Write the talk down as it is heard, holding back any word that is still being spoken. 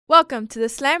Welcome to the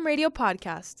Slam Radio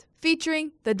Podcast,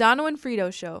 featuring The Dono and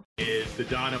Frito Show. It's the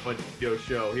Dono and Frito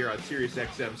Show here on Sirius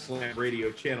XM Slam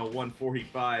Radio, channel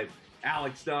 145.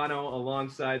 Alex Dono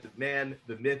alongside the man,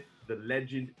 the myth, the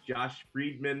legend, Josh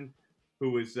Friedman,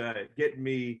 who was getting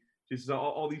me just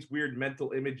all these weird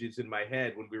mental images in my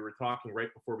head when we were talking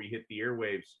right before we hit the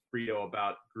airwaves, Frito,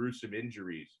 about gruesome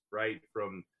injuries, right?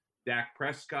 From Dak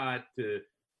Prescott to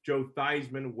Joe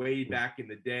Theismann way back in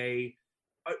the day.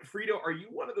 Frito, are you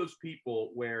one of those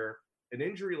people where an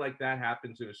injury like that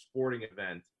happens in a sporting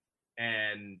event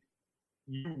and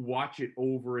you watch it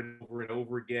over and over and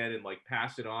over again and like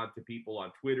pass it on to people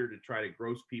on Twitter to try to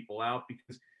gross people out?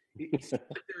 Because it seems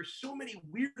like there are so many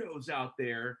weirdos out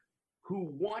there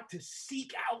who want to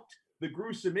seek out the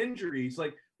gruesome injuries.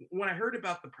 Like when I heard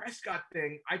about the Prescott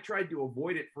thing, I tried to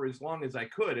avoid it for as long as I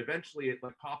could. Eventually it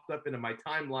like popped up into my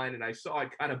timeline and I saw it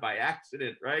kind of by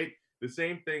accident, right? The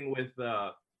same thing with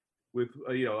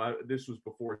this was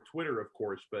before Twitter, of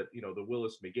course, but the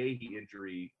Willis McGahee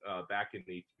injury back in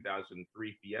the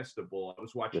 2003 Fiesta Bowl. I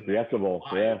was watching the Fiesta Bowl,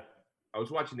 yeah. I was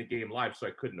watching the game live, so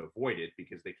I couldn't avoid it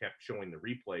because they kept showing the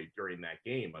replay during that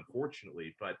game,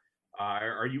 unfortunately. But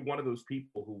are you one of those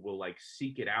people who will like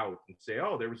seek it out and say,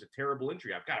 "Oh, there was a terrible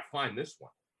injury. I've got to find this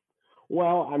one"?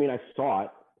 Well, I mean, I saw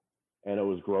it, and it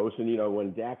was gross. And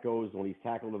when Dak goes, when he's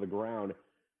tackled to the ground,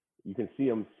 you can see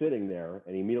him sitting there,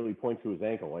 and he immediately points to his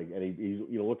ankle, and he's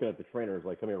looking at the trainers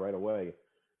like, "Come here right away."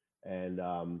 And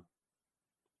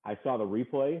I saw the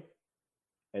replay,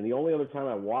 and the only other time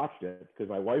I watched it, because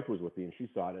my wife was with me and she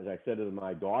saw it, as I said to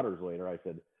my daughters later, I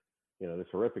said, "This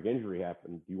horrific injury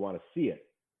happened. Do you want to see it?"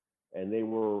 And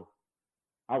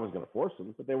I was going to force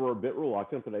them, but they were a bit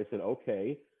reluctant. But I said,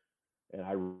 "Okay," and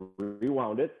I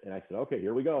rewound it, and I said, "Okay,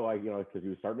 here we go." Because he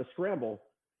was starting to scramble,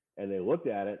 and they looked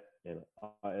at it.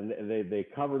 And they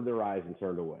covered their eyes and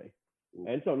turned away.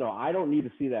 And so, no, I don't need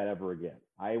to see that ever again.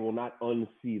 I will not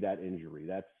unsee that injury.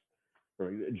 That's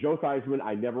Joe Theismann.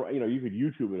 I never, you could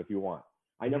YouTube it if you want.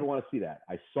 I never want to see that.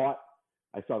 I saw it.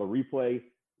 I saw the replay.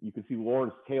 You can see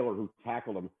Lawrence Taylor, who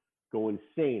tackled him, go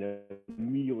insane,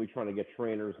 immediately trying to get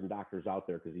trainers and doctors out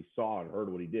there because he saw and heard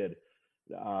what he did.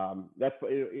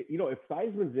 If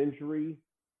Theismann's injury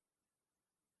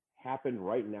happened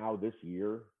right now this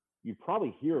year, you'd probably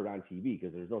hear it on TV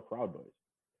because there's no crowd noise.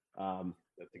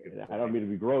 That's a good point. I don't mean to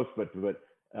be gross, but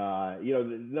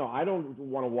no, I don't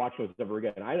want to watch those ever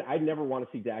again. I never want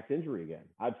to see Dak's injury again.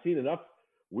 I've seen enough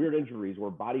weird injuries where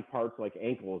body parts like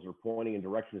ankles are pointing in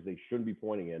directions they shouldn't be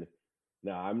pointing in.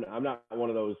 No, I'm not one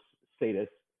of those sadists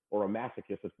or a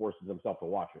masochist that forces himself to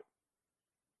watch it.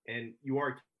 And you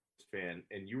are fan,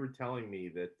 and you were telling me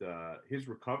that his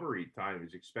recovery time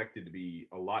is expected to be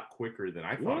a lot quicker than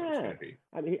I thought it was going to be.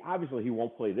 I mean, obviously he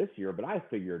won't play this year, but I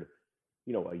figured,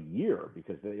 a year,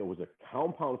 because it was a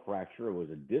compound fracture, it was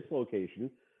a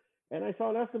dislocation, and I saw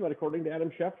an estimate according to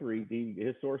Adam Schefter.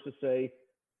 His sources say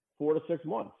 4 to 6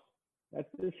 months. That's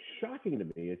just shocking to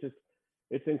me.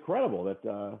 It's incredible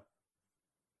that.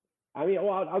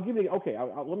 I'll give you. Okay,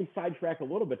 let me sidetrack a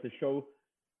little bit to show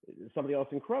something else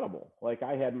incredible. Like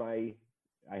I had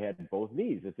both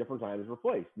knees at different times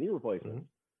replaced, knee replacements.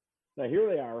 Mm-hmm. Now here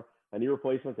they are, a knee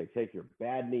replacement. They take your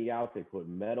bad knee out, they put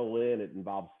metal in. It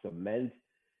involves cement.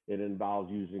 It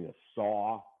involves using a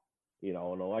saw, an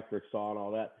electric saw and all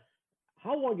that.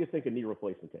 How long do you think a knee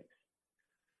replacement takes?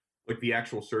 Like the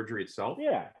actual surgery itself?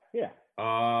 Yeah.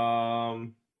 I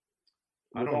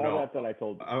don't know. That I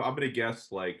told you. I'm going to guess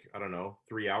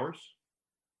 3 hours.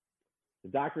 The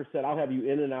doctor said, "I'll have you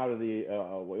in and out of the,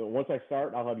 once I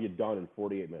start, I'll have you done in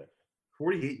 48 minutes.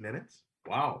 48 minutes?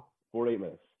 Wow. 48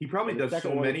 minutes. He probably does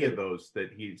so many of those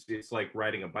that it's like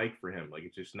riding a bike for him. Like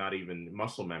it's just not even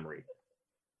muscle memory.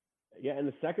 Yeah, and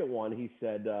the second one, he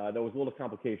said there was a little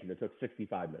complication. It took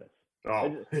 65 minutes.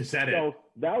 Oh, is that it? So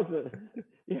that was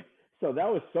so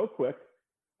that was so quick.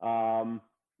 And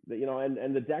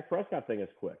the Dak Prescott thing is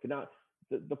quick. Now,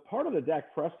 the part of the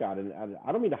Dak Prescott, and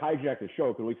I don't mean to hijack the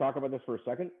show. Can we talk about this for a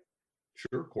second?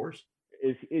 Sure, of course.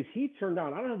 Is he turned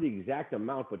down? I don't know the exact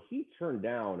amount, but he turned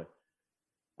down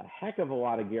a heck of a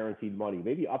lot of guaranteed money,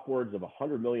 maybe upwards of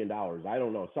 $100 million. I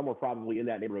don't know. Somewhere probably in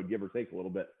that neighborhood, give or take a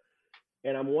little bit.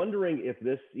 And I'm wondering if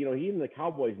this, he and the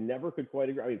Cowboys never could quite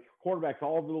agree. I mean, quarterbacks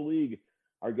all over the league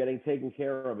are getting taken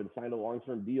care of and signed to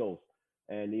long-term deals.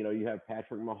 And, you have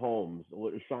Patrick Mahomes,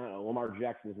 Lamar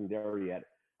Jackson isn't there yet.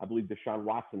 I believe Deshaun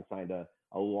Watson signed a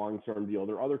long-term deal.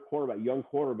 There are other young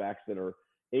quarterbacks that are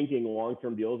inking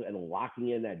long-term deals and locking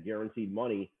in that guaranteed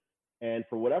money. And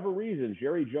for whatever reason,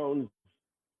 Jerry Jones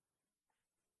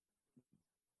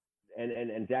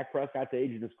and Dak Prescott's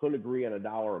agents couldn't agree on a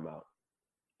dollar amount.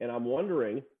 And I'm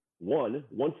wondering, one,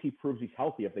 once he proves he's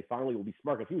healthy, if they finally will be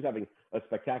smart, because he was having a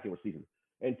spectacular season.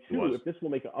 And He two, was. if this will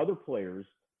make other players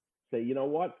say, you know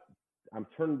what, I'm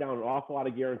turning down an awful lot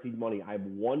of guaranteed money.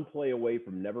 I'm one play away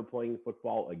from never playing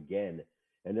football again.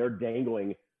 And they're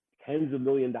dangling tens of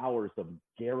 $millions of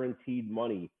guaranteed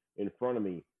money in front of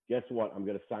me. Guess what? I'm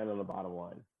going to sign on the bottom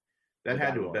line. That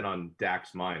had to have been on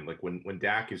Dak's mind. Like when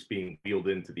Dak is being wheeled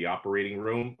into the operating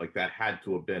room, like that had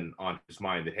to have been on his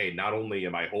mind that, hey, not only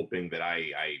am I hoping that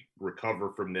I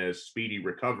recover from this speedy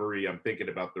recovery, I'm thinking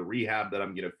about the rehab that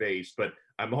I'm going to face, but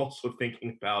I'm also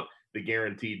thinking about the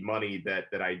guaranteed money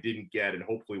that I didn't get and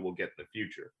hopefully will get in the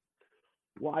future.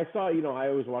 Well, I saw, I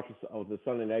always watch the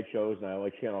Sunday night shows, and I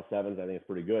like Channel 7's. I think it's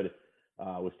pretty good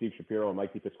with Steve Shapiro and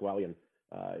Mike DePasquale,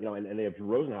 and they have Drew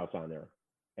Rosenhaus on there.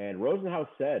 And Rosenhaus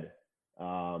said,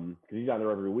 because he's on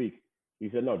there every week, he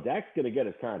said, no, Dak's going to get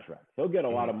his contract. He'll get a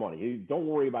lot of money. Don't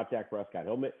worry about Dak Prescott.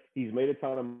 He's made a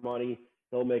ton of money.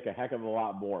 He'll make a heck of a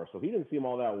lot more. So he didn't seem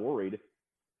all that worried.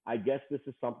 I guess this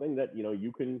is something that,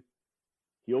 you can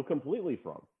heal completely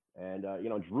from. And,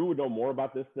 Drew would know more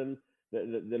about this than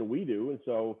we do. And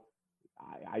so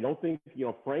I don't think,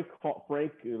 Frank,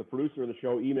 the producer of the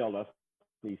show, emailed us.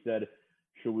 He said,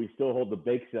 should we still hold the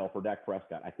bake sale for Dak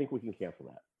Prescott? I think we can cancel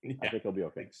that. Yeah, I think he'll be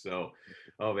okay. So,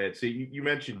 oh man, so you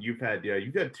mentioned you've had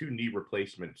 2 knee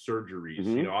replacement surgeries.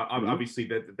 Mm-hmm. Obviously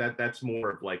that's more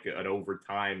of like an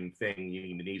overtime thing. You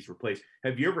need the knees replaced.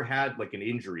 Have you ever had like an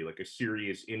injury, like a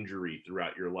serious injury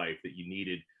throughout your life that you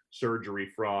needed surgery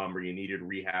from, or you needed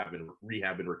rehab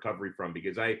and recovery from?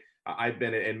 Because I've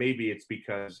been, and maybe it's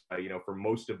because for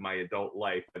most of my adult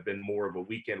life I've been more of a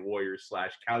weekend warrior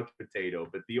 / couch potato.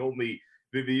 But the only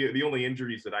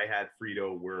injuries that I had,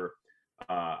 Frito, were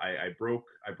I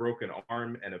broke an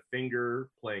arm and a finger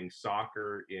playing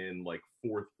soccer in like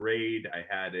 4th grade. I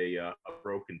had a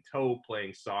broken toe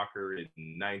playing soccer in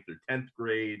 9th or 10th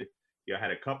grade. I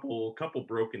had a couple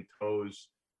broken toes,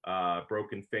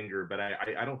 broken finger, but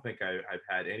I don't think I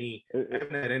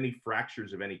haven't had any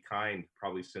fractures of any kind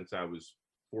probably since I was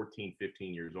 14,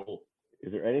 15 years old.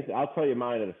 Is there anything? I'll tell you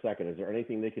mine in a second. Is there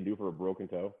anything they can do for a broken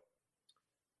toe?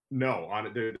 No,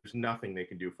 there's nothing they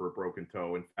can do for a broken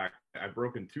toe. In fact, I've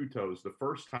broken 2 toes. The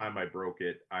first time I broke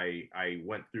it, I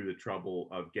went through the trouble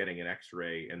of getting an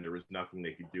x-ray, and there was nothing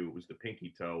they could do. It was the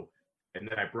pinky toe. And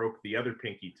then I broke the other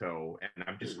pinky toe, and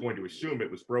I'm just going to assume it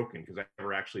was broken because I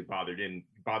never actually bothered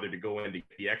to go in to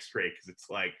get the x-ray, because it's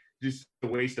like just a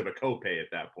waste of a copay at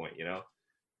that point,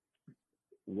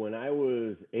 When I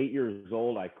was 8 years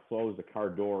old, I closed the car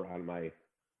door on my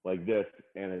like this,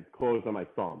 and it closed on my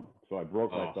thumb. So I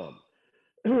broke my thumb.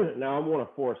 Now I'm one of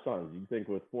 4 sons. You'd think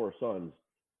with 4 sons,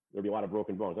 there'd be a lot of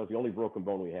broken bones. That's the only broken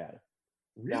bone we had.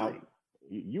 Really? Now,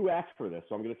 you asked for this,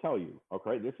 so I'm going to tell you,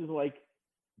 okay? This is like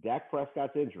Dak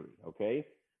Prescott's injury, okay?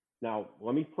 Now,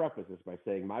 let me preface this by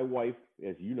saying my wife,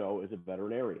 as you know, is a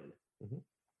veterinarian. Mm-hmm.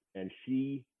 And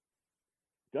she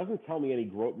doesn't tell me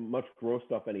much gross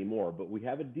stuff anymore, but we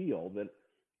have a deal that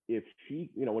if she,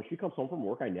 when she comes home from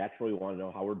work, I naturally want to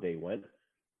know how her day went.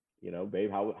 Babe,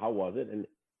 how was it? And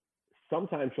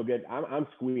sometimes she'll get, I'm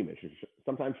squeamish.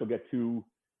 Sometimes she'll get too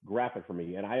graphic for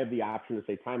me, and I have the option to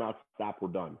say, time out, stop, we're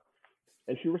done.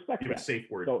 And she respects that. A safe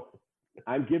word. So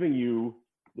I'm giving you,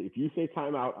 if you say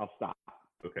time out, I'll stop.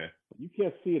 Okay. You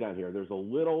can't see it on here. There's a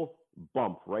little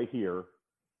bump right here,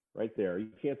 right there. You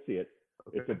can't see it.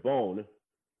 Okay. It's a bone,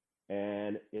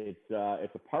 and it's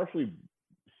a partially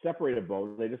separated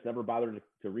bone. They just never bothered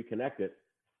to reconnect it.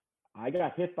 I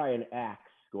got hit by an axe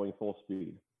going full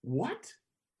speed. What?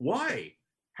 Why?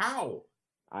 How?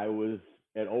 I was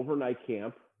at overnight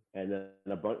camp, and then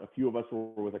a few of us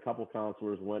were with a couple of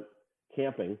counselors, went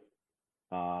camping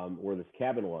where this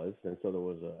cabin was. And so there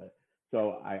was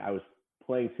I was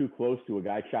playing too close to a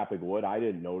guy chopping wood. I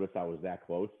didn't notice I was that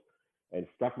close and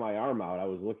stuck my arm out. I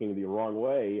was looking the wrong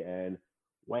way, and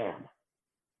wham.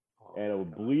 And it was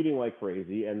bleeding like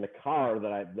crazy. And the car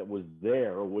that was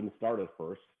there wouldn't start at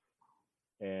first.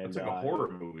 And it's like a horror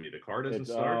movie. The car doesn't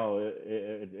start. Oh,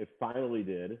 it finally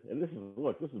did. And this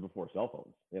is before cell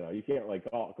phones. You can't like,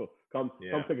 come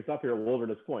pick us up here at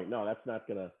Wilderness Point. No, that's not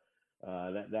gonna.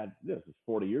 This is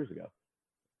 40 years ago,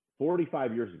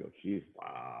 45 years ago. Jeez.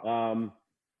 Wow.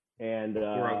 And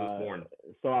before I was born.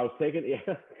 So I was taken.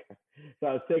 Yeah. So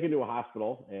I was taken to a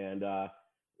hospital, and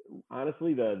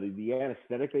honestly, the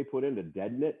anesthetic they put in to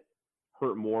deaden it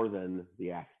hurt more than the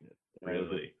accident.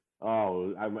 Really?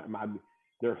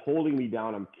 They're holding me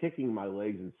down. I'm kicking my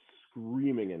legs and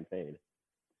screaming in pain.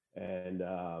 And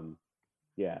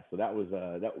so that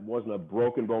wasn't a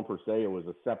broken bone per se. It was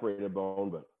a separated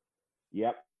bone, but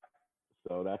yep.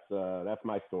 So that's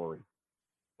my story.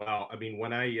 Well, I mean,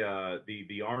 when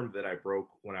the arm that I broke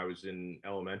when I was in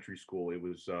elementary school, it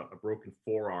was a broken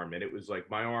forearm, and it was like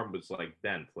my arm was like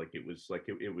bent, like it was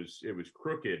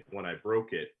crooked when I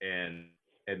broke it, and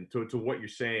to what you're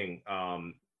saying,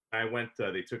 I went.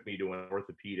 They took me to an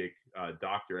orthopedic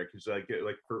doctor because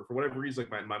like for whatever reason,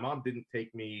 like my mom didn't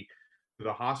take me to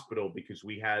the hospital because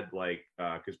we had like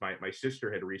because my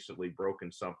sister had recently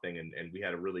broken something, and we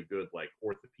had a really good like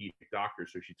orthopedic doctor,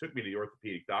 so she took me to the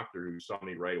orthopedic doctor who saw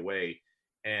me right away.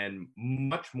 And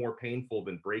much more painful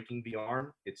than breaking the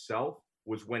arm itself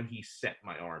was when he set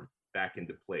my arm back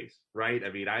into place, right?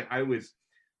 I mean, I was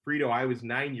Frito, I was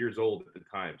 9 years old at the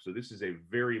time, so this is a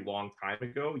very long time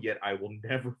ago, yet I will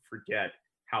never forget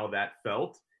how that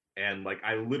felt. And like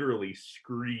I literally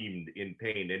screamed in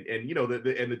pain, and you know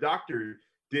the doctor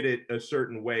did it a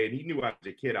certain way, and he knew I was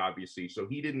a kid, obviously, so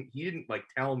he didn't like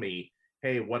tell me,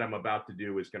 hey, what I'm about to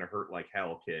do is going to hurt like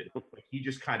hell, kid. Like, he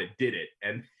just kind of did it,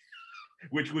 and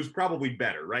which was probably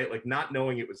better, right? Like not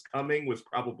knowing it was coming was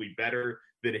probably better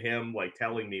than him like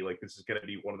telling me like this is going to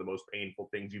be one of the most painful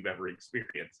things you've ever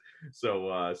experienced. So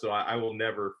I will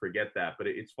never forget that. But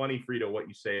it's funny, Frito, what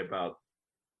you say about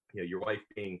your wife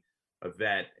being a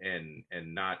vet and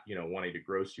not wanting to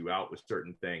gross you out with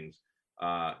certain things.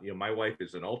 My wife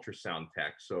is an ultrasound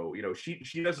tech, so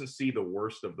she doesn't see the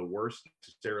worst of the worst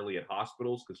necessarily at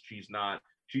hospitals because she's not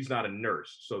a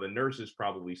nurse. So the nurses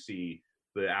probably see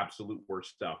the absolute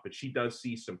worst stuff, but she does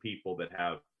see some people that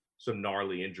have some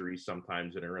gnarly injuries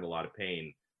sometimes and are in a lot of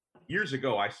pain. Years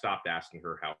ago, I stopped asking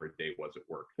her how her day was at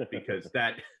work because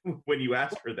that when you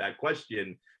ask her that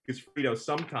question, because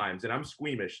sometimes, and I'm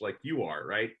squeamish like you are,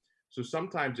 right? So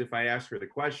sometimes if I ask her the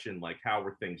question like how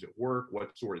were things at work,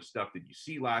 what sort of stuff did you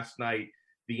see last night,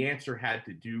 the answer had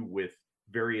to do with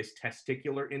various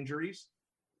testicular injuries.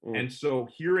 And so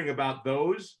hearing about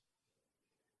those,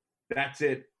 that's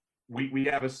it. We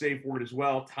have a safe word as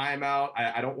well. Timeout.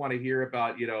 I don't want to hear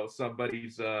about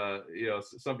somebody's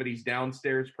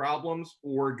downstairs problems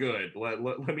or good.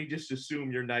 Let me just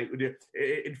assume your night.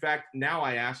 In fact, now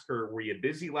I ask her, were you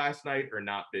busy last night or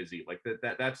not busy? Like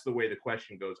that's the way the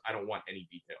question goes. I don't want any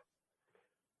detail.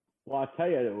 Well, I'll tell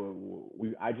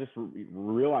you, I just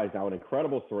realized now an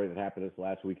incredible story that happened this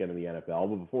last weekend in the NFL.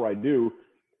 But before I do,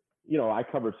 I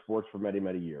covered sports for many,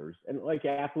 many years. And like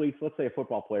athletes, let's say a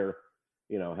football player,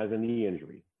 has a knee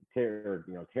injury, tears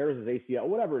his ACL,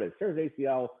 whatever it is, tears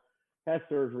ACL, has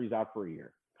surgeries, out for a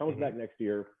year, comes back next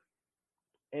year.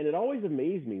 And it always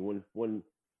amazed me when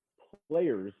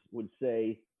players would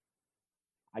say,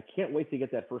 I can't wait to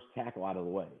get that first tackle out of the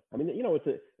way. I mean,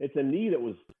 it's a knee that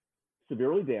was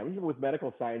severely damaged. With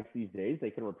medical science these days, they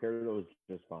can repair those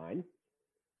just fine.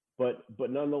 But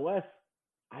nonetheless,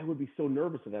 I would be so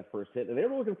nervous at that first hit. And they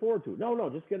were looking forward to it. No,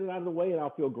 just get it out of the way and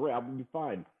I'll feel great. I'll be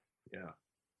fine. Yeah.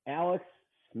 Alex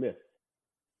Smith,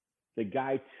 the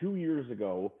guy 2 years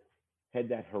ago, had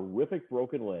that horrific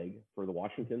broken leg for the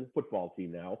Washington football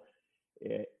team now.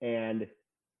 And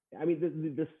I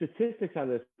mean, the statistics on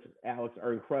this, Alex,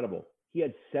 are incredible. He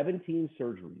had 17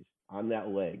 surgeries on that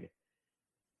leg.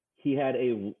 He had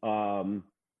a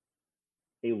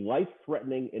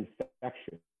life-threatening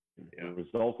infection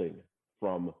resulting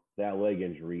from that leg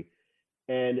injury.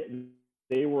 And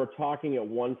they were talking at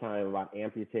one time about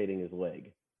amputating his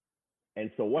leg. And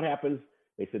so what happens?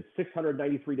 They said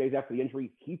 693 days after the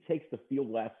injury, he takes the field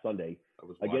last Sunday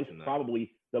against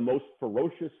probably the most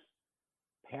ferocious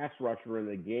pass rusher in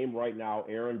the game right now,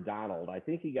 Aaron Donald. I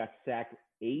think he got sacked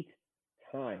 8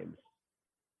 times.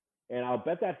 And I'll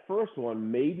bet that first one,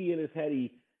 maybe in his head,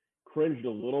 he cringed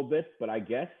a little bit. But I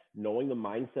guess knowing the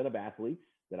mindset of athletes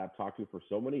that I've talked to for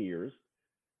so many years,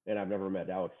 and I've never met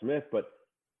Alex Smith, but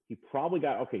he probably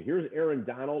got, okay, here's Aaron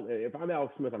Donald. If I'm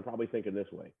Alex Smith, I'm probably thinking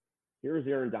this way. Here's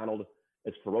Aaron Donald,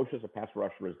 as ferocious a pass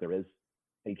rusher as there is,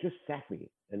 and he just sacked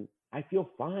me, and I feel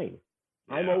fine.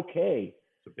 Yeah. I'm okay.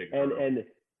 It's a big hurdle. And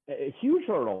a huge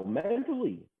hurdle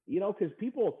mentally, because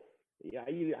people,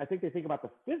 I think they think about the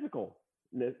physical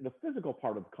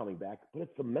part of coming back, but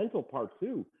it's the mental part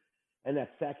too. And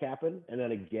that sack happened, and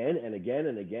then again and again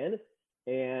and again,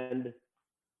 and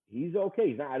he's okay.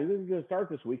 He's not. I think he's going to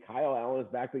start this week. Kyle Allen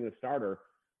is back being the starter,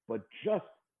 but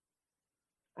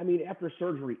after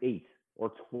surgery 8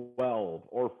 or 12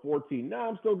 or 14, no,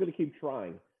 I'm still going to keep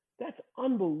trying. That's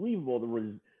unbelievable.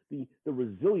 The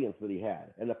resilience that he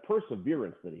had and the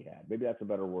perseverance that he had. Maybe that's a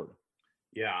better word.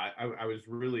 Yeah, I was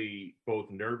really both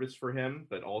nervous for him,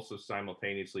 but also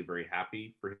simultaneously very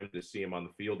happy for him to see him on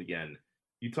the field again.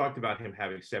 You talked about him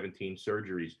having 17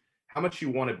 surgeries. How much you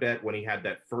want to bet when he had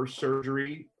that first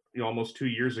surgery, almost 2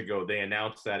 years ago, they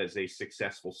announced that as a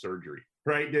successful surgery,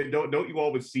 right? Don't you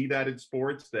always see that in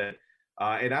sports that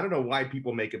And I don't know why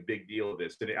people make a big deal of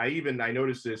this. And I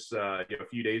noticed this a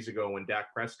few days ago when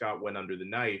Dak Prescott went under the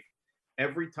knife.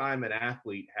 Every time an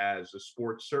athlete has a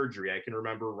sports surgery, I can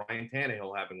remember Ryan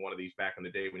Tannehill having one of these back in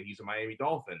the day when he's a Miami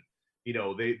Dolphin.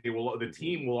 The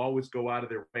team will always go out of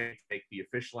their way to make the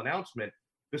official announcement.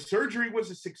 The surgery was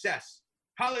a success.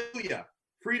 Hallelujah.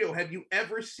 Frito, have you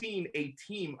ever seen a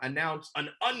team announce an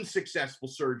unsuccessful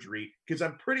surgery? Because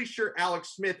I'm pretty sure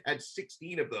Alex Smith had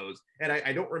 16 of those. And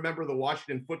I don't remember the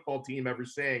Washington football team ever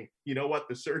saying, you know what,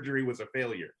 the surgery was a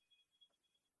failure.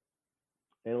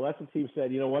 And unless the team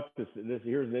said, you know what, this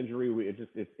here's an injury,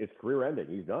 it's career ending.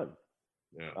 He's done.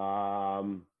 Yeah.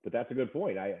 But that's a good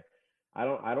point. I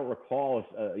don't recall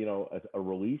a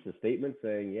release, a statement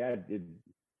saying, yeah,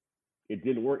 it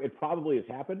didn't work. It probably has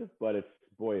happened, but if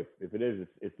it is,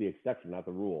 it's the exception, not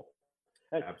the rule.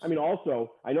 And, I mean,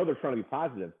 also, I know they're trying to be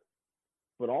positive,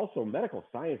 but also medical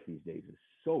science these days is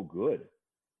so good.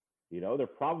 There are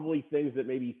probably things that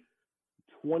maybe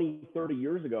 20, 30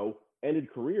 years ago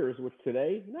ended careers, which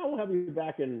today, now we'll have you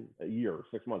back in a year,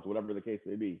 6 months, whatever the case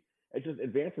may be. It's just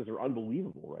advances are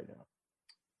unbelievable right now.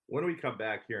 When we come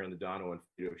back here on the Dono and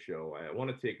Frito Show, I want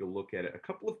to take a look at a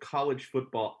couple of college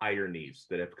football ironies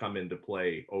that have come into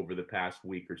play over the past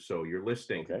week or so. You're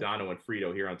listening to Dono and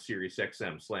Frito here on Sirius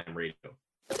XM Slam Radio.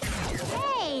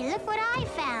 Hey, look what I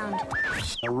found.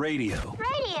 A radio.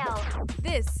 Radio.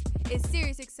 This is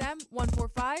Sirius XM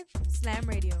 145 Slam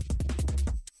Radio.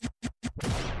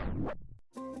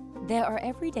 There are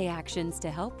everyday actions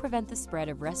to help prevent the spread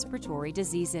of respiratory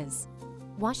diseases.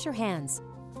 Wash your hands.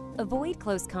 Avoid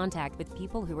close contact with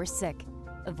people who are sick.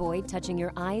 Avoid touching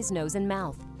your eyes, nose, and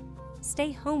mouth.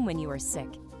 Stay home when you are sick.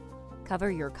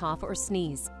 Cover your cough or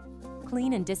sneeze.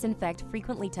 Clean and disinfect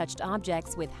frequently touched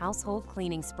objects with household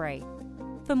cleaning spray.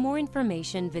 For more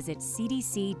information, visit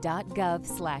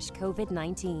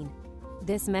cdc.gov/COVID-19.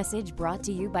 This message brought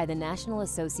to you by the National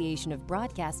Association of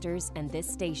Broadcasters and this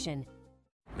station.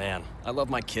 Man, I love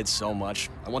my kids so much.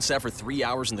 I once sat for 3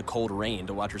 hours in the cold rain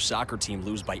to watch her soccer team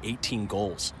lose by 18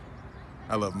 goals.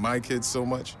 I love my kids so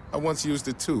much, I once used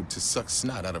a tube to suck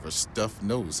snot out of her stuffed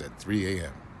nose at 3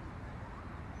 a.m.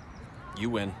 You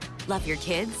win. Love your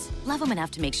kids? Love them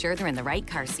enough to make sure they're in the right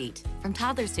car seat. From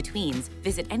toddlers to tweens,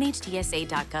 visit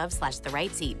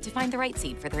nhtsa.gov/the-right-seat to find the right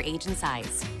seat for their age and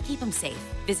size. Keep them safe.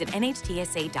 Visit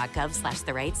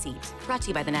nhtsa.gov/the-right-seat. Brought to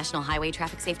you by the National Highway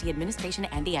Traffic Safety Administration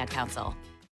and the Ad Council.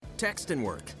 Text and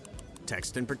work.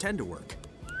 Text and pretend to work.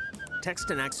 Text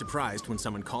and act surprised when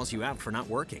someone calls you out for not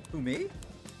working. Who, me?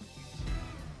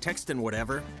 Text and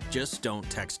whatever, just don't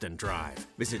text and drive.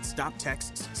 Visit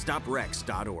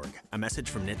StopTextsStopWrecks.org. A message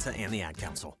from NHTSA and the Ad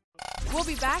Council. We'll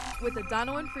be back with the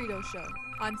Dono and Frito Show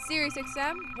on Sirius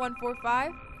XM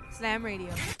 145 Slam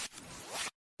Radio.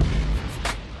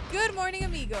 Good morning,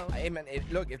 amigo. Hey, man,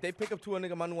 look, if they pick up Tua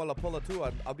Tagovailoa too,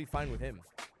 I'll be fine with him.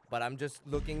 But I'm just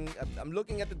looking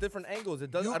at the different angles.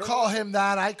 It doesn't. You call him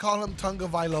that. I call him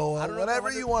Tagovailoa.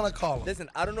 Whatever you want to call him. Listen,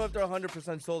 I don't know if they're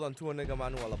 100% sold on Tua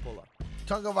Tagovailoa.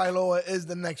 Tagovailoa is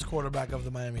the next quarterback of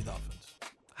the Miami Dolphins.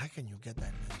 How can you get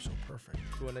that name so perfect?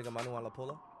 Tua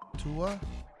Tagovailoa. Tua?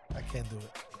 I can't do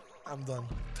it. I'm done.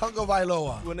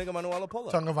 Tagovailoa. Tua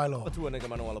Tagovailoa. Tagovailoa. Tua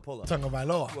Tagovailoa.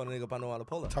 Tagovailoa. Tua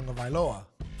Tagovailoa. Tagovailoa.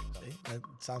 See? That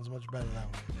sounds much better that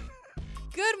way.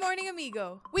 Good morning,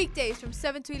 amigo. Weekdays from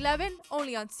 7 to 11,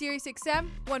 only on Sirius XM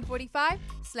 145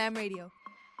 Slam Radio.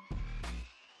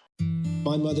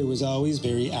 My mother was always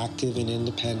very active and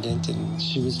independent, and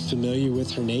she was familiar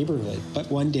with her neighborhood. But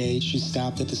one day, she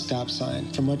stopped at the stop sign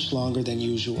for much longer than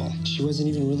usual. She wasn't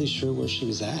even really sure where she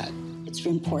was at. It's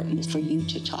important for you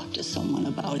to talk to someone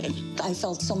about it. I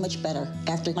felt so much better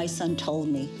after my son told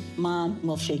me, Mom,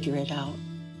 we'll figure it out.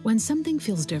 When something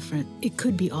feels different, it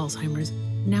could be Alzheimer's.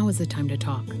 Now is the time to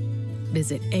talk.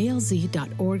 Visit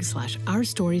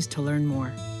alz.org/ourstories to learn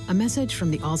more. A message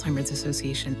from the Alzheimer's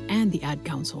Association and the Ad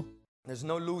Council. There's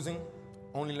no losing,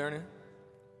 only learning.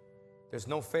 There's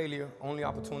no failure, only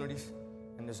opportunities.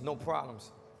 And there's no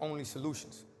problems, only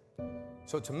solutions.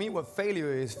 So to me, what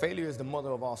failure is the mother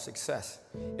of all success.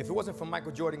 If it wasn't for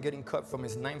Michael Jordan getting cut from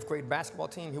his 9th grade basketball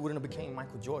team, he wouldn't have became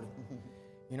Michael Jordan.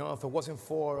 You know, if it wasn't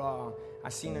for, I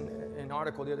seen an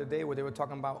article the other day where they were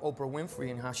talking about Oprah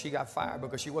Winfrey and how she got fired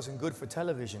because she wasn't good for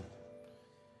television.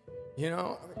 You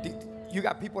know, you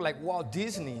got people like Walt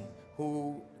Disney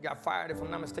who got fired, if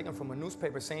I'm not mistaken, from a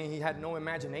newspaper saying he had no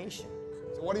imagination.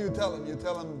 So what do you tell him? You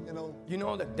tell him, You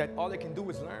know that all they can do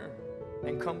is learn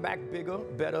and come back bigger,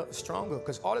 better, stronger,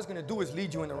 because all it's gonna do is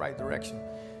lead you in the right direction.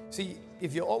 See,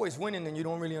 if you're always winning, then you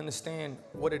don't really understand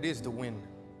what it is to win.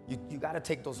 You got to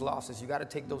take those losses. You got to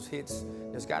take those hits.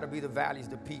 There's got to be the valleys,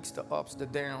 the peaks, the ups, the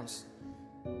downs.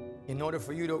 In order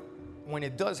for you to, when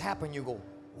it does happen, you go,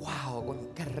 wow,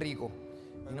 qué rico.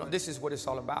 You know, this is what it's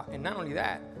all about. And not only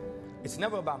that, it's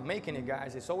never about making it,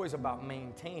 guys. It's always about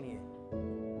maintaining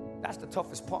it. That's the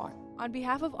toughest part. On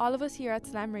behalf of all of us here at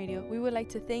Slam Radio, we would like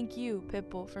to thank you,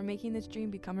 Pitbull, for making this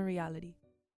dream become a reality.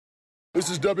 This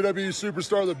is WWE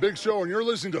Superstar The Big Show, and you're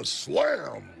listening to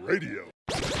Slam Radio.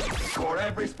 For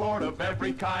every sport of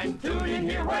every kind, tune in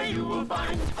here where you will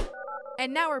find.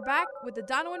 And now we're back with the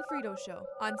Dono and Frito Show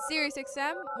on Sirius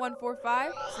XM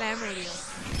 145 Slam Radio.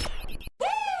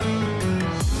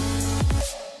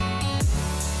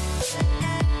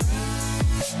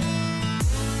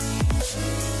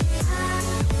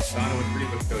 Dono and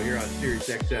Frito Show here on Sirius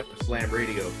XM Slam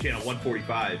Radio, channel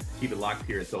 145. Keep it locked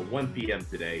here until 1 p.m.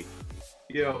 today.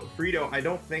 You know, Frito, I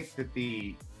don't think that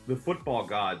the football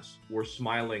gods were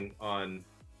smiling on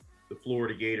the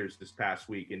Florida Gators this past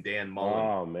week and Dan Mullen.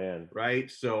 Oh man! Right.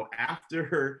 So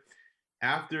after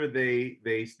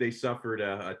they suffered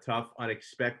a tough,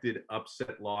 unexpected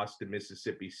upset loss to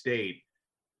Mississippi State,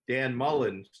 Dan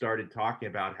Mullen started talking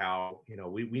about how, you know,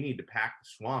 we need to pack the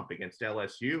swamp against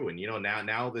LSU, and you know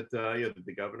now that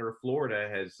the governor of Florida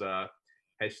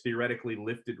has theoretically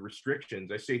lifted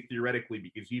restrictions. I say theoretically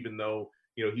because even though,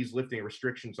 you know, he's lifting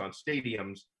restrictions on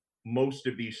stadiums, most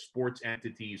of these sports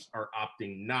entities are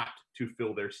opting not to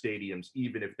fill their stadiums,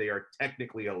 even if they are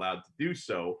technically allowed to do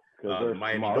so. The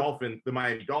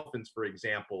Miami Dolphins, for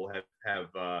example, have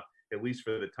at least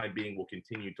for the time being, will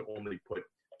continue to only put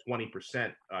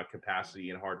 20%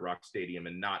 capacity in Hard Rock Stadium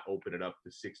and not open it up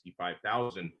to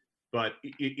 65,000. But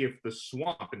if the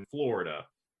swamp in Florida,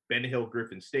 Ben Hill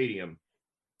Griffin Stadium,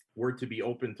 were to be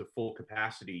open to full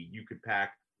capacity, you could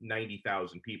pack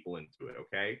 90,000 people into it,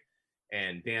 okay?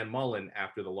 And Dan Mullen,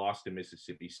 after the loss to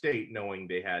Mississippi State, knowing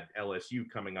they had LSU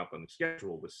coming up on the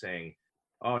schedule, was saying,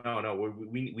 oh, no,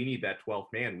 we need that 12th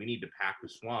man. We need to pack the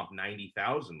swamp,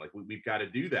 90,000. Like, we've got to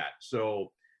do that.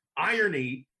 So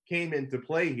irony came into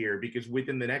play here because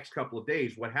within the next couple of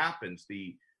days, what happens?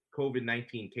 The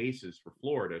COVID-19 cases for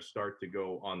Florida start to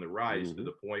go on the rise to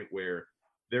the point where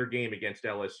their game against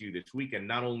LSU this weekend,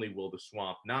 not only will the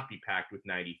swamp not be packed with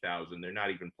 90,000, they're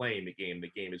not even playing the game. The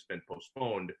game has been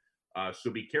postponed.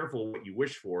 So be careful what you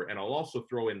wish for. And I'll also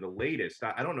throw in the latest.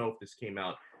 I don't know if this came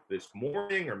out this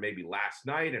morning or maybe last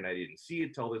night, and I didn't see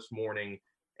it till this morning.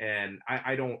 And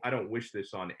I don't wish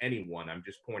this on anyone. I'm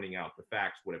just pointing out the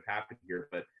facts, what have happened here.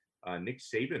 But Nick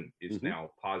Saban is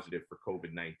now positive for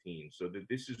COVID-19. So that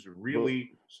this is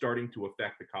really starting to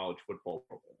affect the college football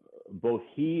program. Both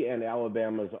he and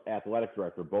Alabama's athletic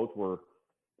director both were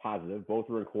positive. Both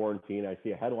were in quarantine. I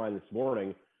see a headline this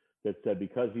morning that said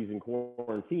because he's in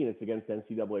quarantine, it's against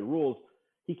NCAA rules.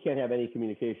 He can't have any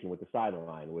communication with the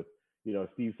sideline, with, you know,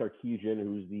 Steve Sarkisian,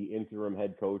 who's the interim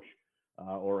head coach,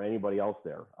 or anybody else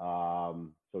there.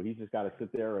 So he's just got to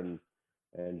sit there and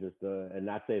just and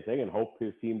not say a thing and hope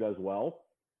his team does well.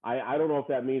 I don't know if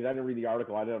that means, I didn't read the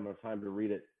article. I didn't have time to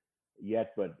read it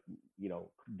yet, but, you know,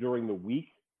 during the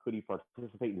week, could he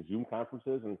participate in Zoom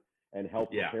conferences and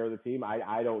help prepare the team?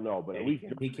 I don't know, but at least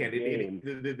he can't.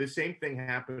 The same thing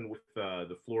happened with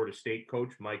the Florida State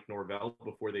coach Mike Norvell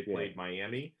before they played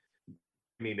Miami.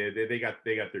 I mean, they got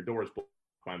their doors blocked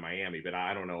by Miami, but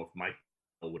I don't know if Mike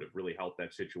would have really helped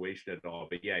that situation at all.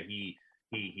 But yeah, he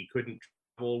couldn't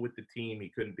travel with the team. He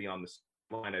couldn't be on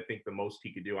the line. I think the most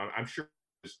he could do, I'm sure,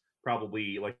 is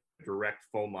probably like a direct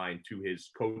phone line to his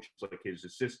coach, like his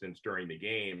assistants during the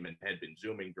game, and had been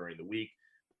Zooming during the week.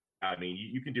 I mean,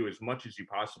 you can do as much as you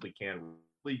possibly can.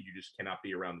 Really, you just cannot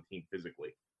be around the team physically.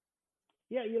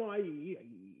 Yeah, you know,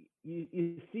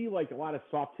 you see like a lot of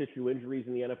soft tissue injuries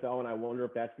in the NFL, and I wonder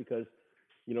if that's because,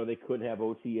 you know, they couldn't have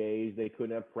OTAs, they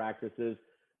couldn't have practices.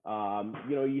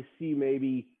 You know, you see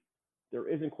maybe there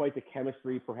isn't quite the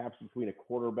chemistry perhaps between a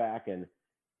quarterback and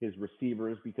his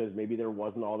receivers because maybe there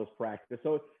wasn't all this practice.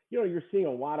 So, you know, you're seeing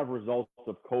a lot of results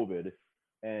of COVID,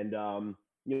 and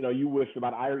you know, you wished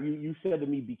about you said to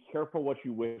me, be careful what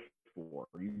you wish for.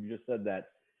 You just said that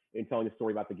in telling the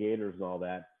story about the Gators and all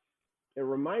that. It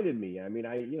reminded me, I mean,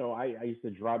 I used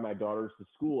to drive my daughters to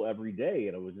school every day,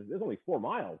 and it was only 4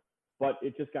 miles, but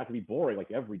it just got to be boring. Like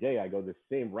every day I go the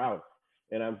same route,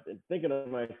 and I'm thinking to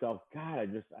myself,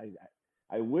 God,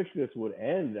 I wish this would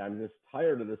end. I'm just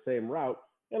tired of the same route.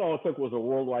 And all it took was a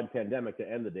worldwide pandemic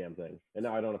to end the damn thing. And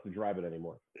now I don't have to drive it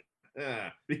anymore. Yeah,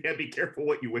 be careful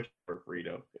what you wish for,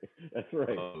 Frito. That's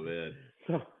right. Oh, man.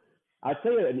 So I'll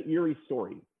tell you an eerie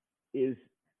story is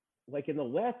like in the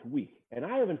last week, and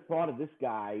I haven't thought of this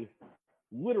guy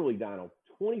literally, Donald,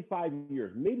 25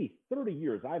 years, maybe 30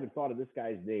 years. I haven't thought of this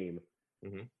guy's name.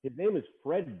 Mm-hmm. His name is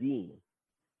Fred Dean.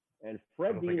 And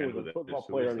Fred Dean was a football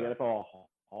player in the NFL,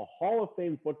 a Hall of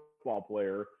Fame football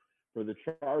player for the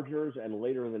Chargers and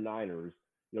later the Niners.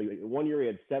 You know, one year he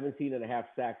had 17 and a half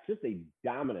sacks, just a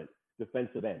dominant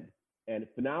defensive end and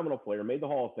phenomenal player, made the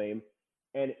Hall of Fame.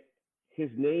 And his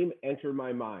name entered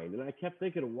my mind. And I kept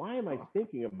thinking, why am I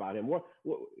thinking about him?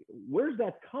 Where's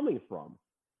that coming from?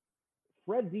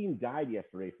 Fred Dean died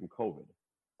yesterday from COVID.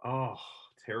 Oh,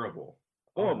 terrible.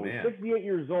 Horrible. Oh, man. 68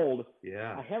 years old.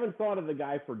 Yeah. I haven't thought of the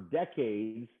guy for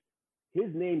decades.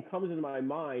 His name comes into my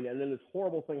mind, and then this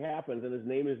horrible thing happens, and his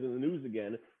name is in the news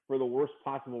again for the worst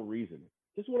possible reason.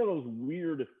 Just one of those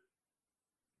weird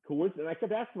coincidences. I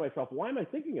kept asking myself, why am I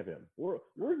thinking of him?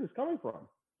 Where is this coming from?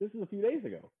 This is a few days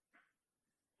ago.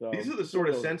 So, these are the sort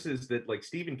of senses that, like,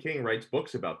 Stephen King writes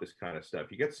books about this kind of stuff.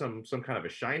 You get some kind of a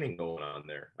shining going on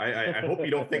there. I hope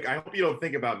you don't think. I hope you don't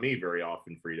think about me very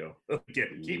often, Frito.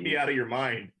 Keep me out of your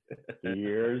mind.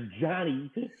 Here's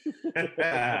Johnny.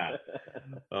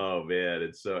 Oh man,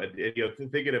 it's so. You know,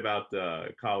 thinking about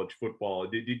college football.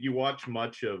 Did you watch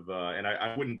much of? And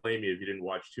I wouldn't blame you if you didn't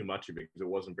watch too much of it because it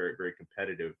wasn't very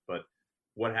competitive. But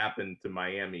what happened to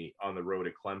Miami on the road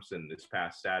at Clemson this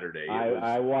past Saturday?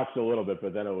 I watched a little bit,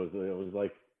 but then it was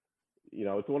like, you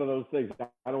know, it's one of those things.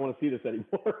 I don't want to see this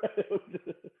anymore.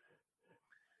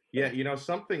 Yeah, you know,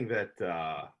 something that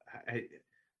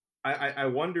I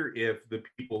wonder if the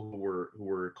people who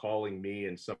were calling me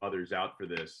and some others out for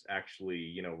this actually,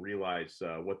 you know, realize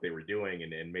what they were doing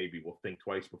and maybe will think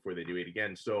twice before they do it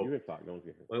again. So,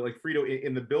 like Frito,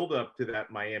 in the build up to that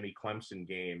Miami Clemson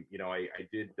game, you know, I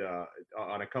did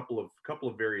on a couple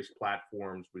of various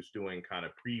platforms was doing kind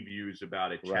of previews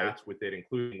about it, chats with it,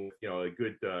 including with, you know, a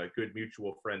good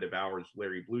mutual friend of ours,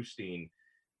 Larry Bluestein.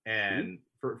 And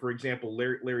for example,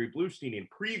 Larry Bluestein, in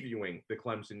previewing the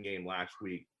Clemson game last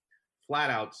week, flat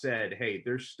out said, hey,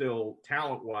 there's still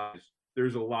talent-wise,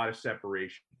 there's a lot of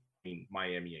separation between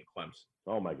Miami and Clemson.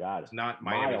 Oh my God. It's not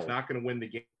Miami. It's not going to win the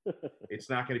game. It's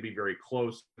not going to be very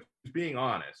close. He's being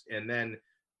honest. And then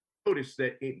notice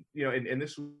that, you know, and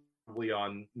this was probably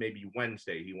on maybe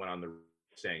Wednesday, he went on the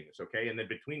saying this, okay? And then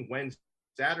between Wednesday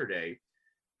and Saturday,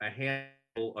 a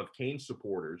handful of Kane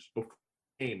supporters, before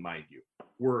the game, mind you,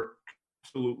 were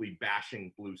absolutely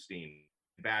bashing Bluestein,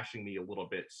 bashing me a little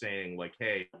bit, saying like,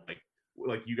 hey,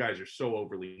 like you guys are so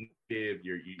overly negative.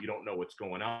 You don't know what's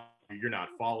going on. You're not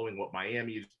following what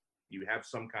Miami is. You have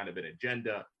some kind of an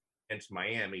agenda against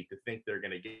Miami to think they're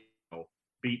going to get, you know,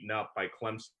 beaten up by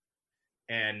Clemson.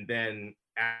 And then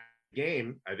at the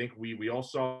game, I think we all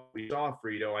saw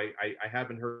Frito. I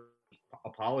haven't heard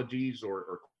apologies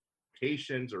or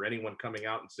clarifications or anyone coming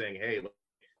out and saying, hey,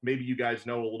 maybe you guys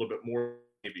know a little bit more,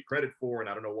 maybe credit for, and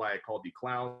I don't know why I called you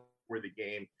clown for the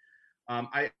game.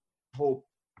 I hope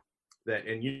that,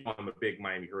 and you know I'm a big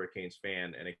Miami Hurricanes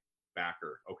fan and a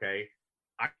backer, okay?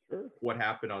 What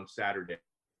happened on Saturday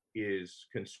is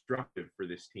constructive for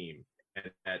this team,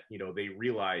 and that, you know, they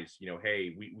realize, you know,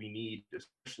 hey, we need,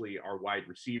 especially our wide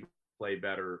receiver, play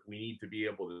better. We need to be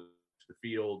able to the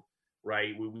field,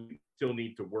 right? We still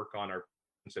need to work on our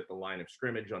at the line of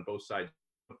scrimmage on both sides of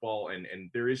the football, and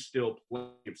there is still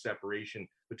plenty of separation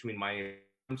between Miami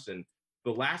and Clemson.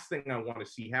 The last thing I want to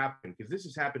see happen, because this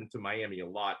has happened to Miami a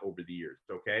lot over the years,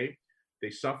 okay?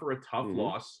 They suffer a tough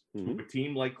loss to a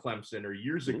team like Clemson, or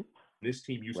years ago, this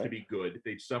team used to be good.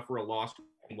 They'd suffer a loss to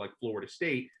a team like Florida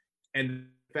State, and the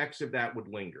effects of that would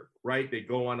linger, right? They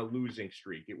go on a losing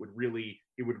streak. It would really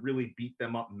beat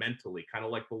them up mentally, kind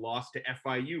of like the loss to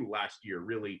FIU last year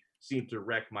really seemed to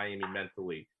wreck Miami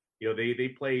mentally. You know,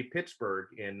 they play Pittsburgh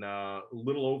in a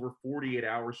little over 48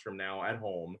 hours from now at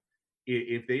home.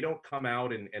 If they don't come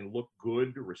out and look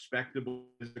good, respectable,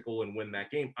 physical, and win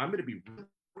that game, I'm going to be really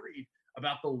worried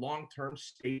about the long-term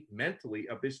state mentally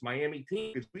of this Miami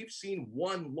team, because we've seen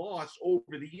one loss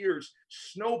over the years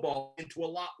snowball into a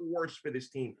lot worse for this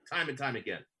team time and time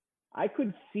again. I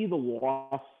could see the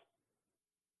loss,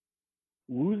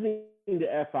 losing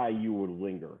to FIU would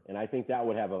linger, and I think that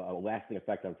would have a lasting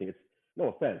effect on things. No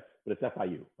offense, but it's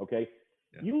FIU, okay?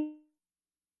 Yeah. You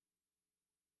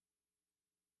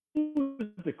lose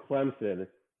to Clemson,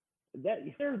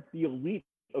 they're the elite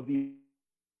of the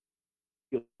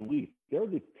elite. They're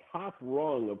the top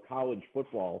rung of college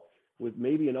football with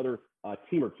maybe another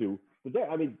team or two. But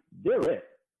they're it.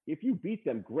 If you beat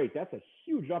them, great. That's a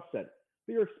huge upset.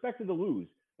 But you're expected to lose.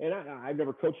 And I've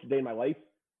never coached a day in my life,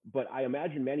 but I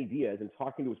imagine Manny Diaz, and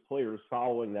talking to his players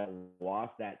following that loss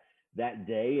that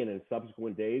day and in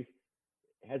subsequent days,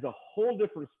 has a whole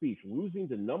different speech losing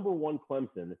to number one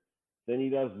Clemson than he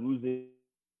does losing.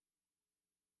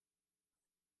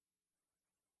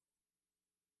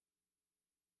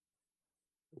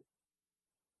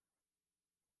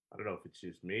 I don't know if it's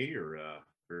just me or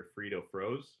Frito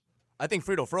froze. I think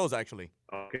Frito froze, actually.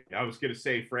 Okay, I was going to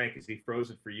say, Frank, is he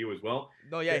frozen for you as well?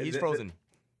 No, yeah, he's frozen.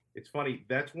 It's funny.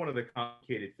 That's one of the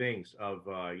complicated things of,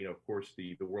 of course,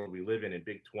 the world we live in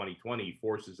Big 2020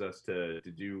 forces us to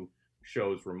do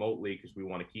shows remotely because we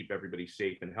want to keep everybody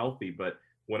safe and healthy. But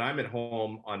when I'm at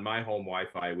home on my home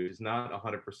Wi-Fi, which is not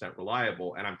 100%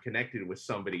 reliable, and I'm connected with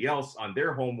somebody else on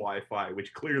their home Wi-Fi,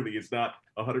 which clearly is not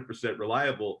 100%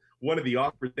 reliable, one of the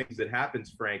awkward things that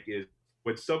happens, Frank, is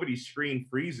when somebody's screen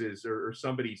freezes or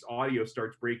somebody's audio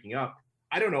starts breaking up,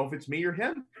 I don't know if it's me or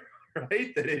him,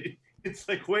 right? It's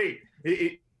like, wait,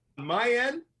 on my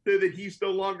end, that he's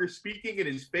no longer speaking and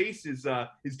his face is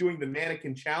doing the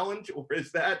mannequin challenge, or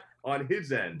is that on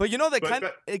his end? But you know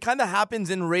that it kind of happens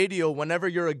in radio whenever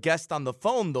you're a guest on the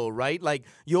phone, though, right? Like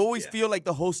you always feel like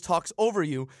the host talks over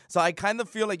you. So I kind of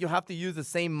feel like you have to use the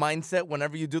same mindset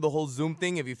whenever you do the whole Zoom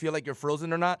thing. If you feel like you're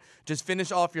frozen or not, just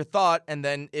finish off your thought, and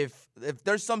then if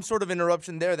there's some sort of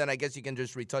interruption there, then I guess you can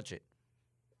just retouch it.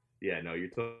 Yeah, no, you're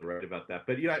totally right about that.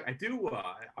 But yeah, I do.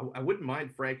 I wouldn't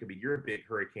mind, Frank. I mean, you're a big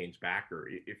Hurricanes backer.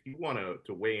 If you want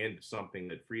to weigh into something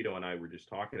that Frito and I were just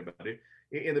talking about,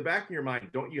 in the back of your mind,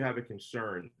 don't you have a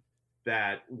concern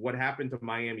that what happened to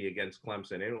Miami against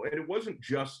Clemson, and it wasn't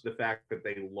just the fact that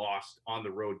they lost on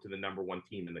the road to the #1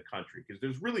 team in the country, because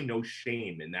there's really no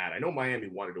shame in that. I know Miami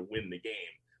wanted to win the game,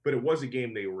 but it was a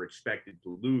game they were expected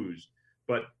to lose.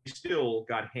 But they still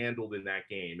got handled in that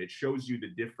game. It shows you the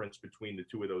difference between the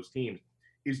two of those teams.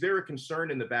 Is there a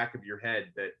concern in the back of your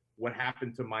head that what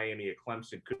happened to Miami at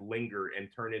Clemson could linger and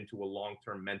turn into a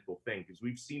long-term mental thing? Because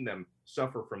we've seen them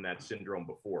suffer from that syndrome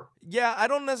before. Yeah, I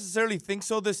don't necessarily think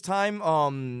so this time.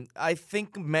 I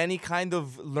think Manny kind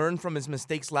of learned from his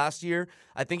mistakes last year.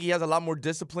 I think he has a lot more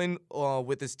discipline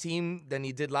with his team than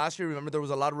he did last year. Remember, there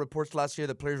was a lot of reports last year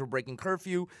that players were breaking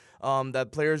curfew,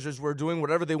 that players just were doing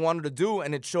whatever they wanted to do,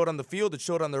 and it showed on the field, it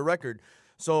showed on their record.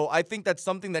 So I think that's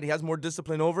something that he has more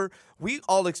discipline over. We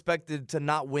all expected to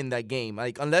not win that game.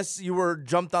 Like, unless you were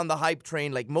jumped on the hype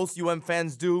train like most UM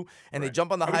fans do, and they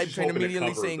jump on the hype train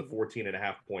immediately saying the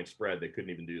 14.5-point spread. They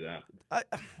couldn't even do that.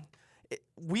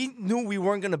 We knew we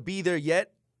weren't going to be there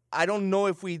yet. I don't know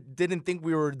if we didn't think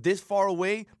we were this far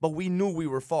away, but we knew we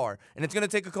were far. And it's going to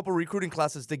take a couple recruiting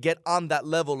classes to get on that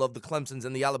level of the Clemsons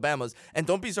and the Alabamas. And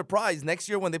don't be surprised, next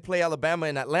year when they play Alabama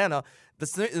in Atlanta, the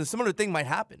similar thing might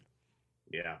happen.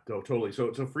 Yeah, totally. So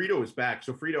Frito is back.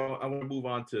 So Frito, I want to move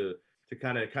on to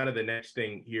kind of the next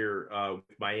thing here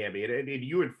with Miami. And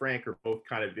you and Frank are both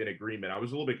kind of in agreement. I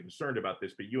was a little bit concerned about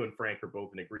this, but you and Frank are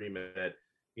both in agreement that,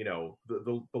 you know,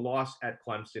 the loss at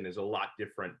Clemson is a lot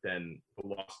different than the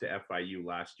loss to FIU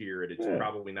last year, and it's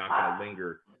probably not going to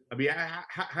linger. I mean,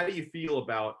 how do you feel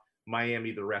about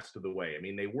Miami the rest of the way? I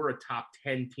mean, they were a top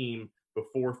 10 team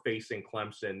before facing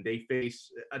Clemson. They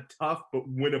face a tough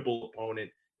but winnable opponent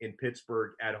in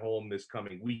Pittsburgh at home this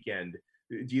coming weekend.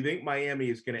 Do you think Miami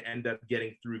is going to end up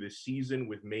getting through the season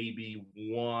with maybe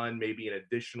an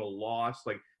additional loss?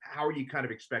 Like, how are you kind of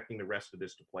expecting the rest of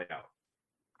this to play out?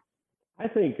 I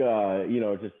think,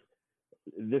 just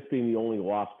this being the only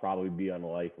loss probably be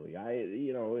unlikely.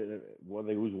 Whether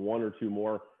they lose one or two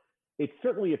more, it's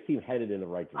certainly a team headed in the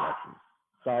right direction.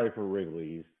 Sorry for Wrigley.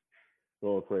 He's a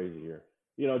little crazy here.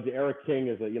 Eric King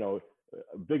is a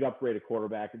big upgrade at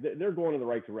quarterback. They're going in the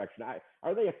right direction.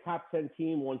 Are they a top 10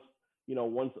 team once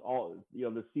all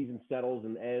the season settles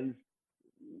and ends?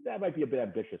 That might be a bit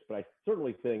ambitious, but I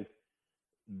certainly think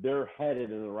they're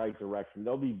headed in the right direction.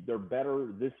 They're better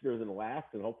this year than last,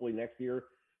 and hopefully next year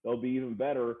they'll be even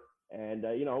better. And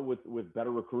with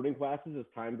better recruiting classes as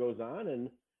time goes on,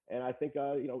 and I think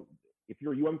if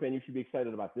you're a UM fan, you should be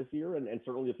excited about this year and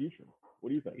certainly the future. What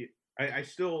do you think? I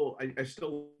still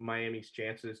Miami's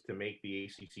chances to make the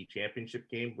ACC championship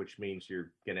game, which means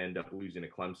you're going to end up losing to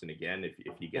Clemson again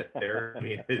if you get there. I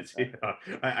mean,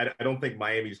 I don't think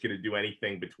Miami's going to do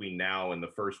anything between now and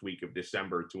the first week of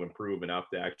December to improve enough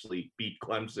to actually beat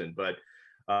Clemson. But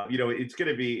it's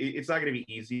not going to be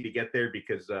easy to get there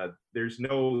because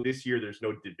this year there's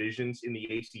no divisions in the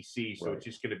ACC, so It's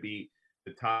just going to be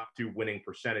the top two winning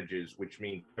percentages, which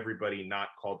means everybody not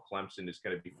called Clemson is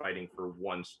going to be fighting for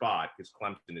one spot because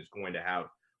Clemson is going to have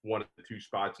one of the two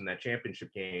spots in that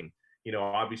championship game.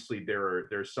 Obviously there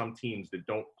are some teams that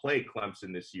don't play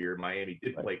Clemson this year. Miami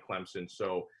did play Clemson.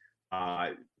 So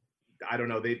I don't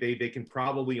know. They can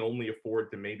probably only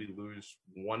afford to maybe lose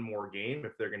one more game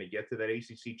if they're going to get to that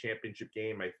ACC championship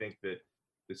game. I think that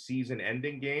the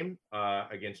season-ending game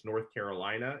against North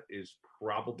Carolina is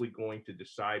probably going to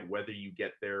decide whether you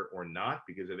get there or not,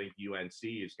 because I think UNC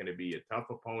is going to be a tough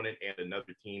opponent and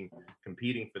another team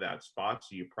competing for that spot.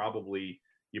 So you probably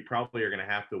are going to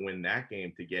have to win that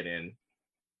game to get in,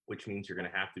 which means you're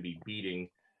going to have to be beating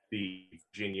the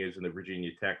Virginias and the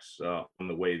Virginia Techs on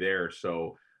the way there.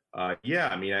 So, yeah,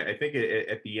 I mean, I think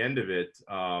at the end of it,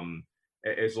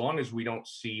 as long as we don't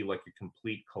see like a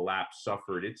complete collapse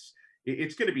suffered, it's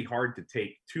going to be hard to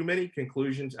take too many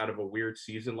conclusions out of a weird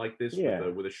season like this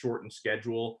with a shortened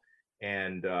schedule.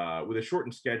 And with a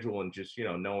shortened schedule and just,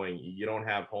 knowing you don't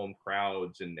have home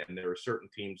crowds and there are certain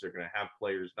teams that are going to have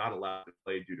players not allowed to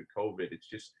play due to COVID.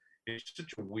 It's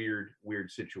such a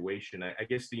weird situation. I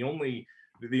guess the only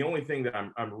thing that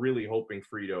I'm really hoping,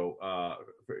 Frito,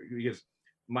 because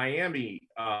Miami,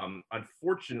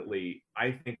 unfortunately,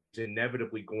 I think is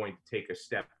inevitably going to take a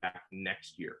step back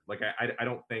next year. Like I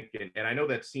don't think, and I know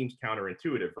that seems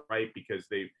counterintuitive, right? Because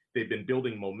they've been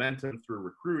building momentum through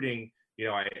recruiting.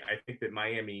 I think that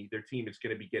Miami, their team is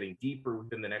going to be getting deeper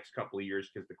within the next couple of years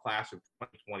because the class of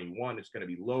 2021 is going to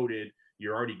be loaded.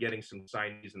 You're already getting some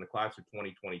signees in the class of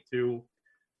 2022.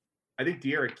 I think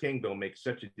De'Aaron King, though, makes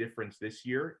such a difference this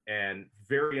year, and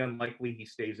very unlikely he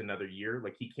stays another year.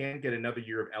 Like, he can get another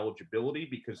year of eligibility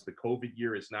because the COVID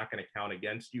year is not going to count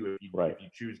against you if you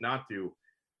choose not to.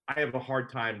 I have a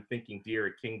hard time thinking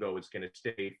De'Aaron King, though, is going to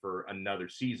stay for another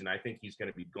season. I think he's going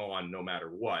to be gone no matter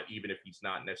what, even if he's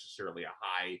not necessarily a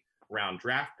high-round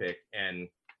draft pick. And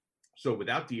so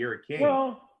without De'Aaron King,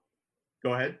 go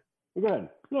ahead. Go ahead.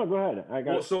 No, go ahead.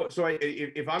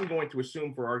 If I'm going to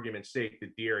assume, for argument's sake,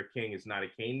 that De'Aaron King is not a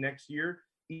Kane next year,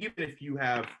 even if you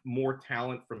have more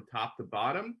talent from top to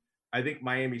bottom, I think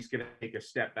Miami's going to take a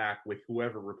step back with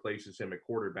whoever replaces him at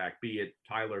quarterback, be it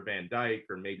Tyler Van Dyke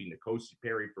or maybe N'Kosi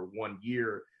Perry for 1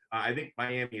 year. I think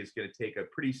Miami is going to take a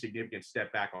pretty significant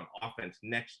step back on offense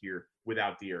next year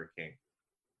without De'Aaron King.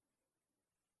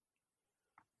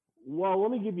 Well,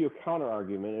 let me give you a counter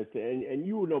argument, and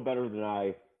you would know better than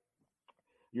I.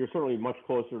 You're certainly much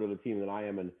closer to the team than I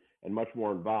am and much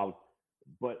more involved.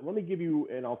 But let me give you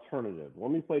an alternative.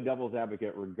 Let me play devil's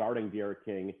advocate regarding De'Aaron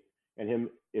King and him,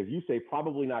 as you say,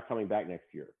 probably not coming back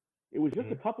next year. It was just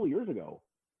a couple of years ago.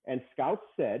 And scouts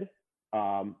said,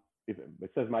 if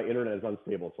it says my internet is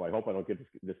unstable, so I hope I don't get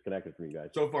disconnected from you guys.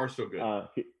 So far, so good.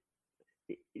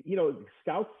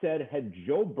 Scouts said had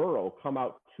Joe Burrow come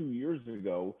out 2 years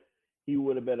ago, he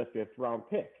would have been a 5th-round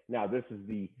pick. Now, this is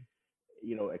the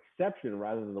exception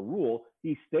rather than the rule.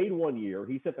 He stayed 1 year.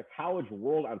 He set the college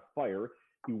world on fire.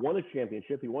 He won a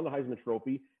championship. He won the Heisman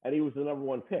Trophy, and he was the number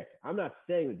 1 pick. I'm not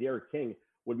saying that De'Aaron King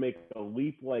would make a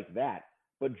leap like that,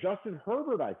 but Justin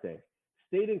Herbert, I think,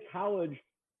 stayed in college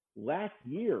last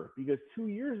year because 2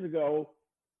 years ago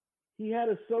he had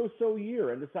a so-so year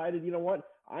and decided, you know what,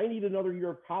 I need another year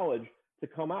of college to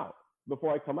come out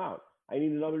before I come out. I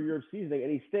need another year of seasoning,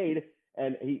 and he stayed.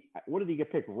 And what did he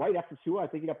get picked? Right after Tua? I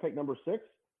think he got picked number 6.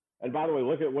 And by the way,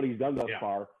 look at what he's done thus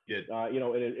far. In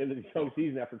the young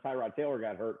season after Tyrod Taylor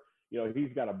got hurt,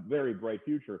 he's got a very bright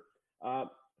future.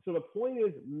 So the point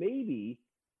is, maybe,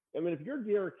 if you're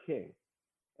De'Aaron King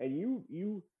and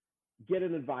you get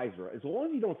an advisor, as long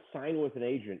as you don't sign with an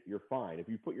agent, you're fine. If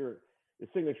you put your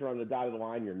signature on the dotted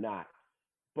line, you're not.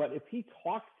 But if he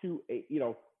talks to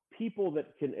people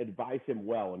that can advise him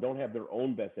well and don't have their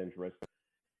own best interest,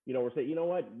 or say, you know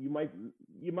what, you might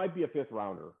be a 5th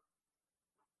rounder.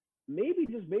 Maybe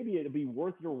it'd be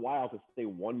worth your while to stay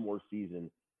one more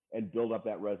season and build up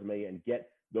that resume and get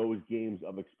those games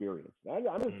of experience.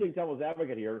 I'm just saying devil's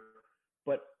advocate here,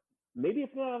 but maybe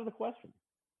it's not out of the question.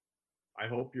 I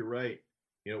hope you're right.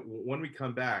 When we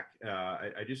come back,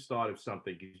 I just thought of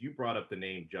something because you brought up the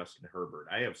name Justin Herbert.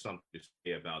 I have something to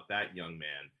say about that young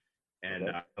man. And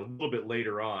a little bit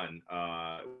later on,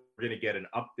 we're going to get an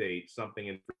update, something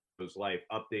in his life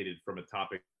updated from a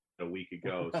topic a week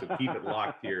ago. So keep it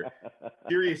locked here.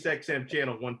 Sirius XM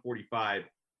channel 145,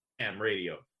 AM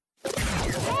radio.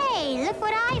 Hey, look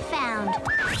what I found.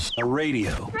 A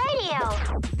radio.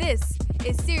 This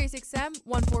is Sirius XM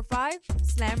 145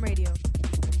 Slam Radio.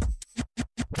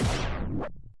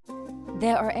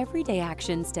 There are everyday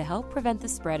actions to help prevent the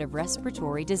spread of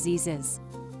respiratory diseases.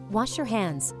 Wash your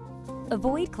hands.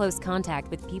 Avoid close contact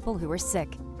with people who are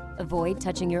sick. Avoid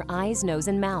touching your eyes, nose,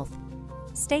 and mouth.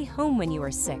 Stay home when you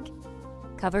are sick.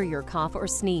 Cover your cough or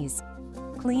sneeze.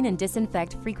 Clean and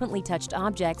disinfect frequently touched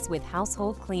objects with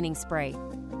household cleaning spray.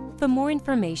 For more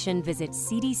information, visit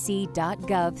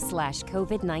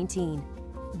cdc.gov/COVID-19.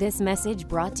 This message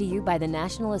brought to you by the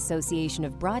National Association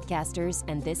of Broadcasters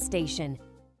and this station.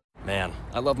 Man,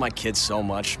 I love my kids so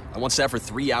much. I once sat for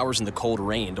 3 hours in the cold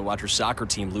rain to watch her soccer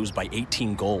team lose by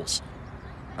 18 goals.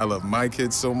 I love my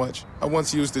kids so much, I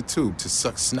once used a tube to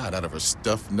suck snot out of her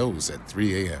stuffed nose at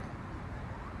 3 a.m.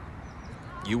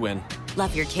 You win.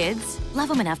 Love your kids? Love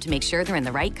them enough to make sure they're in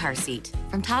the right car seat.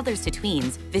 From toddlers to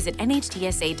tweens, visit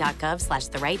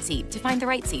nhtsa.gov/the-right-seat to find the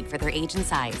right seat for their age and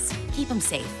size. Keep them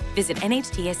safe. Visit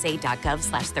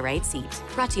nhtsa.gov/the-right-seat.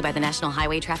 Brought to you by the National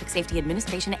Highway Traffic Safety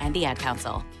Administration and the Ad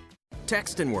Council.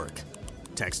 Text and work.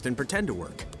 Text and pretend to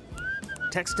work.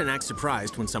 Text and act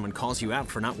surprised when someone calls you out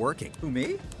for not working. Who,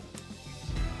 me?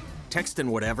 Text and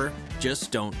whatever,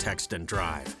 just don't text and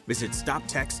drive. Visit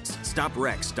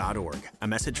stoptextsstopwrecks.org. A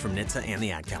message from NHTSA and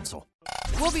the Ad Council.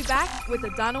 We'll be back with the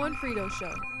Dono and Frito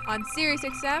Show on Sirius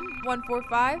XM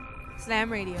 145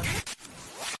 Slam Radio.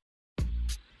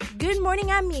 Good morning,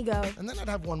 amigo. And then I'd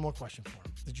have one more question for him.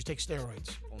 Did you take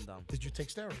steroids? Calm down. Did you take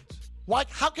steroids? Why?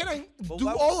 How can I do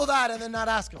why- all of that and then not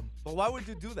ask him? But why would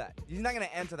you do that? He's not going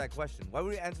to answer that question. Why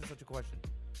would he answer such a question?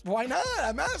 Why not?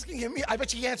 I'm asking him. I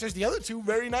bet he answers the other two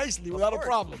very nicely without a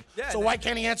problem. Yeah, so then why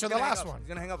can't he answer he's the gonna hang last up. one? He's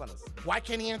going to hang up on us. Why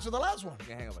can't he answer the last one? He's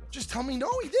going to hang up on us. Just tell me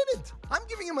no, he didn't. I'm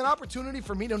giving him an opportunity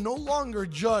for me to no longer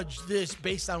judge this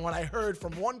based on what I heard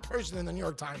from one person in the New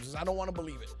York Times. 'Cause I don't want to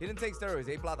believe it. He didn't take steroids.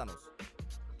 He ate plátanos.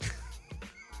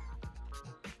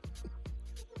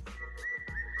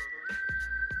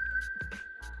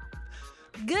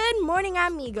 Good morning,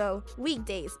 amigo.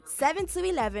 Weekdays, 7 to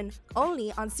 11,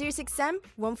 only on Sirius XM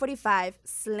 145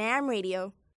 Slam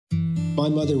Radio. My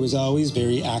mother was always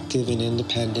very active and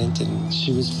independent, and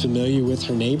she was familiar with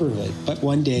her neighborhood. But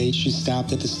one day, she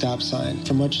stopped at the stop sign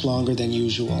for much longer than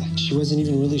usual. She wasn't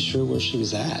even really sure where she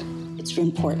was at. It's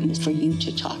important for you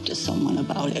to talk to someone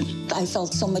about it. I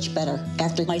felt so much better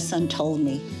after my son told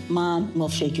me, Mom, we'll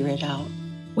figure it out.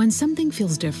 When something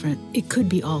feels different, it could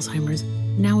be Alzheimer's.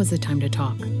 Now is the time to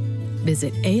talk.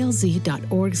 Visit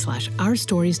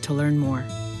alz.org/ourstories to learn more.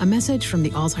 A message from the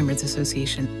Alzheimer's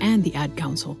Association and the Ad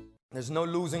Council. There's no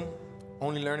losing,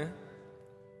 only learning.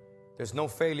 There's no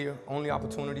failure, only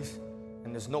opportunities.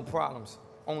 And there's no problems,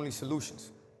 only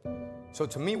solutions. So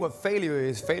to me, what failure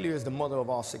is the mother of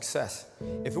all success.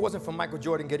 If it wasn't for Michael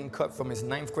Jordan getting cut from his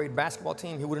 9th grade basketball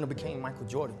team, he wouldn't have became Michael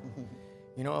Jordan.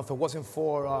 You know, if it wasn't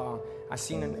for, I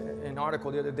seen an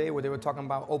article the other day where they were talking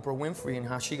about Oprah Winfrey and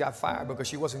how she got fired because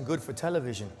she wasn't good for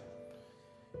television.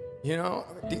 You know,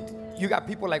 you got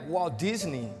people like Walt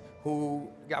Disney who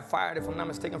got fired, if I'm not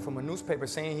mistaken, from a newspaper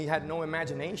saying he had no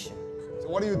imagination. So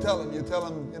what do you tell him? You tell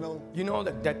him, You know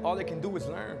that all they can do is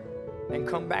learn and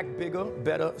come back bigger,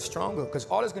 better, stronger, because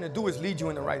all it's gonna do is lead you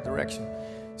in the right direction.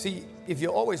 See, if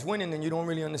you're always winning, then you don't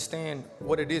really understand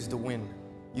what it is to win.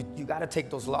 You gotta take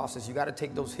those losses, you gotta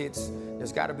take those hits.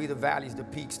 There's gotta be the valleys, the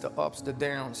peaks, the ups, the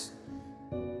downs.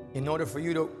 In order for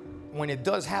you to, when it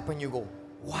does happen, you go,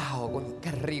 wow,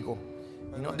 qué rico.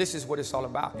 You know, this is what it's all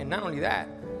about. And not only that,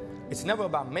 it's never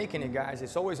about making it, guys.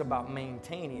 It's always about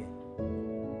maintaining it.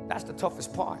 That's the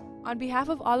toughest part. On behalf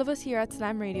of all of us here at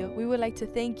Slam Radio, we would like to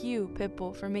thank you,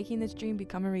 Pitbull, for making this dream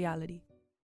become a reality.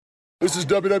 This is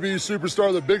WWE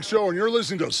Superstar The Big Show, and you're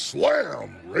listening to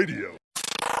Slam Radio.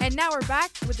 And now we're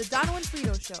back with the Dono and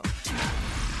Frito Show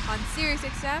on Sirius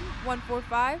XM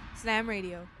 145 Slam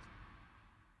Radio.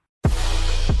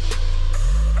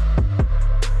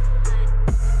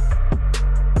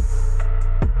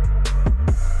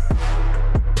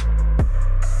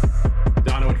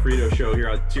 Dono and Frito Show here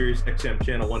on Sirius XM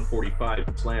channel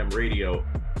 145 Slam Radio.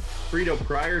 Frito,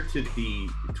 prior to the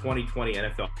 2020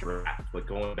 NFL draft, like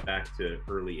going back to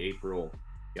early April,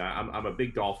 yeah, I'm a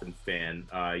big Dolphin fan.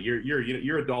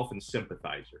 You're a Dolphin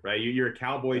sympathizer, right? You're a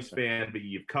Cowboys fan, but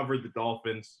you've covered the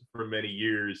Dolphins for many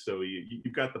years, so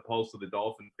you've got the pulse of the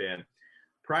Dolphin fan.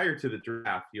 Prior to the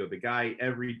draft, the guy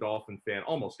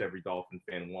almost every Dolphin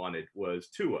fan wanted was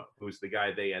Tua, who was the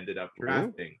guy they ended up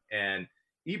drafting. And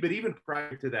even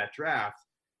prior to that draft,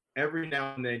 every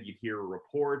now and then you'd hear a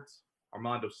report.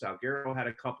 Armando Salguero had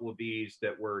a couple of these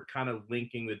that were kind of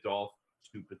linking the Dolphins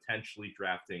to potentially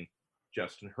drafting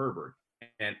Justin Herbert.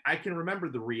 And I can remember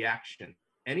the reaction.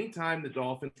 Anytime the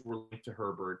Dolphins were linked to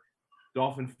Herbert,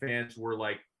 Dolphin fans were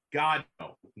like, God,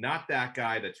 no, not that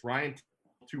guy. That's Ryan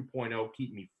 2.0.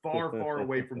 Keep me far, far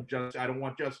away from Justin. I don't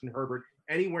want Justin Herbert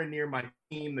anywhere near my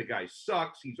team. The guy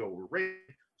sucks. He's overrated.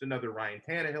 It's another Ryan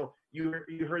Tannehill. You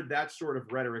heard that sort of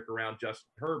rhetoric around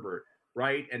Justin Herbert,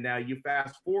 right? And now you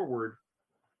fast forward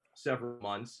several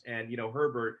months, and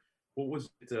Herbert, what was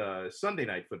it, Sunday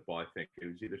Night Football, I think. It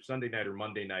was either Sunday night or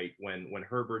Monday night when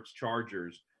Herbert's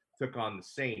Chargers took on the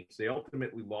Saints. They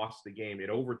ultimately lost the game in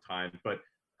overtime, but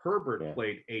Herbert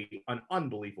played an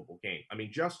unbelievable game. I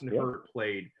mean, Justin Herbert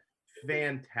played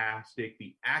fantastic.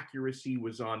 The accuracy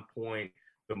was on point.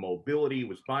 The mobility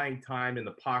was buying time in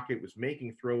the pocket, was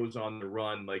making throws on the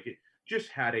run. Like, it just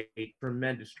had a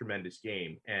tremendous, tremendous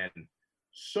game. And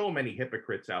so many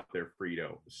hypocrites out there,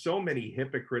 Frito. So many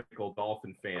hypocritical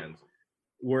Dolphin fans.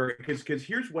 Because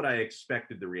here's what I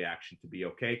expected the reaction to be,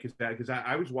 okay? Because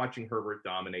I was watching Herbert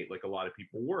dominate like a lot of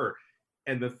people were.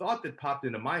 And the thought that popped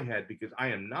into my head, because I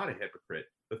am not a hypocrite,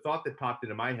 the thought that popped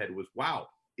into my head was, wow,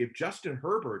 if Justin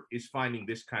Herbert is finding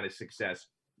this kind of success,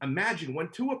 imagine when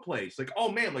Tua plays. Like,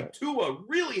 oh man, like Tua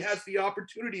really has the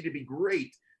opportunity to be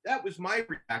great. That was my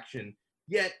reaction.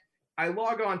 Yet I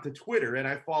log on to Twitter and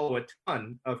I follow a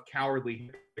ton of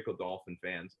cowardly, hypocritical Dolphin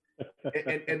fans.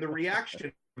 And the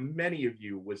reaction from many of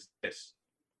you was this: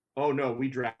 oh no, we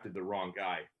drafted the wrong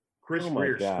guy. Chris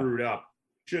Greer screwed up.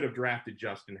 Should have drafted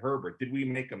Justin Herbert. Did we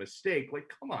make a mistake?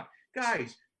 Like, come on,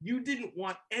 guys, you didn't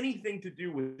want anything to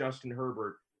do with Justin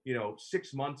Herbert,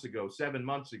 6 months ago, 7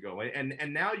 months ago.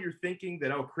 And now you're thinking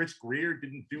that, oh, Chris Greer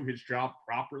didn't do his job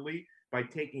properly by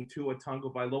taking Tua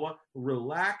Tagovailoa.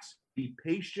 Relax, be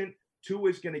patient.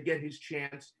 Tua is going to get his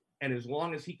chance. And as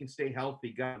long as he can stay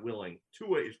healthy, God willing,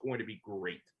 Tua is going to be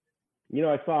great.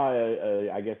 I saw,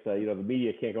 I guess, the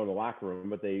media can't go in the locker room,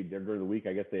 but they're during the week,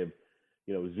 I guess they have,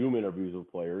 Zoom interviews with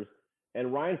players.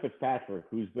 And Ryan Fitzpatrick,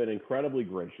 who's been incredibly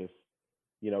gracious,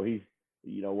 he's,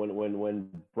 when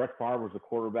Brett Favre was the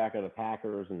quarterback of the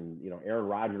Packers and, Aaron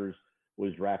Rodgers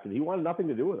was drafted, he wanted nothing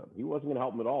to do with him. He wasn't going to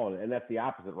help him at all. And that's the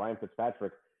opposite. Ryan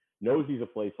Fitzpatrick knows he's a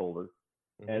placeholder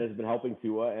and has been helping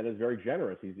Tua and is very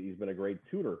generous. He's been a great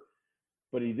tutor.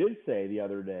 But he did say the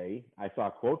other day, I saw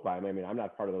a quote by him. I mean, I'm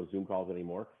not part of those Zoom calls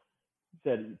anymore. He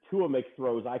said, Tua makes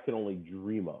throws I can only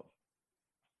dream of.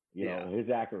 His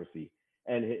accuracy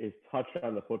and his touch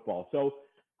on the football. So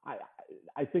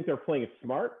I think they're playing it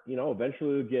smart.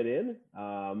 Eventually they'll get in.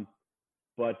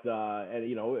 But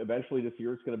eventually this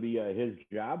year it's going to be his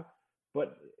job.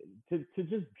 But to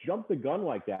just jump the gun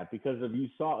like that, because if you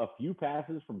saw a few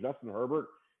passes from Justin Herbert,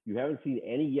 you haven't seen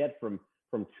any yet from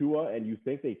Tua, and you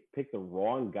think they picked the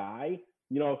wrong guy.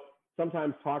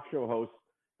 Sometimes talk show hosts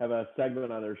have a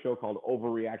segment on their show called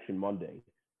Overreaction Monday.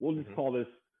 We'll just call this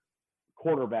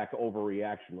quarterback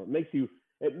overreaction.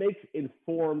 It makes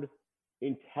informed,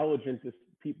 intelligent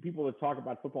people that talk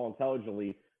about football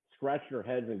intelligently scratch their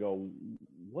heads and go,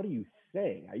 what are you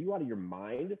saying? Are you out of your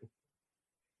mind?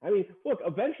 I mean, look,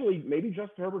 eventually maybe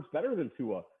Justin Herbert's better than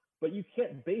Tua, but you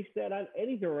can't base that on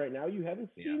anything right now. You haven't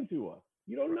seen Tua.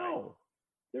 You don't know.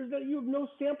 You have no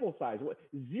sample size.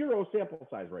 Zero sample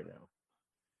size right now.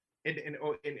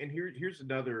 And here's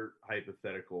another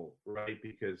hypothetical, right?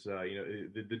 Because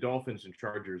the Dolphins and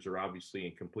Chargers are obviously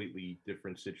in completely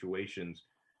different situations.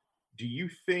 Do you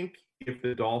think if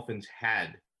the Dolphins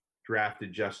had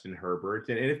drafted Justin Herbert,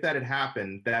 and if that had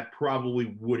happened, that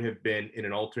probably would have been in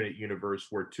an alternate universe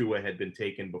where Tua had been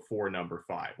taken before number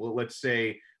 5? Well, let's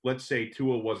say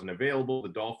Tua wasn't available, the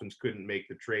Dolphins couldn't make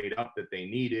the trade up that they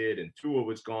needed, and Tua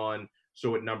was gone.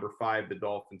 So at number 5, the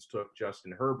Dolphins took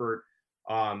Justin Herbert.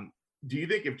 Do you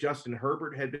think if Justin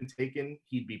Herbert had been taken,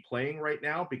 he'd be playing right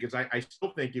now? Because I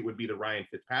still think it would be the Ryan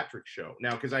Fitzpatrick show.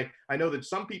 Now, because I know that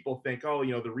some people think,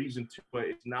 the reason Tua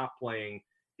is not playing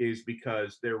is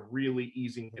because they're really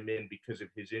easing him in because of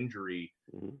his injury.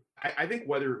 I think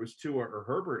whether it was Tua or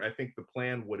Herbert, I think the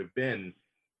plan would have been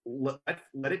let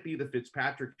it be the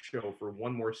Fitzpatrick show for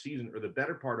one more season, or the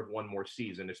better part of one more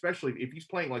season, especially if he's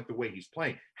playing like the way he's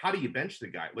playing. How do you bench the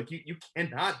guy? Like you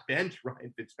cannot bench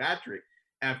Ryan Fitzpatrick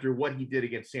after what he did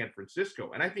against San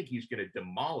Francisco. And I think he's going to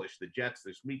demolish the Jets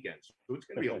this weekend. So it's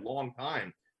going to be a long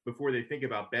time before they think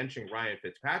about benching Ryan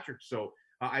Fitzpatrick. So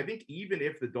I think even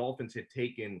if the Dolphins had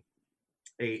taken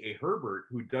a Herbert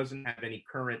who doesn't have any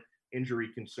current injury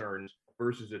concerns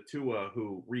versus a Tua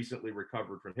who recently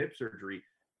recovered from hip surgery,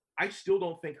 I still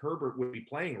don't think Herbert would be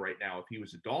playing right now if he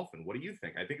was a Dolphin. What do you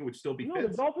think? I think it would still be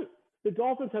Fitz. The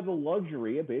Dolphins have the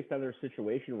luxury, based on their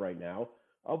situation right now,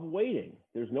 of waiting.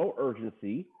 There's no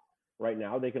urgency right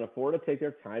now. They can afford to take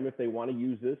their time if they want to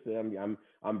use this.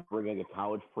 I'm bringing a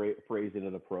college phrase into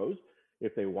the pros.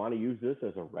 If they want to use this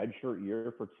as a redshirt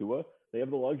year for Tua, they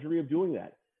have the luxury of doing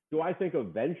that. Do I think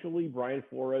eventually Brian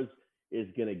Flores is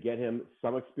going to get him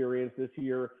some experience this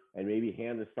year and maybe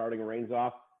hand the starting reins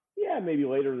off? Yeah, maybe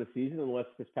later in the season, unless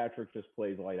Fitzpatrick just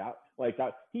plays light out.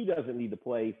 He doesn't need to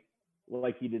play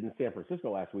like he did in San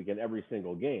Francisco last weekend every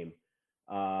single game.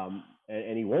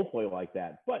 And he won't play like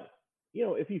that. But,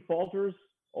 if he falters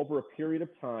over a period of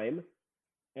time,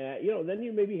 then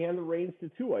you maybe hand the reins to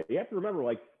Tua. You have to remember,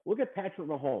 look at Patrick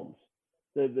Mahomes.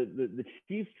 The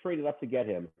Chiefs traded up to get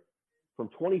him from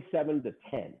 27 to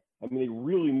 10. I mean, they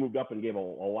really moved up and gave a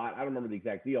lot. I don't remember the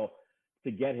exact deal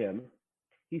to get him.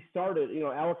 He started,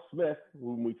 Alex Smith,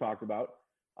 whom we talked about,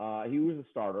 he was a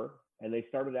starter, and they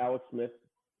started Alex Smith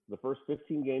the first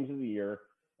 15 games of the year,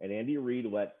 and Andy Reid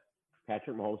let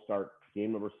Patrick Mahomes start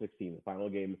game number 16, the final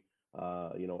game,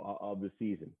 of the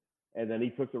season. And then he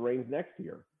took the reins next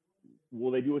year.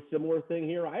 Will they do a similar thing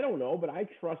here? I don't know, but I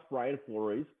trust Brian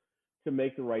Flores to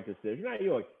make the right decision.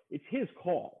 It's his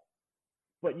call,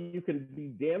 but you can be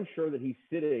damn sure that he's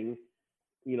sitting,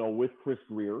 with Chris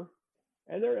Greer,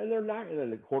 and they're not,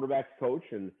 and the quarterback's coach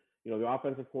and the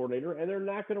offensive coordinator, and they're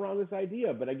knocking around this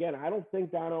idea. But again, I don't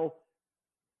think, Dono,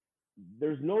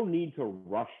 there's no need to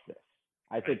rush this.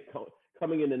 I think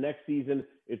coming into next season,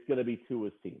 it's going to be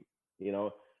Tua's team,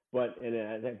 But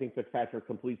I think Fitzpatrick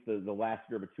completes the last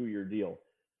year of a 2-year deal.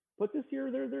 But this year,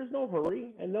 there's no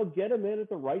hurry, and they'll get him in at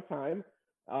the right time.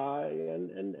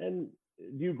 And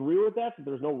do you agree with that? That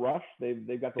there's no rush.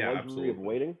 They've got the luxury of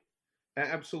waiting.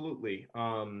 Absolutely.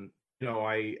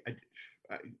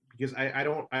 Because I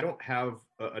don't have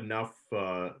enough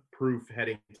proof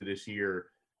heading into this year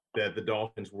that the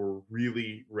Dolphins were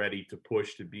really ready to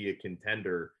push to be a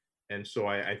contender. And so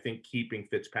I think keeping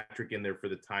Fitzpatrick in there for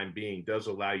the time being does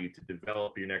allow you to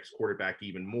develop your next quarterback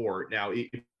even more. Now,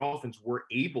 if the Dolphins were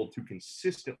able to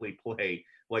consistently play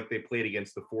like they played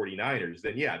against the 49ers,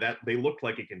 then that they looked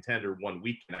like a contender one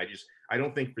weekend. I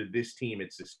don't think for this team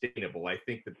it's sustainable. I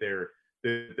think that they're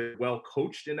well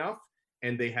coached enough,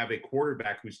 and they have a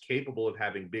quarterback who's capable of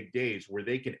having big days where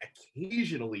they can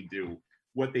occasionally do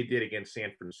what they did against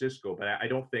San Francisco. But I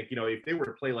don't think, if they were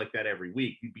to play like that every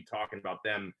week, you'd be talking about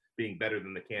them being better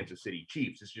than the Kansas City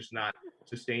Chiefs. It's just not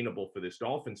sustainable for this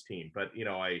Dolphins team. But,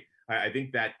 I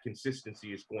think that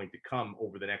consistency is going to come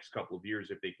over the next couple of years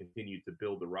if they continue to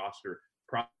build the roster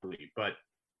properly. But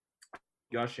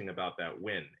gushing about that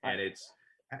win.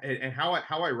 And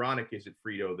how ironic is it,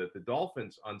 Frito, that the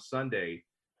Dolphins on Sunday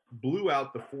blew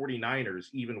out the 49ers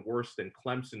even worse than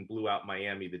Clemson blew out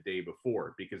Miami the day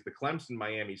before, because the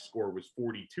Clemson-Miami score was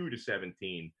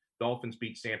 42-17. Dolphins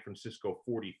beat San Francisco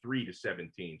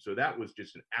 43-17. So that was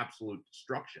just an absolute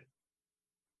destruction.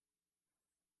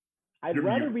 I'd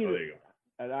rather be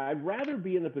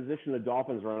in the position the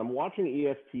Dolphins are in. I'm watching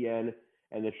ESPN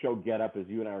and the show Get Up as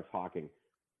you and I are talking,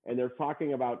 and they're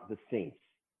talking about the Saints.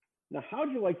 Now,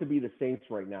 how'd you like to be the Saints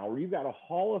right now, where you've got a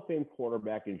Hall of Fame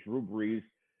quarterback in Drew Brees,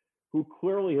 who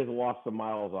clearly has lost some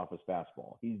miles off his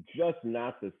fastball? He's just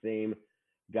not the same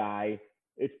guy.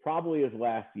 It's probably his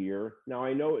last year. Now,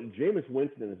 I know Jameis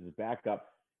Winston is his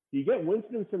backup. Do you get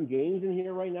Winston some games in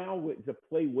here right now to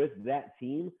play with that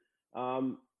team?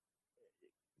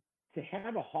 To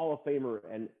have a Hall of Famer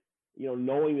and,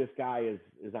 knowing this guy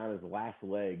is on his last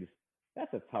legs,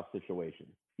 that's a tough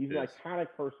situation. He's an iconic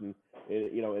person, in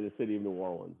the city of New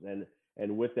Orleans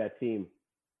and with that team,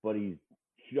 but he's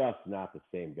just not the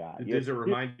same guy. Does it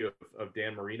remind you of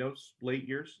Dan Marino's late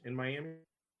years in Miami?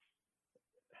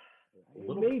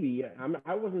 Maybe.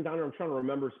 I wasn't down there. I'm trying to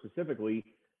remember specifically,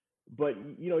 but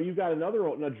you've got now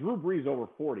Drew Brees over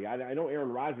 40. I know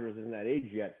Aaron Rodgers isn't that age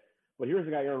yet, but here's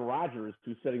a guy, Aaron Rodgers,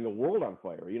 who's setting the world on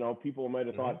fire. People might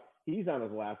have thought he's on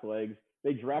his last legs.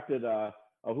 They drafted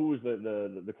who was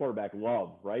the quarterback,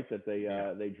 Love, right? That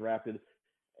they drafted.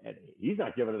 And he's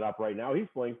not giving it up right now. He's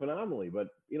playing phenomenally. But,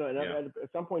 at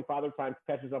some point, Father Time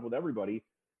catches up with everybody.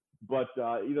 But,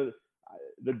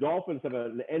 the Dolphins have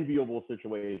an enviable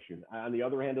situation. On the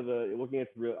other hand looking at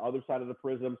the other side of the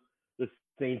prism, the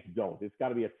Saints don't. It's got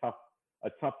to be a tough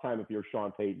time if you're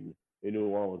Sean Payton in New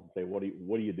Orleans and say, what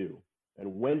do you do?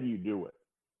 And when do you do it?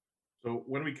 So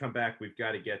when we come back, we've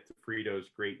got to get to Frito's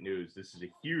great news. This is a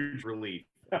huge relief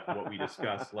from what we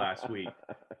discussed last week.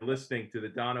 You're listening to the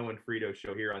Dono and Frito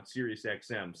show here on Sirius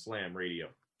XM Slam Radio.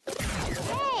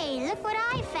 Hey, look what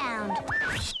I found.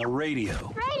 A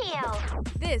radio.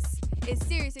 This is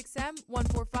Sirius XM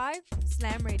 145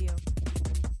 Slam Radio.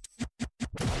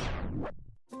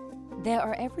 There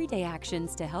are everyday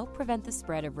actions to help prevent the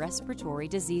spread of respiratory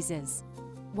diseases.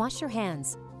 Wash your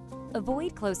hands.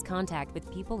 Avoid close contact with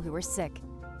people who are sick.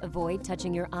 Avoid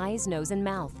touching your eyes, nose, and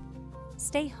mouth.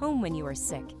 Stay home when you are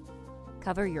sick.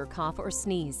 Cover your cough or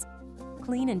sneeze.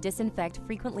 Clean and disinfect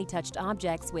frequently touched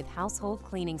objects with household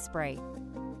cleaning spray.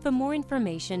 For more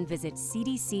information, visit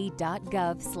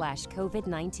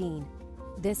cdc.gov/COVID-19.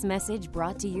 This message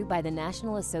brought to you by the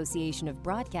National Association of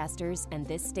Broadcasters and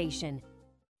this station.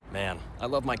 Man, I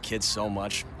love my kids so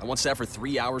much. I once sat for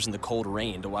 3 hours in the cold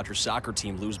rain to watch her soccer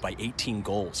team lose by 18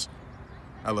 goals.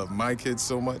 I love my kids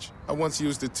so much, I once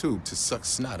used a tube to suck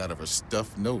snot out of her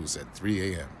stuffed nose at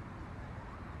 3 a.m.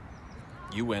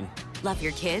 You win. Love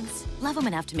your kids? Love them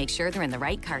enough to make sure they're in the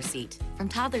right car seat. From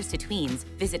toddlers to tweens,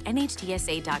 visit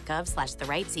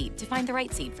nhtsa.gov/the-right-seat to find the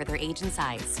right seat for their age and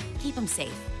size. Keep them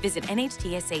safe. Visit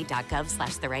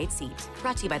nhtsa.gov/the-right-seat.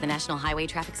 Brought to you by the National Highway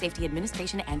Traffic Safety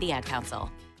Administration and the Ad Council.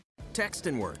 Text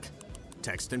and work.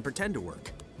 Text and pretend to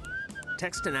work.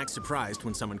 Text and act surprised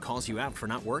when someone calls you out for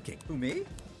not working. Who, me?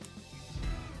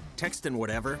 Text and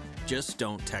whatever, just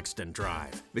don't text and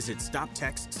drive. Visit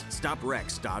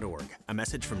stoptextsstopwrecks.org. A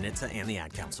message from NHTSA and the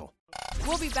Ad Council.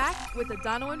 We'll be back with the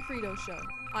Dono and Frito Show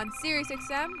on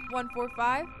SiriusXM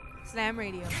 145 Slam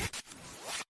Radio.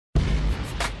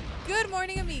 Good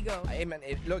morning, amigo. Hey, man,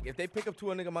 look, if they pick up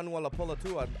Tua Tagovailoa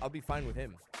too, I'll be fine with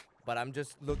him. But I'm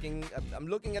just looking. I'm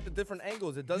looking at the different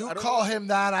angles. It doesn't. You call him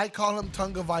that. I call him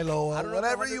Tagovailoa.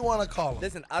 Whatever you want to call him.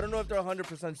 Listen, I don't know if they're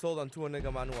 100% sold on Tua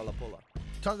Tagovailoa.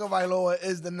 Tagovailoa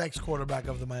is the next quarterback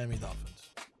of the Miami Dolphins.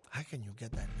 How can you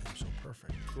get that name so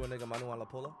perfect? Tua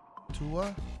Tagovailoa.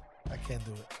 Tua? I can't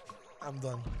do it. I'm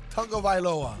done.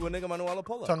 Tagovailoa. Tua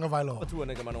Tagovailoa. Tagovailoa. Tua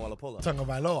Tagovailoa.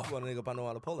 Tagovailoa. Tua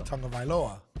Tagovailoa.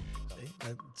 Tagovailoa. See?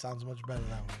 That sounds much better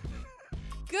that way.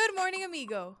 Good morning,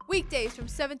 amigo. Weekdays from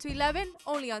 7 to 11,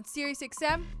 only on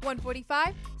SiriusXM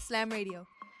 145 Slam Radio.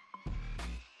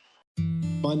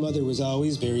 My mother was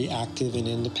always very active and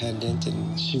independent,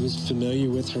 and she was familiar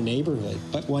with her neighborhood.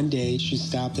 But one day, she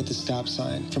stopped at the stop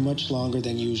sign for much longer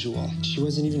than usual. She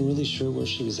wasn't even really sure where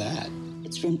she was at.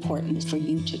 It's important for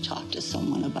you to talk to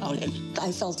someone about it.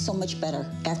 I felt so much better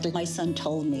after my son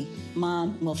told me,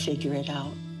 Mom, we'll figure it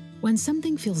out. When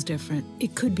something feels different,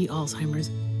 it could be Alzheimer's.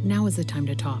 Now is the time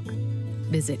to talk.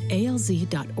 Visit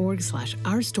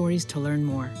alz.org/ourstories to learn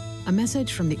more. A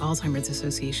message from the Alzheimer's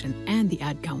Association and the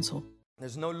Ad Council.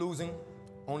 There's no losing,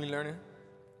 only learning.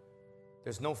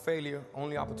 There's no failure,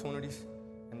 only opportunities.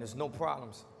 And there's no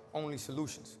problems, only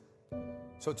solutions.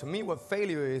 So to me, what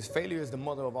failure is the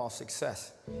mother of all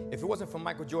success. If it wasn't for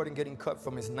Michael Jordan getting cut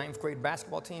from his 9th grade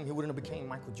basketball team, he wouldn't have became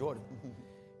Michael Jordan.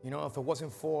 You know, if it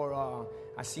wasn't for,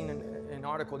 I seen an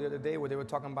article the other day where they were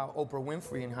talking about Oprah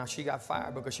Winfrey and how she got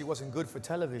fired because she wasn't good for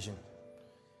television.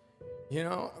 You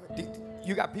know,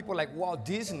 you got people like Walt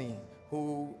Disney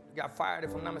who got fired,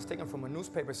 if I'm not mistaken, from a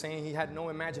newspaper saying he had no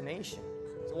imagination.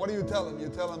 So what do you tell him? You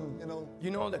tell him, You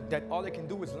know that all they can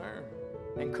do is learn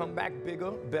and come back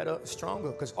bigger, better,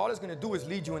 stronger, because all it's gonna do is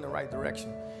lead you in the right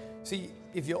direction. See,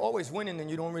 if you're always winning, then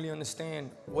you don't really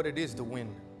understand what it is to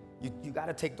win. You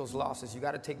gotta take those losses, you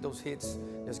gotta take those hits.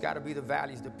 There's gotta be the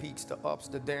valleys, the peaks, the ups,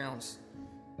 the downs.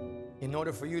 In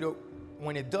order for you to,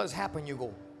 when it does happen, you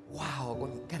go, wow,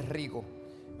 qué rico.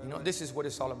 You know, this is what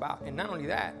it's all about. And not only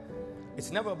that,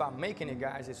 it's never about making it,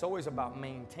 guys. It's always about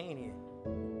maintaining it.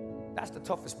 That's the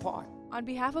toughest part. On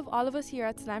behalf of all of us here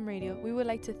at Slam Radio, we would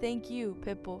like to thank you,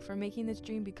 Pitbull, for making this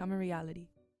dream become a reality.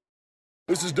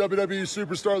 This is WWE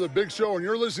Superstar The Big Show, and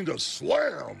you're listening to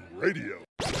Slam Radio.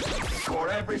 For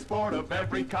every sport of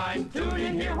every kind, tune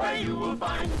in here where you will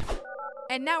find.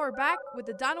 And now we're back with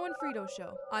the Dono and Frito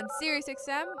Show on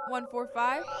SiriusXM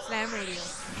 145 Slam Radio.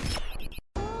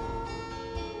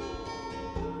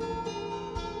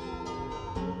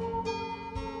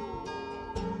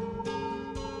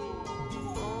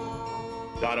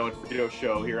 Dono and Frito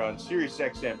Show here on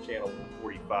SiriusXM channel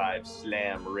 145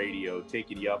 Slam Radio,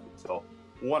 taking you up until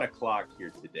 1 o'clock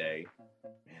here today.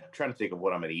 Man, I'm trying to think of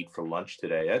what I'm going to eat for lunch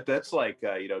today. That's like,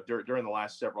 during the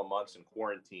last several months in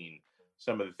quarantine,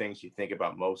 some of the things you think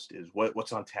about most is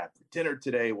what's on tap for dinner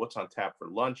today, what's on tap for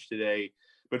lunch today.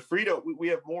 But Frito, we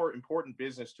have more important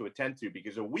business to attend to,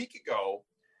 because a week ago,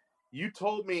 you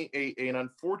told me an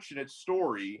unfortunate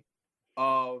story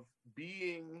of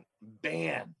being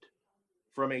banned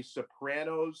from a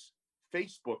Sopranos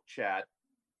Facebook chat.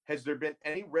 Has there been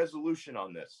any resolution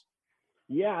on this?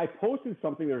 Yeah, I posted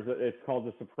something. It's called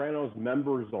the Sopranos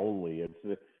Members Only. It's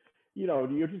you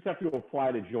just have to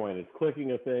apply to join. It's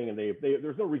clicking a thing, and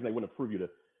there's no reason they wouldn't approve you to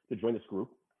join this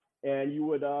group. And you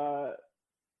would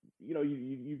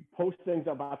you post things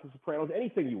about the Sopranos,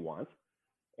 anything you want.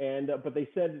 And but they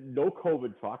said no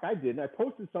COVID talk. I didn't. I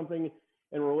posted something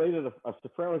and related a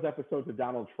Sopranos episode to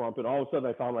Donald Trump, and all of a sudden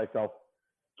I found myself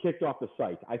kicked off the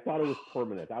site. I thought it was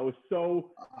permanent. I was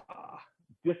so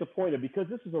disappointed, because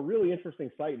this is a really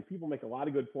interesting site and people make a lot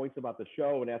of good points about the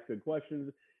show and ask good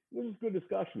questions. This is good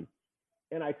discussion.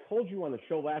 And I told you on the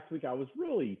show last week, I was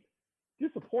really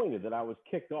disappointed that I was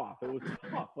kicked off. It was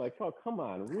tough. Like, oh, come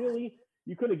on, really?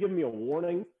 You could have given me a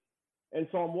warning. And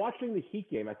so I'm watching the Heat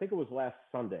game. I think it was last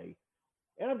Sunday.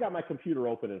 And I've got my computer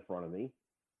open in front of me.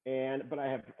 But I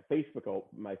have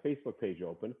my Facebook page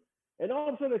open. And all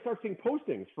of a sudden, I start seeing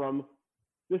postings from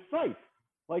this site.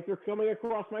 Like, they're coming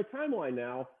across my timeline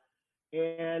now.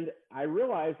 And I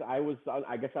realized I was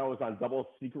on double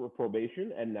secret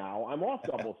probation, and now I'm off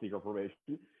double secret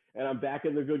probation, and I'm back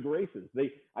in the good graces.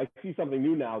 I see something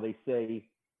new now. They say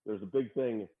there's a big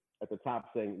thing at the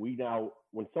top saying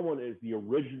when someone is the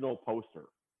original poster,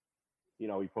 he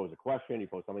posed a question, he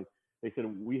posed something, they said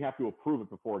we have to approve it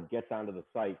before it gets onto the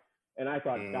site. And I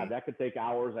thought, God, that could take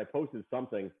hours. I posted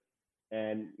something,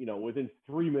 and within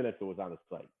 3 minutes it was on the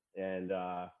site.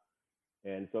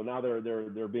 And so now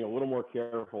they're being a little more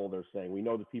careful. They're saying, we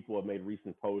know that people have made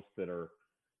recent posts that are,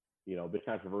 a bit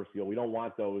controversial. We don't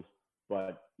want those,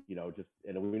 but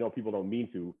and we know people don't mean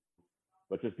to,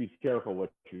 but just be careful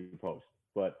what you post.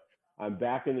 But I'm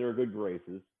back in their good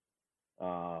graces,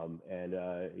 I'm trying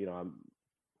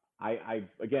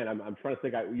to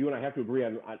think. You and I have to agree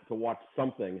on to watch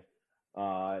something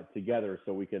together,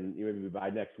 so we can maybe by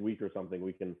next week or something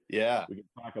we can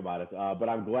talk about it. But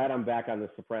I'm glad I'm back on the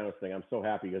Sopranos thing. I'm so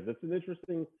happy because it's an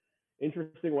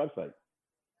interesting website.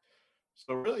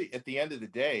 So really, at the end of the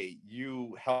day,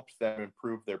 you helped them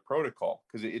improve their protocol,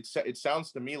 because it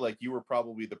sounds to me like you were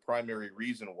probably the primary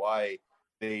reason why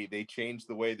they changed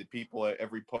the way that people,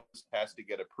 every post has to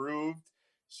get approved.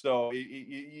 So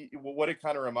what it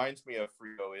kind of reminds me of,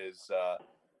 Frito, is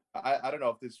I don't know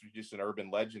if this was just an urban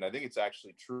legend. I think it's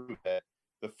actually true that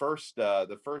the first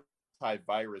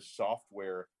antivirus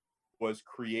software was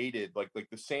created, like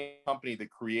the same company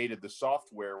that created the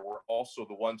software were also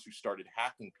the ones who started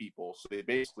hacking people. So they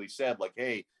basically said, like,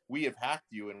 hey, we have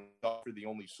hacked you, and the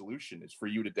only solution is for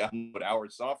you to download our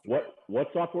software.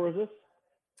 What software is this?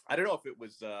 I don't know if it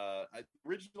was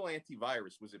original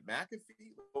antivirus. Was it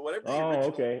McAfee? Whatever.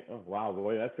 Okay. Oh, wow,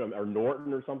 boy, that's or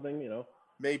Norton or something,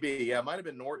 Maybe, yeah, it might have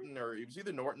been Norton, or it was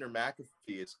either Norton or McAfee.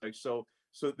 It's like so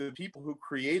the people who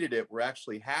created it were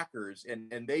actually hackers,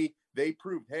 and they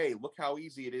proved, hey, look how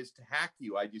easy it is to hack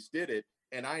you. I just did it,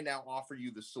 and I now offer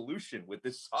you the solution with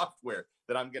this software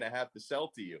that I'm going to have to sell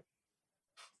to you.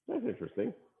 That's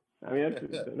interesting. I mean,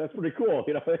 that's pretty cool.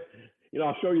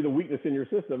 I'll show you the weakness in your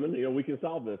system, and we can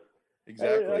solve this.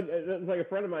 Exactly. It's like a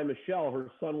friend of mine, Michelle. Her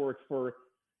son works for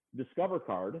Discover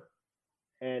Card,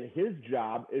 and his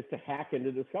job is to hack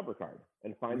into Discover Card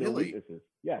and find their weaknesses.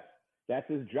 Yes, that's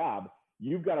his job.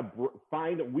 You've got to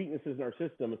find weaknesses in our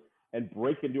system and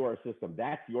break into our system.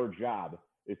 That's your job,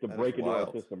 is to break into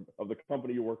our system of the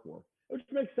company you work for. Which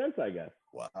makes sense, I guess.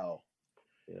 Wow.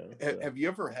 Have you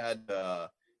ever had?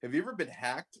 Have you ever been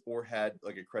hacked or had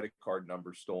like a credit card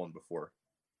number stolen before?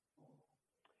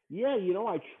 Yeah,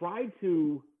 I tried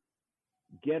to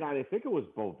get on. I think it was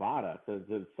Bovada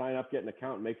to sign up, get an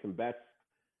account, and make some bets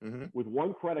with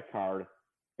one credit card,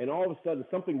 and all of a sudden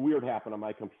something weird happened on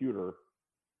my computer.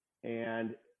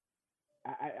 And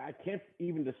I can't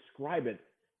even describe it.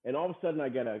 And all of a sudden I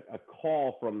get a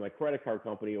call from my credit card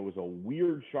company. It was a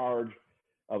weird charge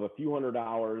of a few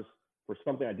 $100s for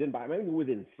something I didn't buy, maybe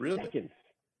within seconds.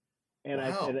 And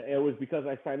and it was because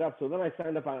I signed up. So then I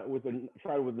signed up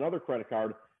tried with another credit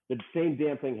card. The same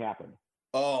damn thing happened.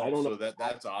 Oh, I don't know.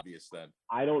 That's obvious then.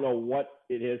 I don't know what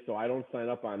it is, so I don't sign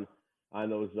up on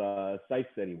those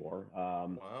sites anymore.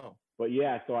 Wow. But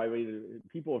yeah, so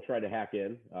people have tried to hack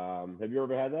in. Have you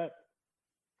ever had that?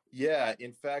 Yeah,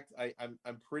 in fact,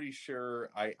 I'm pretty sure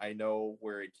I know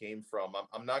where it came from.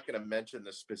 I'm not going to mention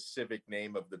the specific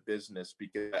name of the business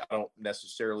because I don't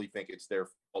necessarily think it's their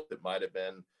fault. It might have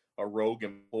been a rogue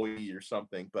employee or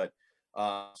something. But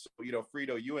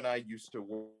Frito, you and I used to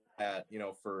work at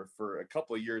for a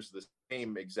couple of years the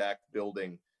same exact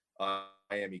building,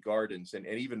 Miami Gardens, and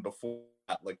even before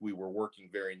that, like we were working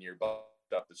very nearby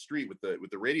up the street with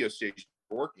the radio station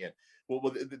we're working at.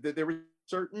 Well, there was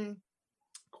certain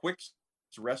quick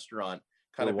restaurant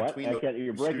kind of between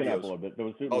you're breaking up a little bit.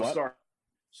 Sorry.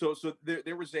 So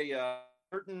there was a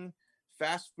certain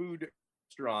fast food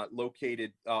restaurant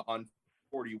located on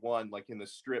 41, like in the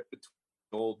strip between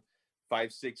the old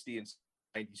 560 and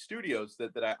 90 studios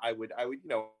that I would I was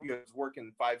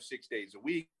working 5-6 days a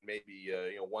week, maybe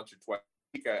once or twice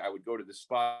a week. I would go to the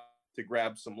spot to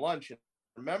grab some lunch. And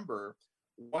I remember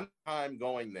one time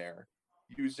going there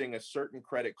using a certain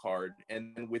credit card,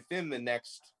 and then within the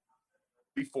next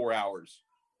 3-4 hours,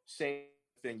 same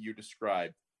thing you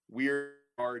described. Weird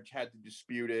charge, had to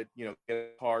dispute it, get a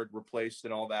card replaced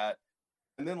and all that.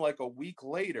 And then like a week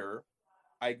later,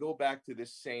 I go back to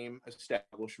this same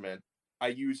establishment. I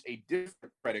use a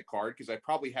different credit card because I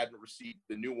probably hadn't received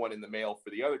the new one in the mail for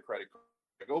the other credit card.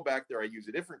 I go back there, I use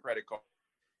a different credit card.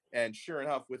 And sure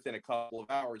enough, within a couple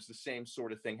of hours, the same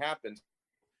sort of thing happens.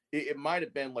 It might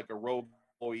have been like a rogue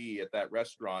employee at that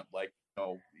restaurant, like,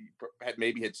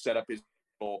 had set up his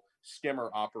skimmer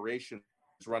operation,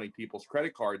 running people's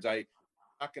credit cards. I'm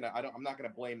not gonna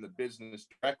blame the business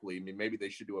directly. I mean, maybe they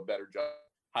should do a better job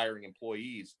hiring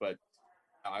employees, but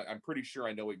I'm pretty sure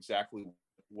I know exactly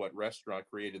what restaurant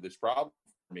created this problem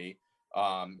for me.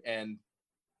 And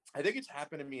I think it's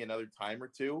happened to me another time or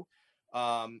two.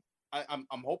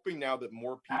 I'm hoping now that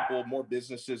more people, more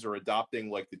businesses are adopting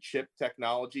like the chip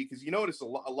technology, because you notice a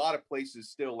lot of places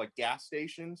still, like gas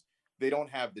stations, they don't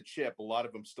have the chip. A lot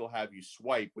of them still have you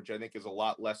swipe, which I think is a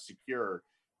lot less secure.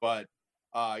 But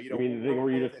you know, I mean, the thing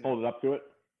where you just hold it up to it.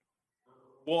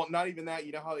 Well, not even that.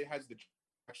 You know how it has the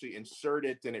actually insert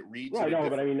it and it reads. Right, no,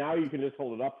 but I mean, now you can just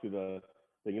hold it up to the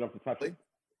thing. You don't have to touch it.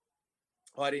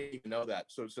 Oh, I didn't even know that.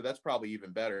 So that's probably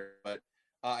even better. But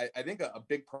I think a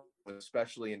big problem,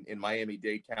 especially in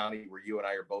Miami-Dade County, where you and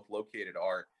I are both located,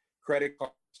 are credit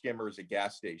card skimmers at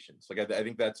gas stations. Like I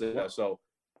think that's so.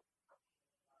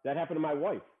 That happened to my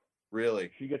wife. Really?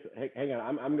 She gets. Hang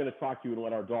on, I'm going to talk to you and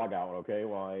let our dog out, okay?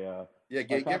 While I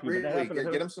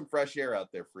get him some fresh air out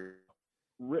there for you.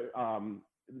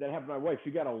 That happened to my wife.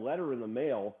 She got a letter in the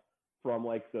mail from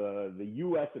like the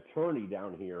U.S. attorney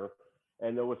down here,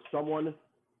 and there was someone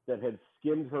that had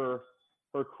skimmed her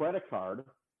credit card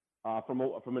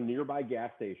from a nearby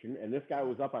gas station, and this guy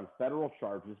was up on federal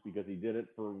charges because he did it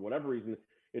for whatever reason.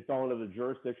 It's all under the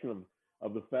jurisdiction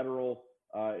of the federal,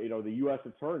 the U.S.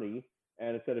 attorney,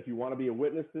 and it said if you want to be a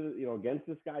witness to, against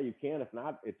this guy, you can. If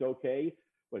not, it's okay.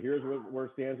 But here's where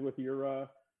it stands with your,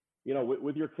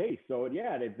 with your case. So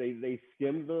yeah, they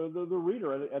skimmed the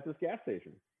reader at this gas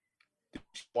station. Did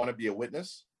you want to be a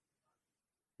witness?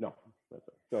 No.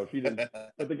 So she didn't.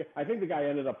 But I think the guy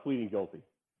ended up pleading guilty.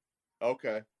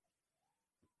 Okay.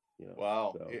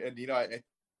 Wow. So. And I think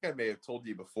I may have told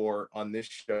you before on this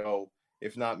show.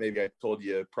 If not, maybe I told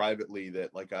you privately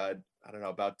that like I don't know,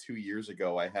 about 2 years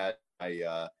ago, I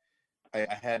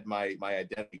had my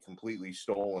identity completely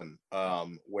stolen,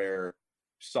 where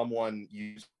someone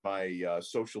used my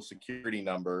social security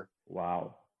number.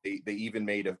 Wow. They even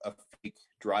made a fake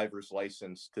driver's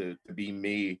license to be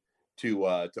me to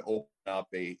open up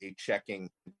a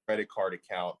checking credit card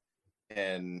account.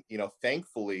 And,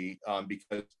 thankfully,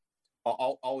 because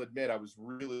I'll admit I was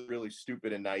really, really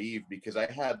stupid and naive, because I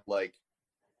had like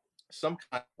some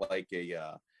kind of like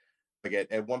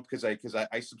at one, because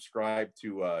I subscribed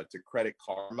to Credit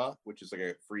Karma, which is like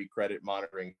a free credit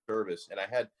monitoring service. And I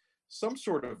had some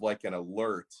sort of like an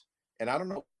alert, and I don't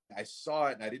know, I saw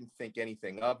it and I didn't think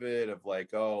anything of it, of like,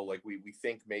 oh, like we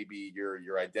think maybe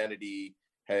your identity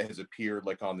has appeared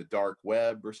like on the dark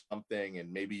web or something,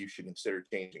 and maybe you should consider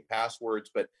changing passwords.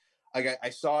 But I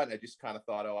saw it and I just kind of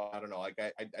thought, oh, I don't know, like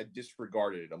I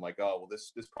disregarded it. I'm like, oh, well,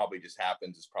 this probably just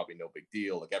happens. It's probably no big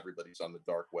deal. Like everybody's on the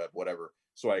dark web, whatever.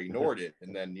 So I ignored it.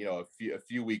 And then, a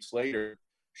few weeks later,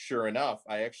 sure enough,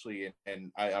 I actually,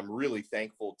 and I'm really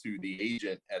thankful to the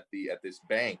agent at this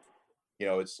bank.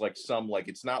 It's like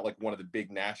it's not like one of the big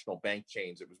national bank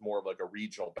chains. It was more of like a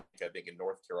regional bank, I think, in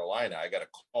North Carolina. I got a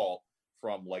call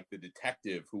from like the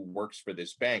detective who works for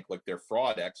this bank, like their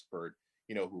fraud expert,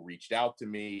 who reached out to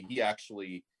me. He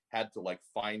actually had to like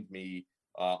find me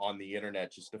on the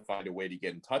internet just to find a way to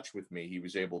get in touch with me. He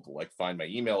was able to like find my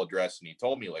email address, and he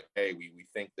told me like, hey, we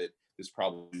think that this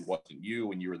probably wasn't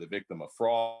you and you were the victim of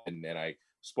fraud. And then I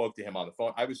spoke to him on the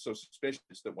phone. I was so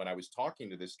suspicious that when I was talking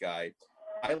to this guy,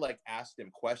 I like asked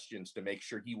him questions to make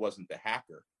sure he wasn't the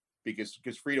hacker. Because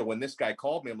Frida, when this guy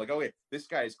called me, I'm like, oh, wait, this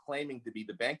guy is claiming to be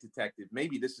the bank detective.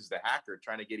 Maybe this is the hacker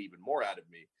trying to get even more out of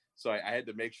me. So I had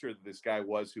to make sure that this guy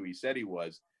was who he said he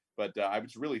was. But I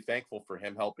was really thankful for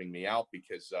him helping me out,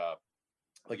 because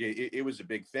it was a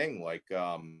big thing. Like,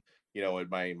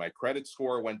 my credit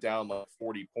score went down like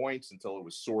 40 points until it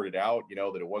was sorted out,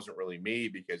 that it wasn't really me,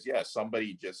 because, yeah,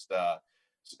 somebody just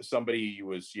somebody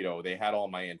was, they had all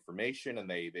my information, and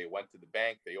they went to the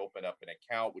bank, they opened up an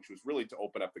account, which was really to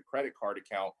open up the credit card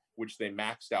account, which they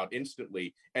maxed out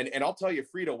instantly. And I'll tell you,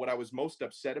 Frida, what I was most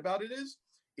upset about it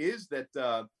is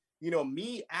that,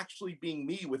 me actually being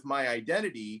me with my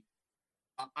identity,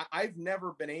 I've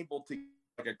never been able to get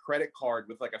like a credit card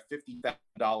with like a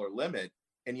 $50,000 limit.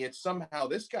 And yet somehow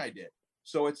this guy did.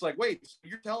 So it's like, wait, so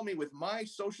you're telling me with my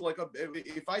social, like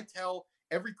if I tell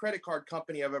every credit card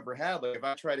company I've ever had, like if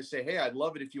I try to say, hey, I'd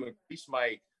love it if you increase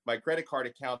my credit card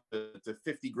account to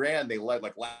 50 grand, they laugh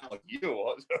like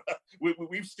you.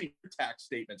 We've seen your tax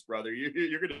statements, brother.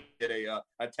 You're going to get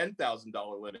a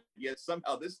 $10,000 limit. Yet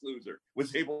somehow this loser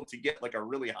was able to get like a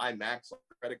really high max on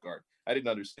the credit card. I didn't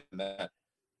understand that.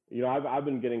 I've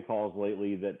been getting calls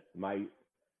lately that my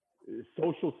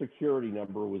social security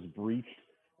number was breached,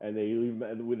 and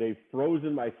they've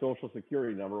frozen my social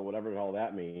security number, whatever the hell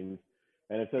that means.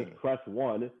 And it says press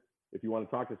 1 if you want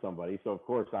to talk to somebody. So of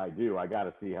course I do. I got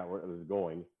to see how it is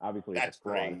going. Obviously, that's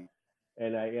great.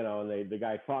 And the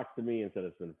guy talked to me and said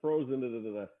it's been frozen.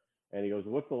 And he goes,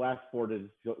 "What's the last 4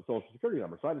 digits social security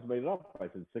number?" So I just made it up. I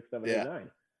said 6789.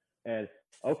 And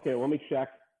okay, let me check.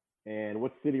 And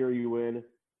what city are you in?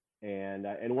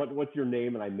 And what's your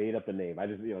name? And I made up a name. I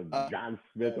just John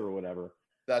Smith or whatever.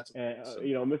 That's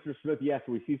Mr. Smith. Yes,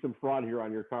 we see some fraud here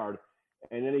on your card.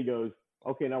 And then he goes,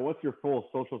 okay, now what's your full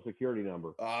social security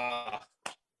number? Ah.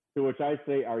 To which I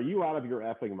say, are you out of your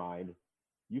effing mind?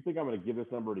 You think I'm going to give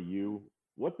this number to you?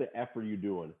 What the F are you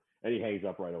doing? And he hangs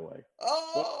up right away.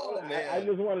 Oh, but man. I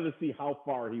just wanted to see how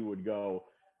far he would go.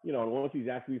 You know, and once he's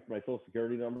asked me for my social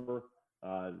security number,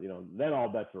 you know, then all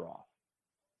bets are off.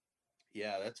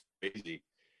 Yeah, that's crazy.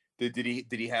 Did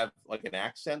he have like an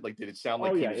accent? Like, did it sound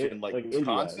like Oh, he yeah, was in like India,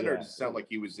 Wisconsin, or yeah. did it sound like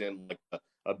he was in like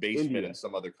a basement India. in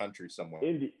some other country somewhere?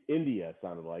 India it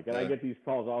sounded like. And I Yeah. get these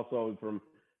calls also from,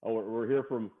 we're here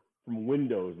from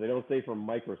Windows. They don't say from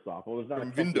Microsoft. Well, there's not From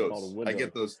a company called Windows. Windows. I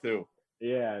get those too.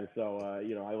 Yeah, and so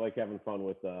you know, I like having fun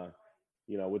with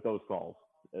with those calls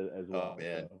as well. Oh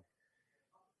man.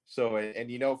 So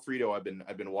and you know, Frito, I've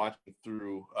been watching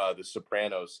through The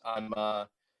Sopranos.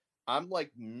 I'm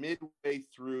like midway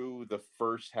through the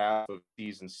first half of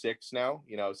season 6 now.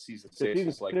 You know, season 6 season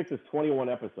is like 6 is 21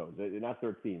 episodes, not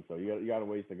 13. So you got a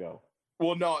ways to go.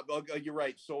 Well, no, you're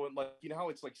right. So, like, you know how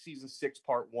it's like season 6,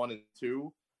 part 1 and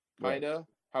 2, kind of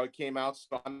how it came out.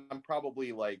 So I'm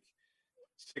probably like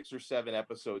 6 or 7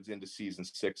 episodes into season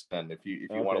 6. Then, if you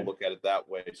want to look at it that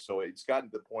way, so it's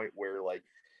gotten to the point where like,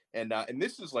 and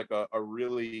this is like a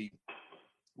really,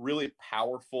 really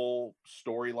powerful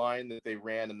storyline that they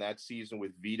ran in that season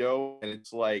with Vito, and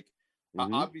it's like.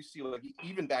 Obviously, like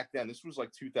even back then, this was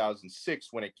like 2006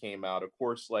 when it came out. Of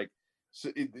course, like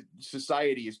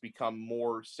society has become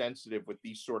more sensitive with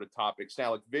these sort of topics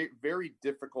now. Like very, very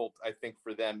difficult, I think,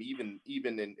 for them, even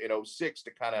in 06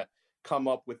 to kind of come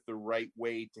up with the right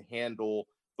way to handle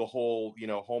the whole, you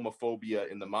know, homophobia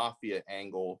in the mafia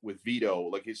angle with Vito.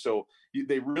 Like, so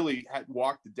they really had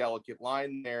walked the delicate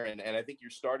line there, and I think you're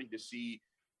starting to see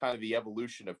kind of the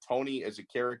evolution of Tony as a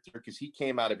character, because he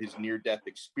came out of his near-death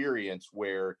experience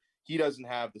where he doesn't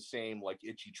have the same like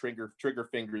itchy trigger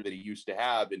finger that he used to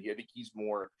have, and I think he's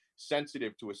more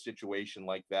sensitive to a situation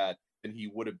like that than he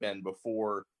would have been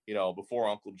before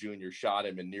Uncle Junior shot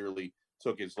him and nearly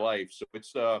took his life. So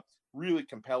it's a really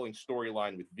compelling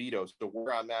storyline with Vito. So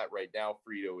where I'm at right now,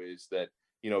 Frito, is that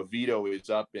Vito is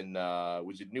up in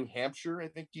was it New Hampshire? I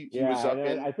think he was up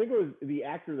in. I think it was the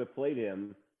actor that played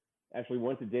him. Actually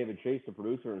went to David Chase, the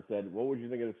producer, and said, "What would you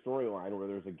think of the storyline where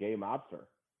there's a gay mobster?"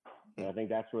 And I think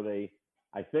that's where they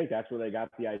got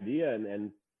the idea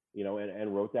and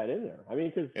wrote that in there. I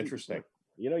mean, because interesting.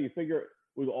 You figure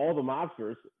with all the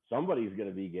mobsters, somebody's going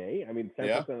to be gay. I mean,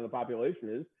 10% of the population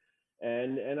is,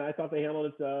 and I thought they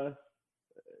handled it,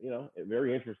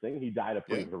 very interesting. He died a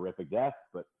pretty horrific death,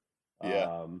 but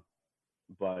so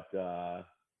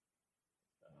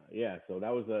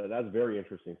that was a very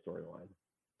interesting storyline.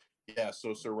 Yeah,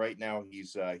 so right now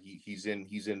he's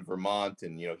in Vermont,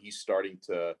 and he's starting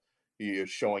to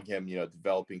showing him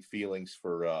developing feelings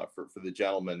for the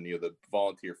gentleman, the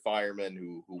volunteer fireman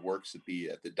who works at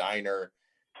the diner,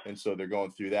 and so they're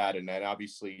going through that, and then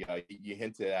obviously you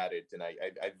hinted at it, and I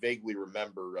vaguely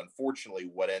remember, unfortunately,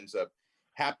 what ends up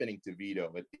happening to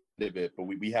Vito at the end of it, but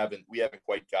we haven't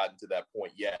quite gotten to that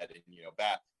point yet, and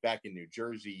back in New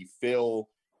Jersey, Phil.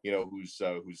 Whose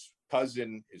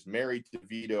cousin is married to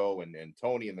Vito, and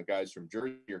Tony and the guys from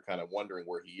Jersey are kind of wondering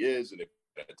where he is and if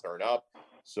he's going to turn up.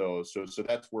 So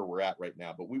that's where we're at right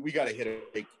now. But we got to hit a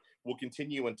break. We'll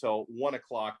continue until 1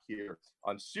 o'clock here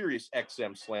on Sirius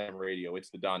XM Slam Radio. It's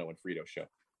the Dono and Frito Show.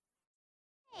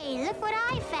 Hey, look what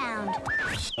I found.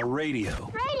 A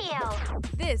radio.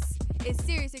 This is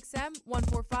Sirius XM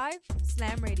 145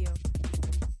 Slam Radio.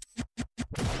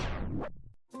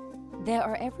 There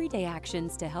are everyday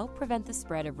actions to help prevent the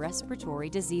spread of respiratory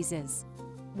diseases.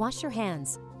 Wash your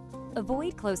hands.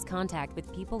 Avoid close contact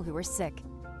with people who are sick.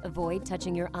 Avoid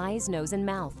touching your eyes, nose, and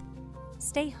mouth.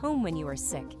 Stay home when you are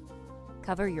sick.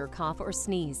 Cover your cough or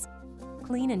sneeze.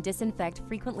 Clean and disinfect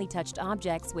frequently touched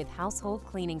objects with household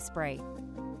cleaning spray.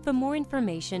 For more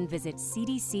information, visit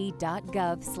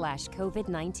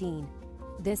cdc.gov/COVID-19.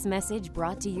 This message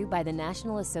brought to you by the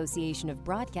National Association of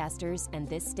Broadcasters and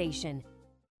this station.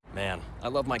 Man, I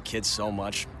love my kids so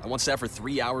much. I once sat for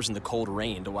 3 hours in the cold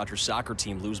rain to watch her soccer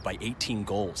team lose by 18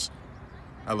 goals.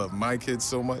 I love my kids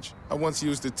so much, I once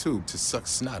used a tube to suck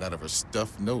snot out of her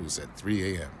stuffed nose at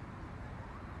 3 a.m.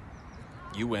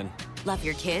 You win. Love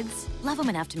your kids? Love them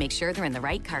enough to make sure they're in the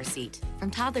right car seat.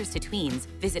 From toddlers to tweens,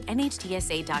 visit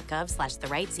nhtsa.gov/the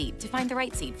right seat to find the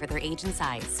right seat for their age and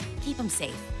size. Keep them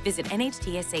safe. Visit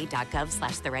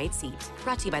nhtsa.gov/the right seat.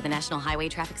 Brought to you by the National Highway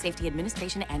Traffic Safety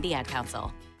Administration and the Ad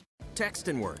Council. Text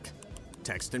and work.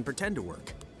 Text and pretend to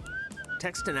work.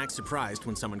 Text and act surprised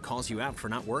when someone calls you out for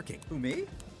not working. Who, me?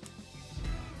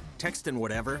 Text and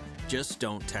whatever, just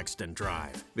don't text and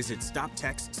drive. Visit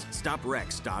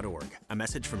stoptextsstopwrecks.org. A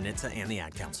message from NHTSA and the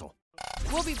Ad Council.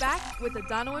 We'll be back with the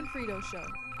Dono and Frito Show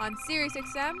on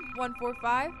SiriusXM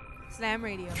 145 Slam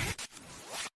Radio.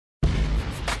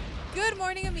 Good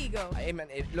morning, amigo. Hey, man,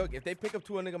 look, if they pick up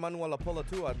Tua Tagovailoa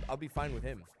too, I'll be fine with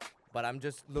him. But I'm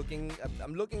just looking.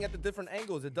 I'm looking at the different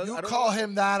angles. It does. You call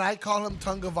him that. I call him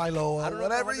Tagovailoa.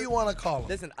 Whatever you want to call him.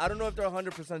 Listen, I don't know if they're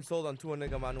 100% sold on Tua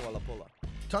Tagovailoa.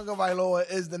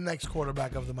 Tagovailoa is the next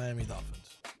quarterback of the Miami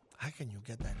Dolphins. How can you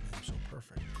get that name so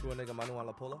perfect? Tua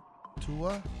Tagovailoa.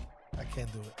 Tua? I can't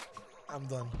do it. I'm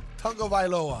done.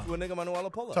 Tagovailoa. Tua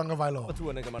Tagovailoa. Tagovailoa.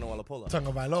 Tua Tagovailoa.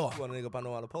 Tagovailoa. Tua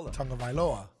Tagovailoa.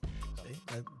 Tagovailoa. See,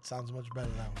 that sounds much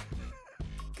better that way.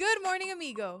 Good morning,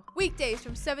 amigo. Weekdays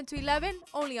from 7 to 11,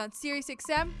 only on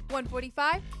SiriusXM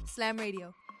 145 Slam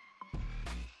Radio.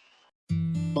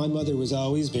 My mother was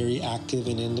always very active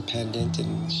and independent,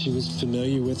 and she was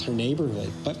familiar with her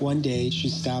neighborhood. But one day, she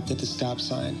stopped at the stop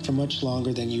sign for much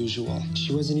longer than usual.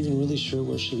 She wasn't even really sure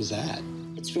where she was at.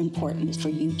 It's important for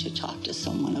you to talk to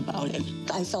someone about it.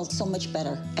 I felt so much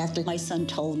better after my son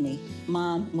told me,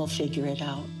 Mom, we'll figure it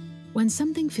out. When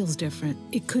something feels different,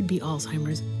 it could be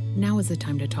Alzheimer's. Now is the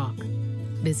time to talk.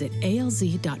 Visit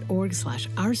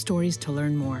alz.org/ourstories to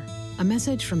learn more. A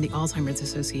message from the Alzheimer's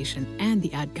Association and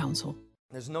the Ad Council.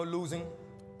 There's no losing,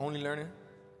 only learning.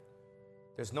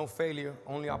 There's no failure,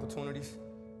 only opportunities.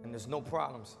 And there's no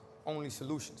problems, only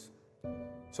solutions.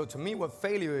 So to me, what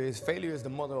failure is the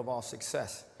mother of all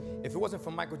success. If it wasn't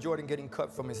for Michael Jordan getting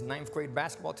cut from his 9th grade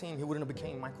basketball team, he wouldn't have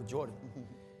became Michael Jordan.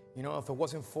 You know, if it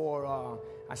wasn't for,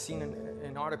 I seen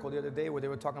an article the other day where they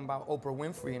were talking about Oprah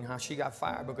Winfrey and how she got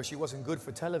fired because she wasn't good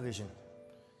for television.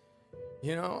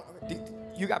 You know,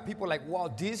 you got people like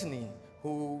Walt Disney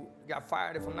who got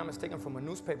fired, if I'm not mistaken, from a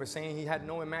newspaper saying he had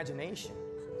no imagination.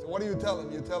 So what do you tell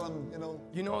him? You tell him, you know?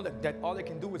 You know that all they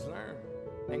can do is learn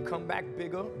and come back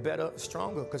bigger, better,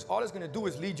 stronger, because all it's gonna do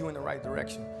is lead you in the right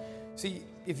direction. See,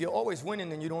 if you're always winning,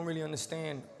 then you don't really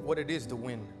understand what it is to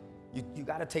win. You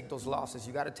gotta take those losses,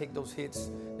 you gotta take those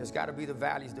hits. There's gotta be the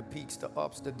valleys, the peaks, the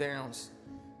ups, the downs.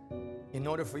 In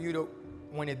order for you to,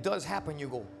 when it does happen, you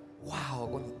go, wow,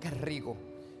 qué rico.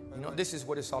 You know, this is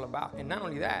what it's all about. And not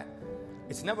only that,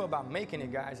 it's never about making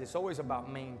it, guys. It's always about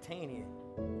maintaining it.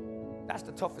 That's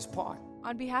the toughest part.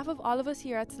 On behalf of all of us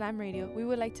here at Slam Radio, we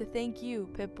would like to thank you,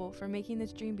 Pitbull, for making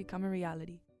this dream become a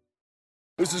reality.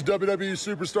 This is WWE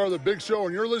Superstar The Big Show,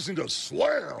 and you're listening to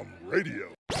Slam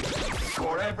Radio.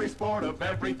 For every sport of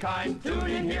every kind, tune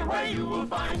in here where you will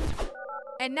find.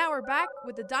 And now we're back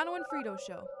with the Dono and Frito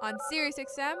Show on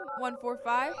SiriusXM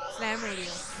 145 Slam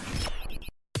Radio.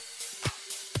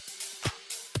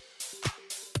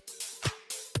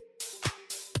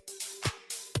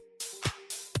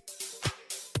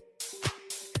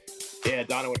 Yeah,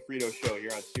 Dono and Frito Show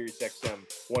here on SiriusXM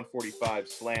 145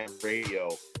 Slam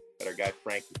Radio. Got our guy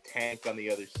Frank the Tank on the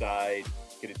other side.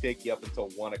 Going to take you up until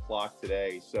 1 o'clock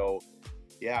today. So,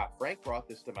 yeah, Frank brought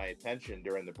this to my attention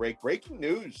during the break. Breaking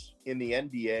news in the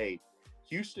NBA.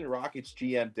 Houston Rockets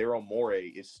GM Daryl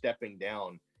Morey is stepping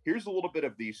down. Here's a little bit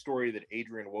of the story that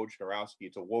Adrian Wojnarowski,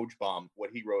 it's a Woj bomb,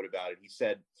 what he wrote about it. He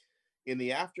said, in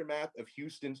the aftermath of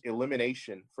Houston's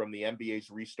elimination from the NBA's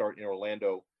restart in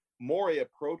Orlando, Morey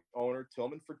approached owner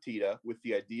Tillman Fertitta with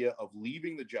the idea of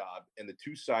leaving the job, and the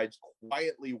two sides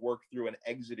quietly worked through an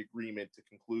exit agreement to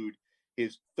conclude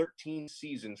his 13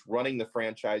 seasons running the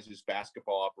franchise's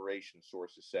basketball operations,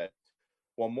 sources said.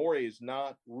 While Morey is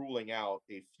not ruling out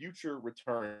a future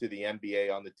return to the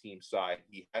NBA on the team side,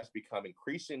 he has become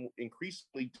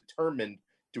increasingly determined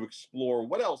to explore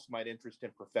what else might interest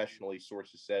him professionally,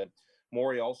 sources said.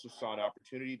 Morey also saw an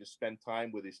opportunity to spend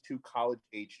time with his two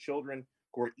college-age children,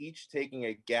 who are each taking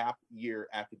a gap year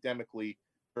academically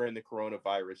during the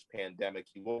coronavirus pandemic.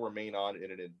 He will remain on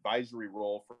in an advisory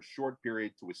role for a short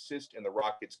period to assist in the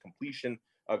Rockets' completion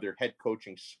of their head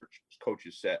coaching search,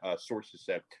 sources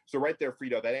said. So right there,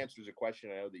 Frito, that answers a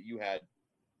question I know that you had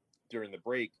during the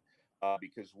break,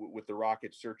 because with the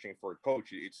Rockets searching for a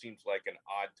coach, it seems like an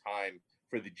odd time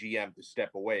for the GM to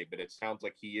step away, but it sounds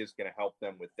like he is going to help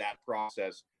them with that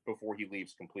process before he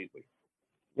leaves completely.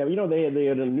 Yeah, you know, they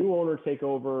had a new owner take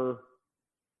over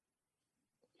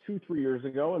 2-3 years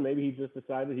ago, and maybe he just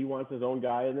decided he wants his own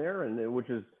guy in there, and which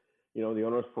is, you know, the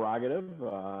owner's prerogative.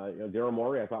 Daryl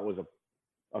Morey, I thought, was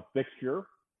a fixture,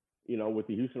 you know, with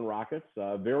the Houston Rockets.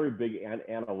 Very big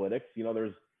analytics. You know,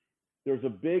 there's a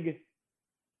big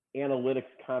analytics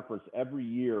conference every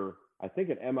year, I think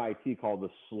at MIT, called the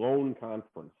Sloan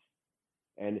Conference,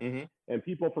 and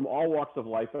people from all walks of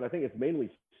life, but I think it's mainly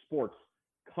sports,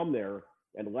 come there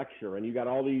and lecture, and you got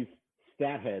all these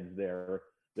stat heads there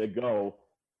that go,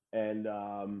 and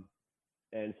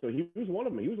so he was one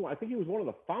of them. I think he was one of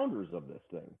the founders of this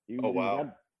thing.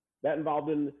 Wow. that involved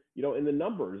in in the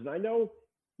numbers. And I know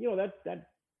that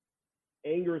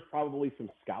angers probably some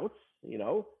scouts,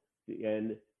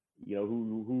 and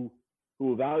who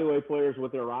evaluate players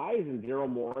with their eyes, and Daryl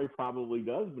Morey probably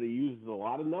does, but he uses a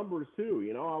lot of numbers too.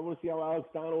 I want to see how Alex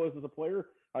Donno is as a player.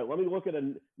 All right, let me look at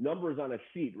numbers on a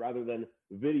sheet rather than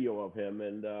video of him.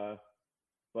 And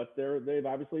but they've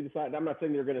obviously decided. I'm not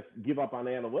saying they're going to give up on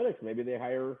analytics. Maybe they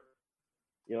hire,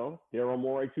 Daryl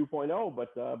Morey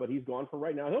 2.0, but he's gone for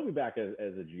right now. He'll be back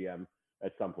as a GM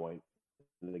at some point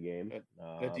in the game.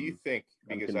 Now, do you think,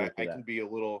 because I can be a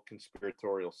little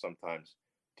conspiratorial sometimes,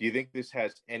 do you think this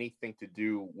has anything to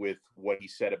do with what he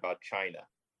said about China?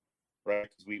 Right?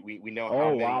 Because we know how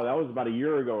many... wow, that was about a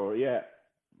year ago. Yeah.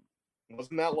 It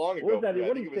wasn't that long ago. What was that? Yeah,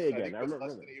 what did he say again? I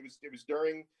remember. It was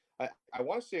during... I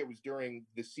want to say it was during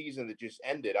the season that just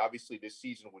ended. Obviously, this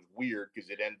season was weird because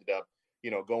it ended up,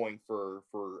 going for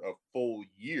a full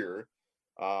year.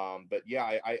 But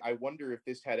yeah, I wonder if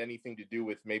this had anything to do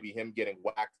with maybe him getting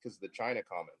whacked because of the China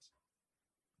comments.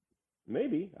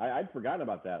 Maybe. I'd forgotten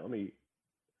about that.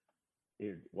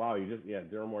 Wow,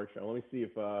 Daryl Morey show. Let me see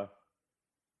if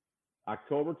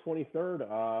October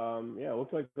 23rd. It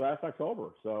looks like last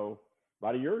October. So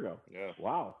about a year ago. Yeah.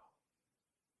 Wow.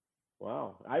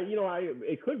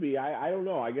 It could be. I don't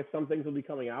know. I guess some things will be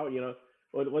coming out.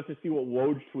 Let's just see what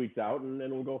Woj tweets out, and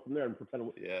then we'll go from there and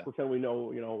pretend we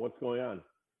know what's going on.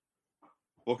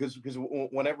 Well, because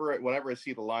whenever I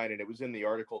see the line, and it was in the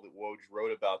article that Woj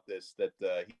wrote about this, that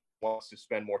he wants to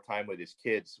spend more time with his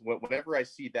kids. Whenever I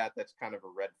see that, that's kind of a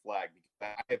red flag,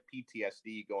 because I have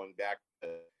PTSD going back to,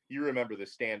 you remember the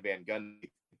Stan Van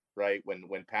Gundy, right?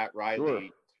 When Pat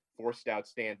Riley forced out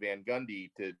Stan Van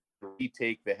Gundy to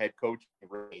retake the head coaching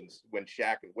reins when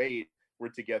Shaq and Wade were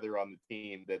together on the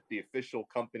team, that the official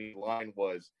company line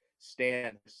was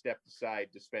Stan stepped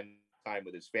aside to spend time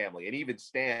with his family. And even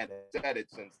Stan has said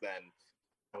it since then.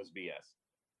 It was BS.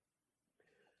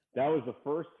 That was the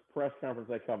first press conference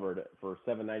I covered for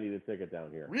 $7.90 the ticket down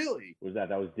here. Really?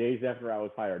 That was days after I was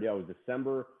hired. Yeah, it was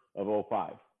December of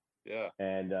 2005. Yeah.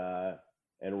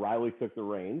 And Riley took the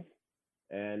reins.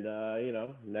 And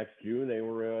next June they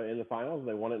were in the finals.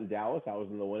 They won it in Dallas. I was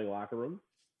in the winning locker room.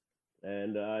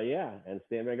 And and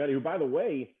Stan Van Gundy, who, by the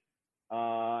way,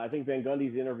 I think Van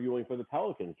Gundy's interviewing for the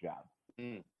Pelicans job.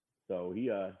 Mm. So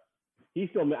he's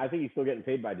still getting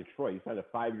paid by Detroit. He signed a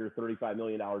 5-year, $35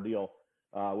 million deal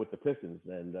with the Pistons,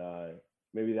 and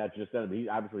maybe that's just that.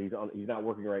 He's not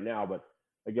working right now. But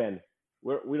again,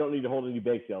 we don't need to hold any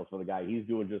bake sales for the guy. He's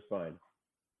doing just fine.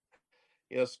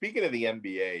 Speaking of the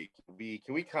NBA,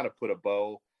 can we kind of put a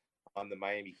bow on the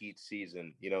Miami Heat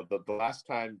season? The last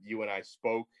time you and I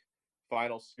spoke,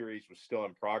 final series was still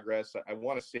in progress. I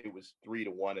want to say it was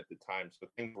 3-1 at the time, so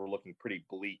things were looking pretty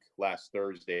bleak last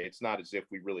Thursday. It's not as if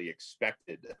we really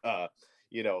expected, to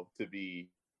be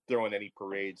throwing any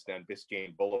parades down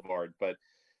Biscayne Boulevard. But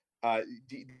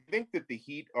do you think that the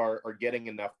Heat are getting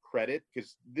enough credit?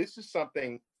 Because this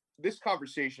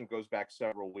conversation goes back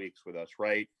several weeks with us,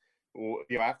 right?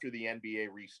 After the NBA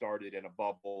restarted in a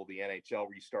bubble, the NHL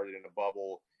restarted in a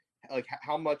bubble, like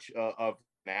how much of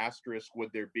an asterisk would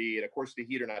there be? And of course, the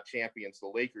Heat are not champions, the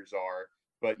Lakers are,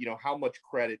 but how much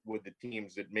credit would the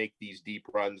teams that make these deep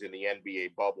runs in the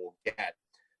NBA bubble get?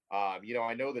 I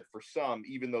know that for some,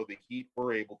 even though the Heat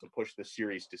were able to push the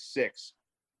series to 6,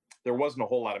 there wasn't a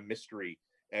whole lot of mystery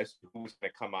as to who was going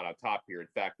to come out on top here. In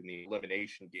fact, in the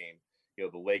elimination game,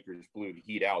 the Lakers blew the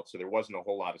Heat out, so there wasn't a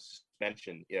whole lot of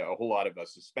suspension, a whole lot of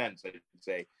suspense, I should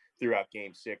say, throughout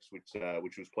Game 6,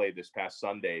 which was played this past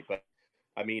Sunday. But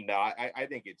I mean, I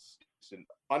think it's an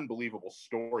unbelievable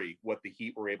story what the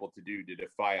Heat were able to do to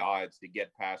defy odds, to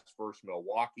get past first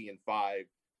Milwaukee in 5,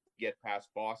 get past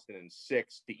Boston in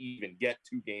 6, to even get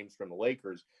 2 games from the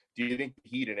Lakers. Do you think the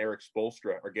Heat and Eric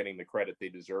Spoelstra are getting the credit they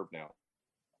deserve now?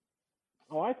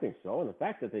 Oh, I think so. And the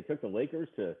fact that they took the Lakers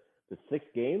to 6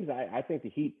 games, I think the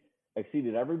Heat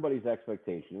exceeded everybody's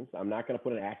expectations. I'm not going to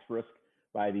put an asterisk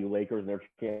by the Lakers and their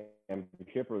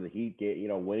championship or the Heat,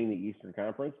 winning the Eastern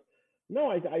Conference.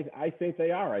 No, I think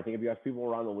they are. I think if you ask people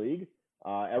around the league,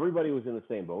 everybody was in the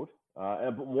same boat.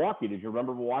 But Milwaukee, did you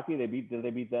remember Milwaukee? Did they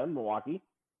beat them, Milwaukee?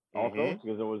 Also,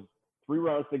 because there was 3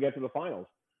 rounds to get to the finals.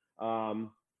 And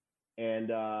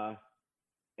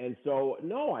so,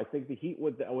 no, I think the Heat,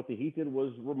 what the Heat did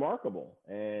was remarkable.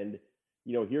 And,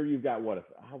 here you've got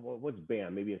what's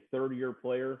Bam? Maybe a third-year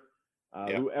player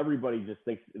who everybody just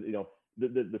thinks,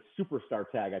 the superstar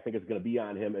tag, I think, is going to be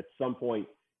on him at some point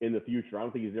in the future. I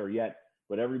don't think he's there yet,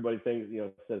 but everybody thinks,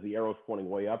 says the arrow's pointing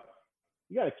way up.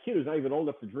 You got a kid who's not even old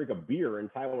enough to drink a beer in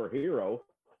Tyler Hero,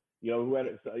 who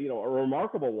had, a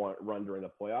remarkable run during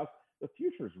the playoffs. The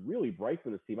future is really bright for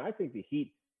this team. I think the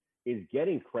Heat, is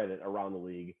getting credit around the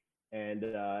league. And,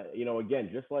 again,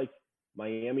 just like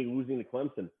Miami losing to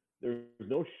Clemson, there's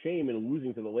no shame in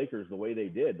losing to the Lakers the way they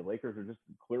did. The Lakers are just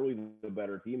clearly the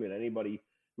better team, and anybody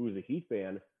who is a Heat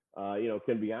fan,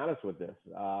 can be honest with this.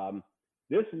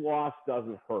 This loss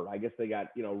doesn't hurt. I guess they got,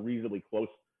 reasonably close.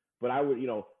 But I would,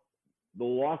 the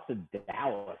loss to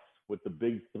Dallas with the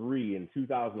big three in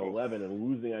 2011 and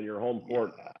losing on your home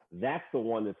court, that's the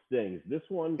one that stings. This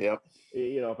one,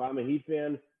 if I'm a Heat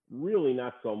fan, really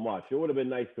not so much. It would have been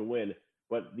nice to win,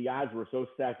 but the odds were so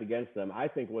stacked against them. I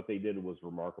think what they did was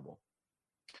remarkable.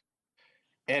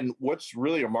 And what's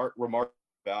really remarkable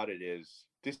about it is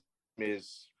this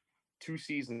is 2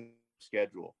 season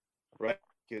schedule, right?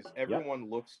 Because everyone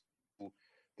looks to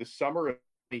the summer of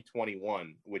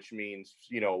 2021, which means,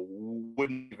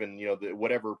 wouldn't even,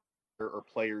 whatever or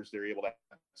players they're able to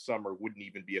have summer wouldn't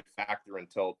even be a factor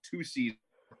until 2 seasons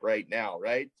right now,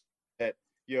 right? That,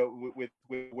 with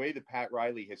the way that Pat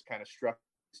Riley has kind of struck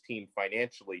his team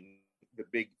financially, the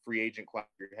big free agent class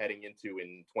you're heading into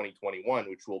in 2021,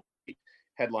 which will be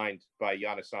headlined by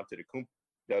Giannis Antetokounmpo,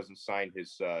 doesn't sign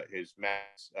his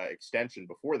max extension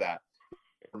before that,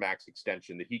 max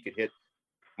extension that he could hit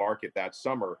market that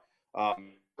summer.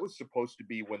 It was supposed to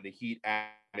be when the Heat add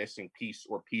missing piece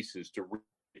or pieces to reach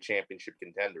a championship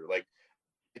contender. Like,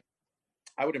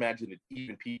 I would imagine that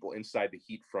even people inside the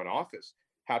Heat front office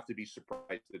have to be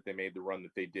surprised that they made the run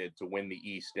that they did to win the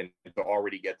East and to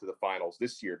already get to the finals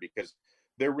this year, because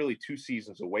they're really 2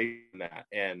 seasons away from that.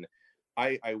 And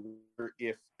I wonder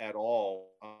if at all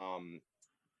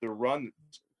the run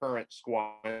current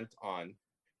squad went on,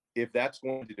 if that's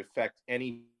going to affect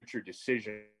any future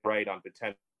decision, right, on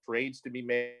potential trades to be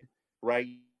made, right,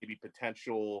 maybe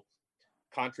potential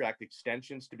contract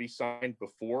extensions to be signed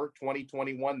before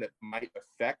 2021 that might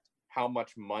affect how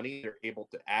much money they're able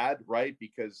to add, right?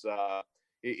 Because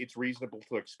it's reasonable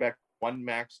to expect one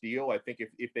max deal. I think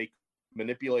if they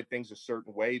manipulate things a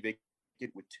certain way, they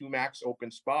get with 2 max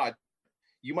open spots.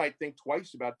 You might think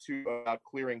twice about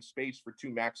clearing space for 2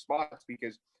 max spots,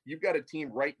 because you've got a team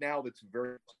right now that's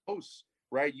very close,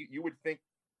 right? You would think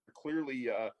clearly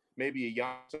maybe a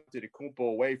Giannis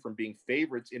Antetokounmpo away from being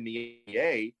favorites in the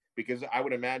NBA, because I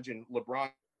would imagine LeBron,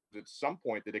 at some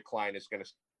point, the decline is going to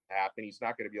happen. He's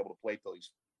not going to be able to play till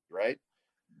he's right.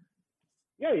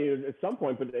 Yeah, at some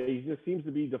point, but he just seems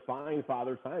to be defying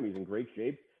father time. He's in great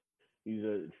shape. He's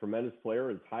a tremendous player,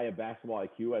 as high a basketball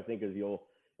IQ, I think, as you'll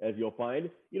find.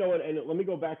 And let me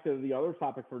go back to the other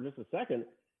topic for just a second.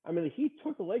 I mean, the Heat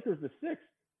took the Lakers to 6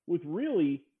 with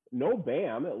really no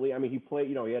Bam. I mean, he played,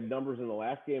 he had numbers in the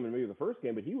last game and maybe the first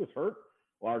game, but he was hurt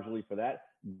largely for that.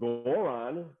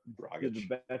 Goran did the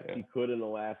best he could in the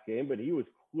last game, but he was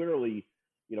clearly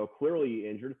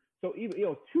injured. So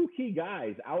even, 2 key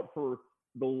guys out for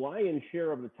the lion's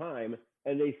share of the time,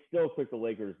 and they still took the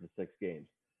Lakers to 6 games.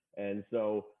 And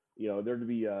so, they're to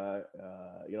be,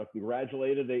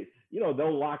 congratulated.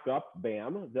 They'll lock up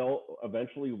Bam. They'll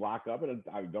eventually lock up, and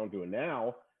I don't do it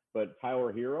now, but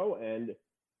Tyler Hero. And,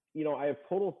 I have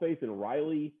total faith in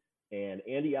Riley and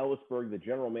Andy Ellisberg, the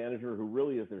general manager, who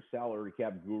really is their salary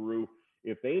cap guru.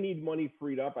 If they need money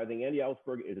freed up, I think Andy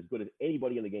Ellisberg is as good as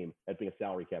anybody in the game at being a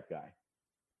salary cap guy.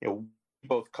 We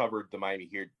both covered the Miami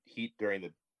Heat during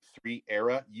the 3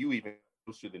 era. You even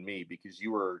closer than me, because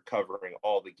you were covering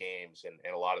all the games and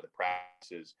a lot of the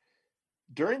practices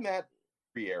during that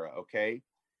 3 era. Okay,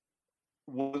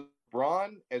 was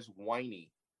LeBron as whiny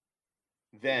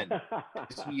then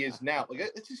as he is now? Like,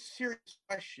 it's a serious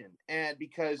question, and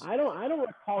because I don't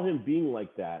recall him being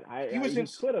like that. He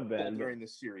could have been during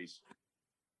this series.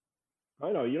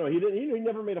 I know, he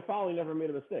never made a foul. He never made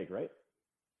a mistake, right?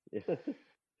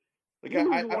 Like, I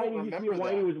don't remember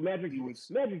that. He was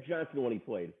Magic Johnson when he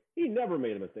played. He never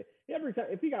made a mistake. Every time,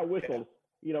 if he got whistled,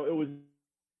 it was.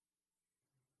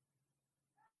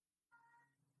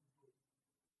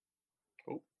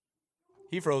 Oh,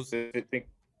 he froze. I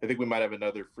think we might have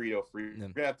another Frito Freeze. We're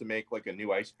gonna have to make like a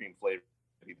new ice cream flavor,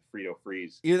 the Frito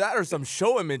Freeze. Either that or some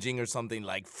show imaging or something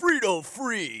like Frito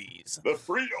Freeze. The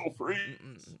Frito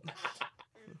Freeze.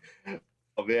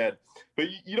 Oh man, but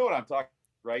you know what I'm talking,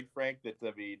 right, Frank? That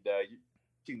you're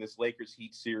seeing this Lakers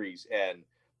Heat series and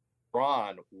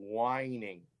Ron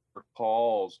whining for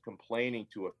calls, complaining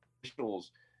to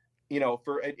officials.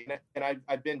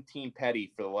 I've been Team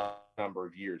Petty for the last number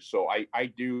of years, so I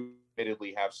do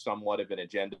admittedly have somewhat of an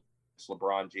agenda against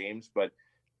LeBron James, but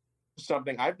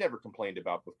something I've never complained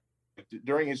about before.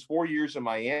 During his 4 years in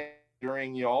Miami,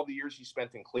 during all the years he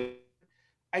spent in Cleveland,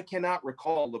 I cannot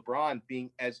recall LeBron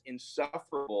being as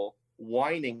insufferable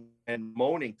whining and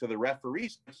moaning to the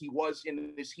referees like he was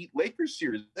in this Heat Lakers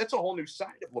series. That's a whole new side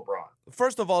of LeBron.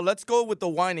 First of all, let's go with the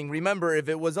whining. Remember, if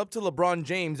it was up to LeBron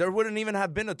James, there wouldn't even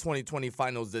have been a 2020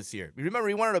 finals this year. Remember,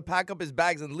 he wanted to pack up his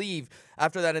bags and leave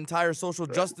after that entire social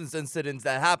justice incident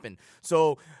that happened.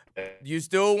 So you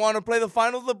still want to play the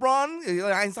finals,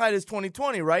 LeBron? Hindsight is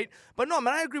 2020, right? But no,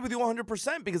 man, I agree with you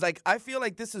 100% because I feel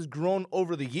like this has grown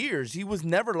over the years. He was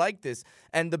never like this,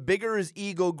 and the bigger his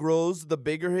ego grows, the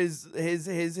bigger his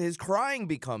crying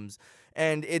becomes,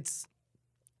 and it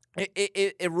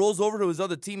rolls over to his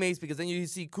other teammates because then you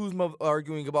see Kuzma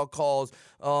arguing about calls,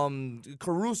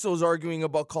 Caruso's arguing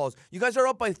about calls. You guys are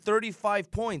up by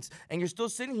 35 points, and you're still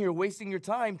sitting here wasting your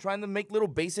time trying to make little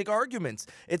basic arguments.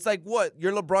 It's like, what,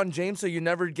 you're LeBron James so you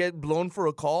never get blown for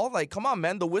a call? Like, come on,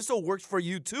 man, the whistle works for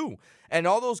you too. And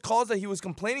all those calls that he was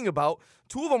complaining about,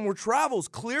 2 of them were travels,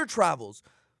 clear travels.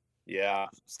 Yeah.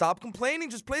 Stop complaining,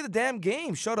 just play the damn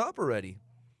game. Shut up already.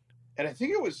 And I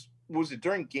think it was it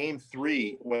during Game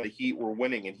 3 when the Heat were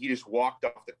winning and he just walked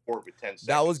off the court with 10 seconds?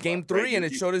 That was Game left, 3, right? and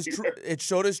it showed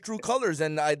his true colors,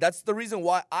 and that's the reason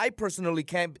why I personally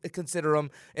can't consider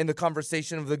him in the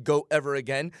conversation of the GOAT ever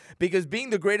again. Because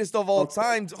being the greatest of all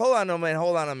times, hold on a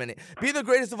minute. Being the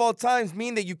greatest of all times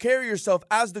mean that you carry yourself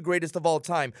as the greatest of all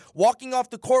time. Walking off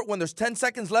the court when there's 10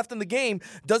 seconds left in the game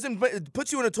it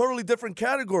puts you in a totally different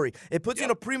category. It puts you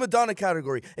in a prima donna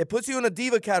category. It puts you in a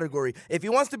diva category. If he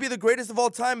wants to be the greatest of all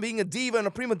time, being a diva and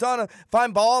a prima donna,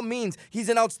 fine, by all means. He's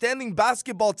an outstanding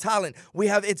basketball talent.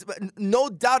 It's no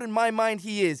doubt in my mind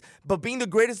he is. But being the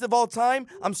greatest of all time,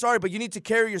 I'm sorry, but you need to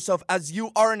carry yourself as you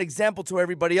are an example to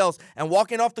everybody else. And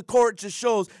walking off the court just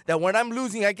shows that when I'm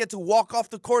losing, I get to walk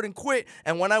off the court and quit.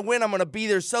 And when I win, I'm going to be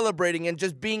there celebrating and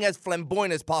just being as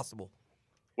flamboyant as possible.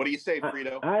 What do you say,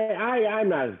 Frito? I'm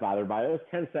not as bothered by it. It was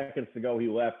 10 seconds to go. He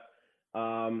left.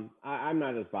 I'm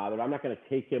not as bothered. I'm not going to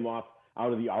take him out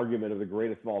of the argument of the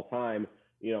greatest of all time,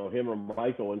 him or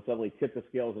Michael, and suddenly tip the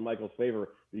scales in Michael's favor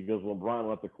because LeBron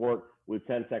left the court with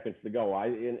 10 seconds to go.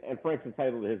 And Frank's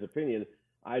entitled to his opinion.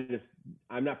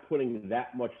 I'm not putting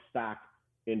that much stock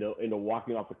into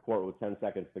walking off the court with 10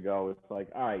 seconds to go. It's like,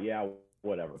 all right, yeah,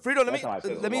 whatever. Frito, let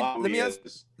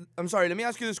me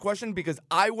ask you this question because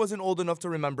I wasn't old enough to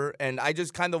remember, and I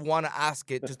just kind of want to ask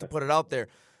it just to put it out there.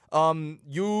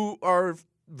 You are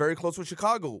very close with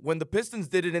Chicago. When the Pistons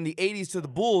did it in the 80s to the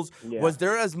Bulls, was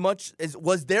there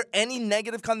any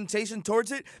negative connotation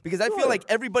towards it? Because I feel like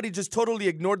everybody just totally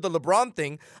ignored the LeBron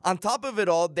thing. On top of it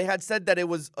all, they had said that it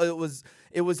was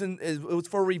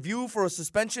for review for a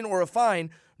suspension or a fine.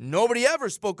 Nobody ever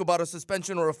spoke about a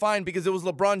suspension or a fine because it was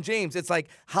LeBron James. It's like,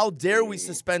 how dare we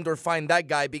suspend or fine that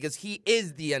guy because he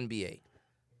is the NBA?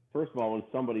 First of all, when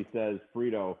somebody says,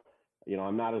 Frito,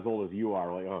 I'm not as old as you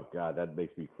are, like, oh God, that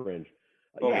makes me cringe.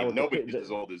 Nobody's as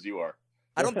old as you are.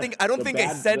 I don't think I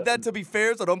said that, to be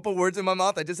fair, so don't put words in my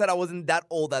mouth. I just said I wasn't that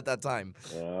old at that time.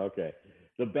 Okay.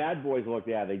 The bad boys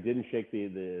they didn't shake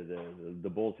the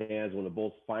Bulls' hands when the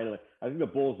Bulls finally. I think the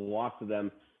Bulls lost to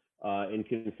them in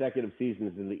consecutive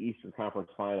seasons in the Eastern Conference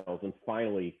Finals, and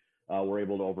finally were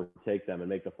able to overtake them and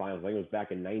make the finals. I think it was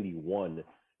back in '91,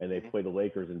 and they played the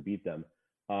Lakers and beat them.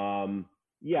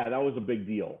 Yeah, that was a big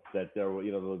deal. That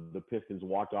the Pistons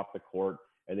walked off the court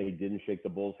and they didn't shake the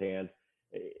Bulls' hands.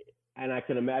 And I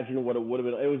can imagine what it would have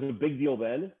been. It was a big deal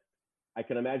then. I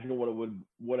can imagine what it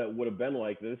would have been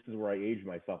like. This is where I age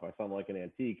myself. I sound like an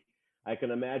antique. I can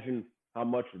imagine how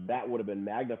much that would have been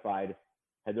magnified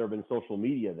had there been social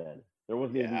media then. There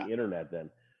wasn't even the internet then.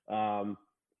 And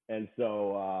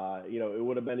so, it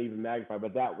would have been even magnified.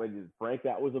 But Frank,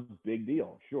 that was a big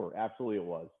deal. Sure, absolutely it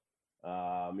was.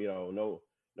 No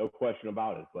question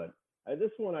about it. But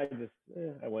this one, I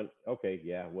went, okay,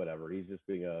 yeah, whatever. He's just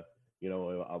being a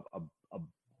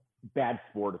bad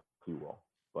sport, if you will.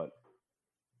 But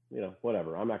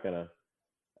whatever. I'm not gonna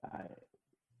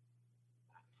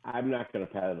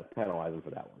penalize him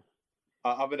for that one.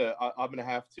 I'm gonna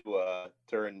have to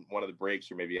turn one of the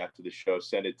breaks, or maybe after the show,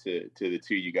 send it to the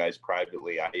two of you guys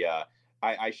privately. I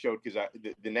showed because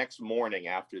the next morning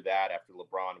after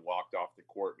LeBron walked off the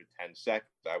court with 10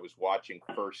 seconds, I was watching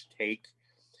First Take.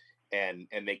 And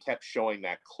they kept showing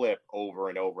that clip over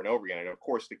and over and over again. And of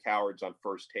course, the cowards on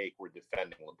First Take were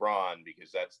defending LeBron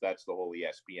because that's the whole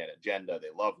ESPN agenda. They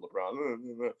love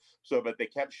LeBron. But they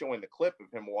kept showing the clip of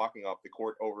him walking off the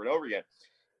court over and over again.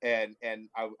 And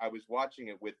I was watching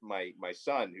it with my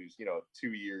son, who's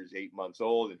 2 years, 8 months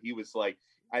old, and he was like,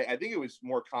 I think it was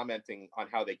more commenting on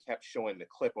how they kept showing the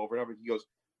clip over and over. He goes,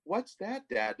 "What's that,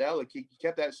 Dad?" Like he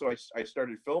kept that. So I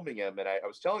started filming him, and I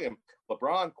was telling him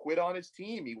LeBron quit on his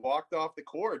team. He walked off the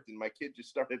court, and my kid just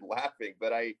started laughing.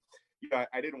 But I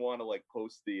didn't want to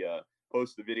post the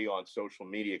post the video on social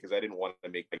media because I didn't want to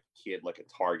make my kid like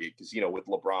a target. Because, with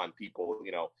LeBron, people,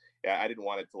 I didn't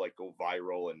want it to like go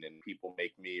viral and people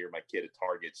make me or my kid a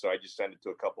target. So I just sent it to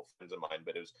a couple friends of mine,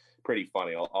 but it was pretty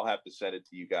funny. I'll have to send it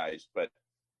to you guys. But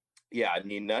yeah, I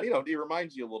mean, it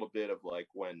reminds you a little bit of like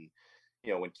when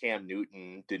Cam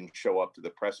Newton didn't show up to the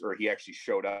presser, or he actually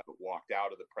showed up but walked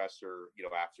out of the presser,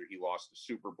 after he lost the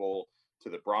Super Bowl to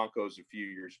the Broncos a few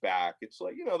years back. It's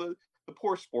like, the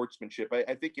poor sportsmanship.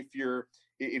 I think if you're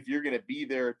going to be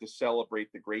there to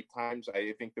celebrate the great times,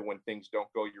 I think that when things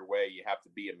don't go your way, you have to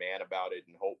be a man about it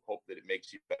and hope that it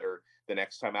makes you better the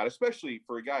next time out, especially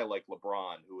for a guy like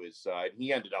LeBron, who is,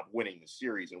 he ended up winning the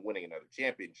series and winning another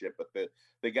championship, but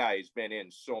the guy has been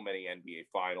in so many NBA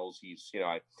finals. He's,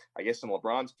 I guess in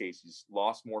LeBron's case, he's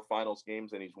lost more finals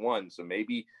games than he's won. So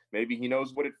maybe he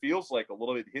knows what it feels like a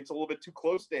little bit, hits a little bit too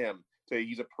close to him.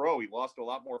 He's a pro. He lost a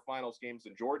lot more finals games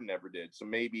than Jordan ever did. So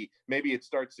maybe it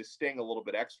starts to sting a little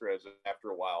bit extra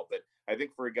after a while. But I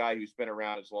think for a guy who's been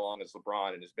around as long as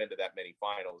LeBron and has been to that many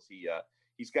finals,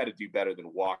 he's got to do better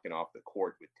than walking off the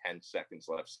court with 10 seconds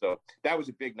left. So that was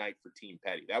a big night for Team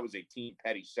Petty. That was a Team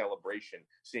Petty celebration,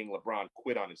 seeing LeBron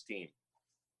quit on his team.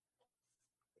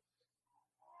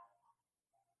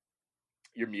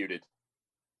 You're muted.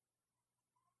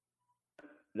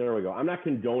 There we go. I'm not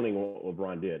condoning what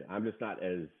LeBron did. I'm just not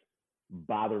as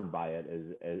bothered by it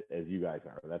as you guys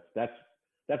are. That's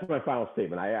my final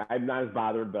statement. I'm not as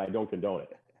bothered, but I don't condone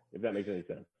it, if that makes any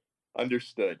sense.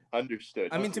 Understood. I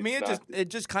mean, to me, it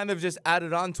just kind of just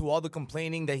added on to all the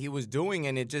complaining that he was doing,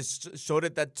 and it just showed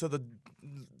it that to the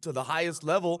highest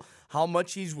level how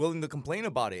much he's willing to complain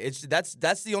about it.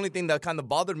 That's the only thing that kind of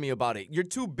bothered me about it. You're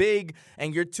too big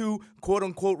and you're too quote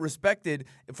unquote respected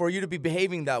for you to be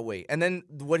behaving that way. And then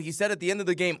what he said at the end of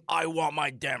the game, I want my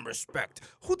damn respect.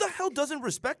 Who the hell doesn't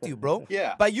respect you, bro?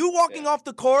 Yeah. By you walking off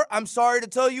the court, I'm sorry to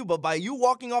tell you, but by you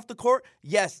walking off the court,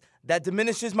 yes, that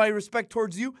diminishes my respect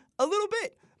towards you a little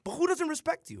bit. But who doesn't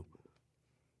respect you?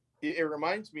 It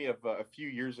reminds me of a few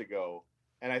years ago,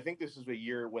 and I think this is a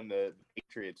year when the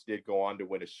Patriots did go on to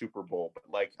win a Super Bowl. But,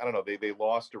 like, I don't know, they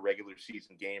lost a regular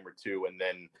season game or two, and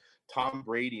then Tom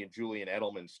Brady and Julian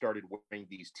Edelman started wearing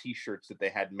these T-shirts that they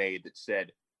had made that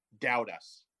said, doubt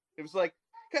us. It was like,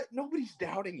 God, nobody's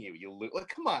doubting you. Like,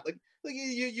 come on. Like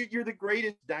you're the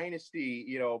greatest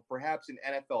dynasty, perhaps in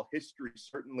NFL history,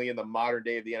 certainly in the modern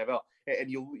day of the NFL. And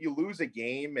you lose a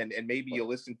game, and maybe you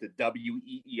listen to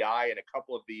WEEI and a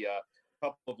couple of the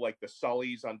like the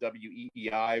Sullys on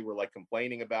WEEI were like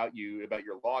complaining about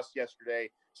your loss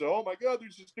yesterday. So, oh my God,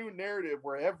 there's this new narrative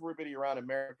where everybody around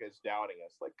America is doubting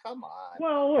us. Like, come on.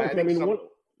 Well, look,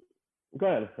 go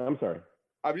ahead. I'm sorry.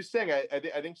 I'm just saying,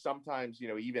 I think sometimes,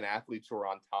 even athletes who are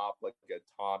on top, like a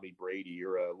Tommy Brady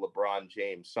or a LeBron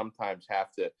James, sometimes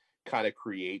have to kind of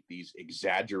create these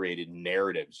exaggerated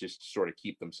narratives just to sort of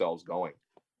keep themselves going.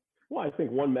 Well, I think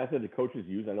one method the coaches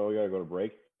use, I know we got to go to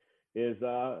break, is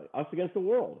us against the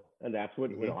world. And that's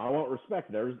what, I want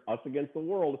respect. There's us against the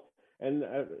world. And,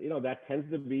 that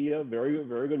tends to be a very,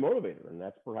 very good motivator. And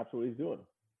that's perhaps what he's doing.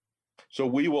 So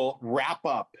we will wrap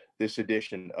up this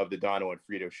edition of the Dono and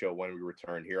Frito Show when we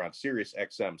return here on Sirius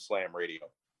XM Slam Radio.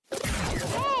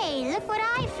 Hey, look what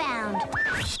I found.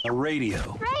 A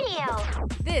radio.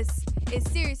 This is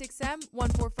Sirius XM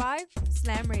 145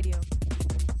 Slam Radio.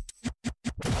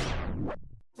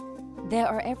 There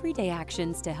are everyday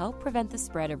actions to help prevent the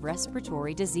spread of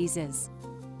respiratory diseases.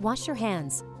 Wash your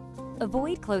hands.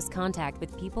 Avoid close contact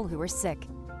with people who are sick.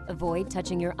 Avoid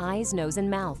touching your eyes, nose, and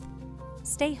mouth.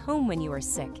 Stay home when you are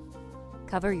sick.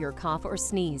 Cover your cough or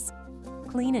sneeze.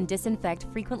 Clean and disinfect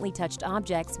frequently touched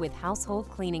objects with household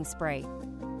cleaning spray.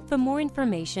 For more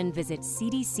information, visit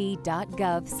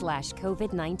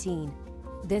cdc.gov/COVID-19.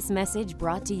 This message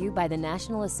brought to you by the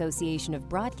National Association of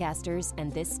Broadcasters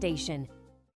and this station.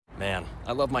 Man,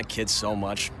 I love my kids so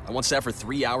much. I once sat for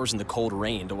 3 hours in the cold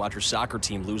rain to watch her soccer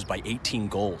team lose by 18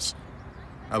 goals.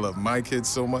 I love my kids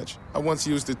so much, I once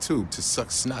used a tube to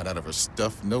suck snot out of her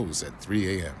stuffed nose at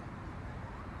 3 a.m.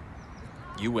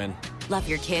 You win. Love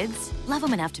your kids? Love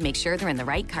them enough to make sure they're in the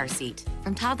right car seat.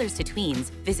 From toddlers to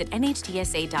tweens, visit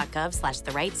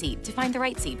NHTSA.gov/the-right-seat to find the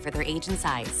right seat for their age and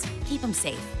size. Keep them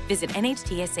safe. Visit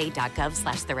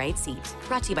NHTSA.gov/the-right-seat.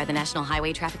 Brought to you by the National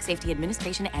Highway Traffic Safety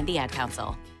Administration and the Ad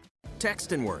Council.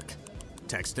 Text and work.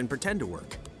 Text and pretend to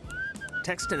work.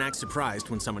 Text and act surprised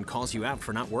when someone calls you out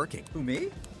for not working. Who,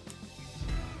 me?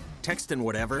 Text and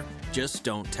whatever, just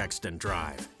don't text and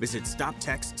drive. Visit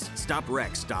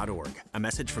StopTextsStopWrecks.org. A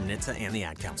message from NHTSA and the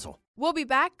Ad Council. We'll be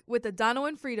back with the Dono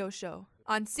and Frito Show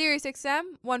on Sirius XM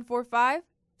 145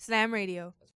 Slam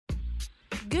Radio.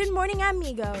 Good morning,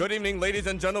 amigo. Good evening, ladies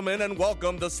and gentlemen, and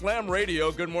welcome to Slam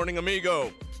Radio. Good morning,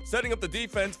 amigo. Setting up the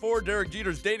defense for Derek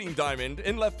Jeter's dating diamond.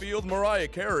 In left field, Mariah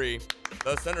Carey.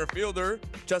 The center fielder,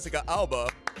 Jessica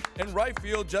Alba. In right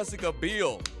field, Jessica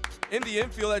Biel. In the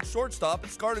infield at shortstop,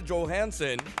 Scarlett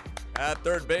Johansson. At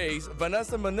third base,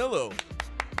 Vanessa Manillo.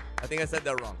 I think I said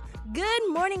that wrong. Good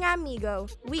morning, amigo.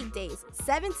 Weekdays,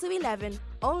 7 to 11,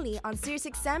 only on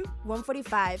SiriusXM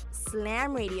 145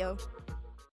 Slam Radio.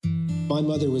 My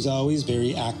mother was always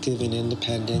very active and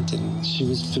independent, and she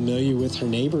was familiar with her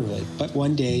neighborhood. But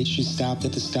one day, she stopped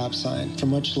at the stop sign for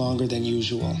much longer than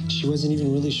usual. She wasn't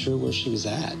even really sure where she was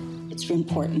at. It's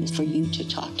important for you to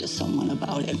talk to someone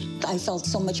about it. I felt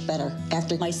so much better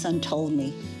after my son told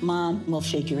me, Mom, we'll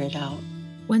figure it out.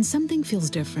 When something feels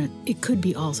different, it could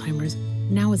be Alzheimer's.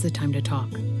 Now is the time to talk.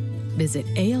 Visit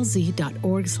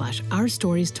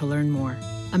alz.org/ourstories to learn more.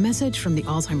 A message from the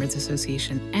Alzheimer's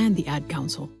Association and the Ad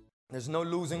Council. There's no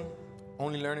losing,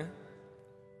 only learning.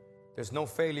 There's no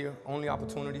failure, only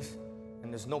opportunities.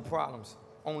 And there's no problems,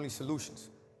 only solutions.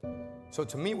 So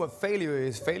to me, what failure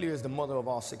is the mother of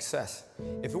all success.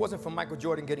 If it wasn't for Michael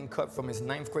Jordan getting cut from his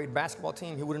 9th grade basketball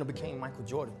team, he wouldn't have became Michael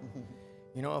Jordan.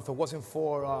 You know, if it wasn't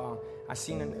for, I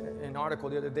seen an article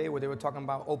the other day where they were talking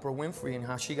about Oprah Winfrey and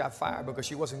how she got fired because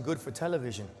she wasn't good for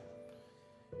television.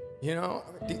 You know,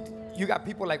 you got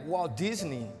people like Walt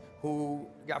Disney who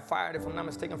got fired, if I'm not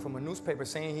mistaken, from a newspaper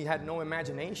saying he had no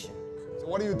imagination. So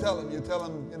what do you tell him? You tell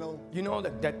him, You know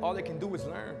that all they can do is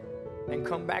learn and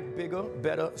come back bigger,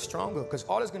 better, stronger, because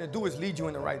all it's gonna do is lead you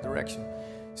in the right direction.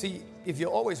 See, if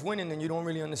you're always winning, then you don't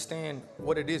really understand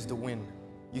what it is to win.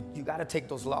 You gotta take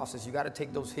those losses, you gotta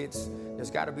take those hits.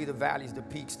 There's gotta be the valleys, the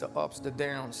peaks, the ups, the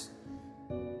downs.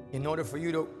 In order for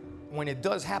you to, when it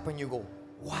does happen, you go,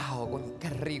 wow, qué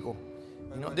rico.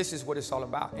 You know, this is what it's all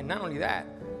about. And not only that,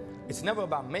 it's never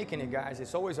about making it, guys.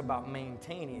 It's always about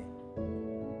maintaining it.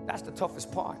 That's the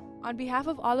toughest part. On behalf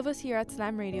of all of us here at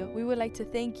Slam Radio, we would like to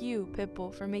thank you,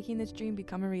 Pitbull, for making this dream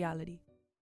become a reality.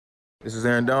 This is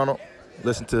Aaron Donald.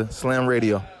 Listen to Slam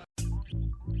Radio.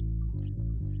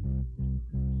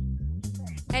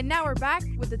 And now we're back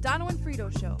with the Dono and Frito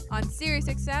Show on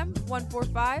SiriusXM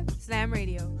 145 Slam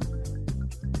Radio.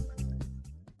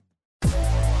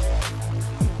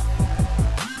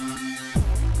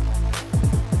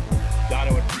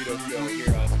 Dono and Frito Show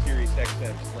here on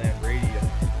SiriusXM Slam Radio.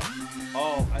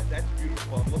 Oh, that's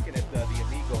beautiful. I'm looking at the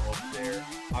Amigo over there.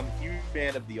 I'm a huge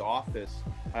fan of The Office.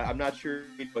 I'm not sure if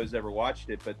anybody's ever watched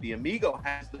it, but the Amigo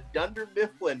has the Dunder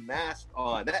Mifflin mask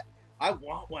on. I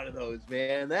want one of those,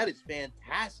 man. That is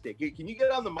fantastic. Can you get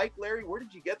on the mic, Larry? Where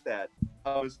did you get that?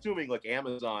 I'm assuming like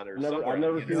Amazon or something. I've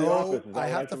never seen The Office. I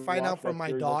have to find out from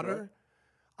my daughter.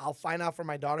 I'll find out from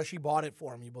my daughter. She bought it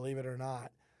for me, believe it or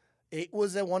not. It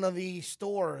was at one of the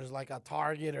stores, like a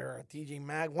Target or a TJ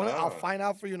Maxx. I'll find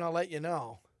out for you and I'll let you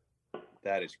know.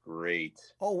 That is great.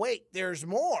 Oh, wait, there's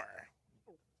more.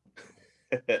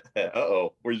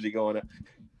 Uh-oh. Where's he going?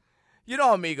 You know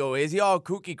how Amigo is. He all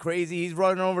kooky crazy. He's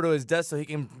running over to his desk so he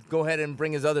can go ahead and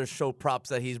bring his other show props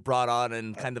that he's brought on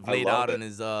and kind of laid out on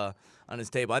his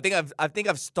table. I think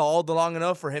I've stalled long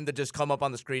enough for him to just come up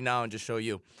on the screen now and just show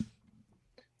you.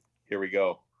 Here we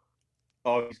go.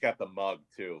 Oh, he's got the mug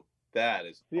too. That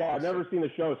is awesome. I've never seen the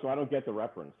show, so I don't get the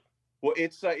reference. Well,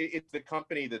 it's the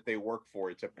company that they work for.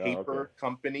 It's a paper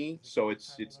company, so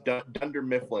it's Dunder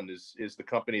Mifflin is the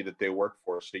company that they work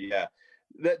for. So yeah,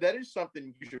 that is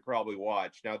something you should probably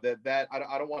watch. Now that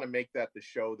I don't want to make that the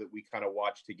show that we kind of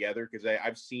watch together because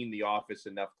I've seen The Office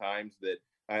enough times that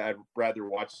I'd rather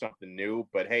watch something new.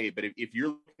 But hey, if you're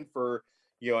looking for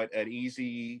an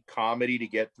easy comedy to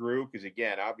get through, because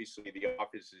again, obviously The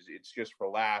Office it's just for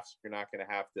laughs. You're not going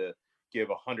to have to give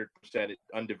 100%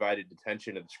 undivided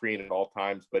attention to the screen at all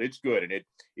times, but it's good. And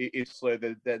it's I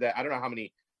don't know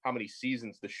how many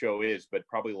seasons the show is, but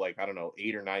probably 8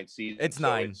 or 9 seasons. It's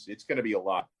 9. It's going to be a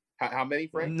lot. How many,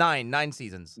 Frank? 9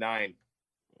 seasons. 9.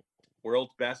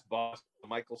 World's best boss,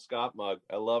 Michael Scott mug.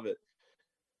 I love it.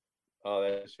 Oh,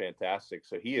 that is fantastic.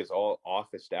 So he is all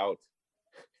officed out.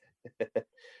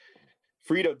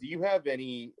 Frito, do you have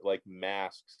any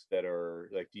masks that are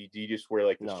do you just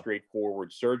wear the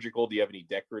straightforward surgical? Do you have any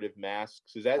decorative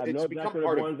masks? Is that it's become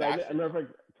part of fashion? I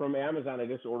remember from Amazon, I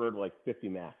just ordered 50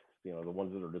 masks. The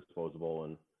ones that are disposable,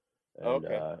 and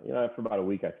after about a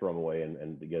week, I throw them away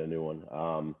and get a new one.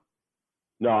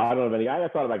 No, I don't have any. I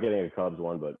thought about getting a Cubs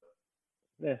one, but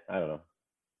I don't know.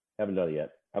 Haven't done it yet.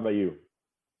 How about you?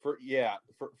 You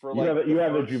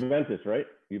have a Juventus, right?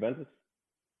 Juventus?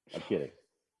 I'm kidding.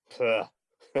 For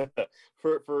I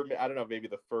don't know, maybe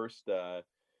the first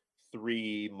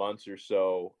 3 months or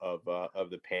so of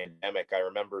the pandemic, I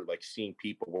remember like seeing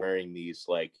people wearing these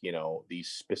like, these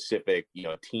specific,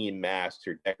 team masks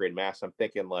or decorated masks. I'm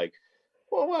thinking like,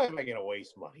 well, why am I going to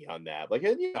waste money on that? Like,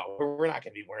 we're not going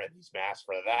to be wearing these masks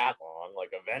for that long.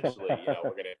 Like, eventually,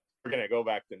 we're gonna go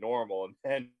back to normal. And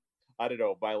then I don't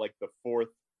know, by like the 4th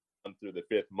month through the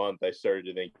 5th month, I started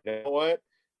to think, you know what,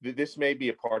 this may be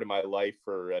a part of my life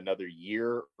for another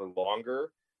year or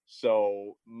longer.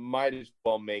 So might as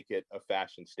well make it a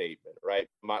fashion statement, right?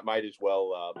 Might as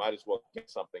well get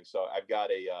something. So I've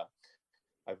got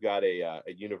a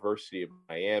University of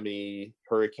Miami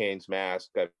Hurricanes mask.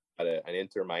 I've got an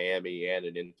Inter Miami and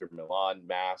an Inter Milan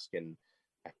mask, and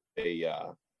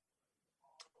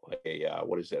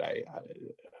what is it? I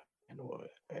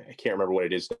can't remember what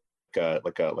it is.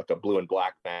 Like a blue and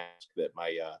black mask that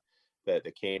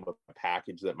that came with a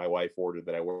package that my wife ordered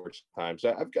that I wear sometimes.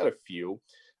 I've got a few.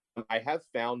 I have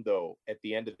found, though, at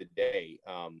the end of the day,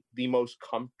 the most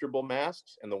comfortable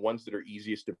masks and the ones that are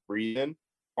easiest to breathe in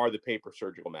are the paper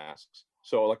surgical masks.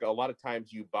 So, like, a lot of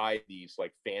times you buy these,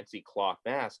 like, fancy cloth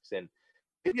masks, and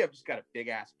maybe I've just got a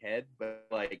big-ass head, but,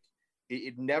 like,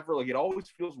 it never, like, it always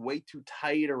feels way too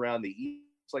tight around the ears.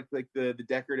 It's like the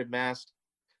decorative masks.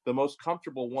 The most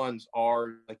comfortable ones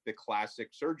are, like, the classic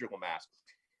surgical masks.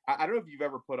 I don't know if you've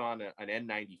ever put on an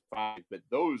N95, but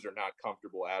those are not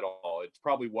comfortable at all. It's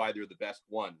probably why they're the best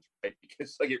ones, right?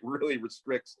 Because like it really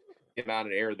restricts the amount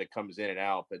of air that comes in and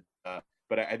out.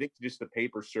 But I think just the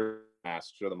paper surgical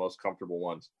masks are the most comfortable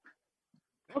ones.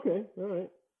 Okay, all right.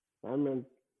 Don't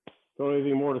have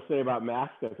anything more to say about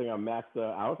masks. I think I'm maxed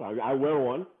out. I wear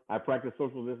one. I practice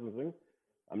social distancing.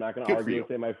 I'm not going to argue and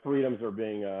say my freedoms are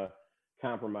being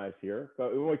compromised here.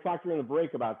 But when we talked during the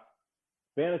break about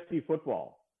fantasy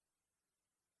football,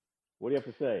 what do you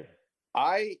have to say?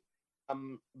 I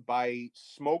am by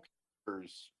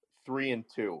smokers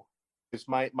 3-2 because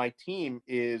my team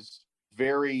is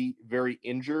very, very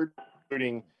injured,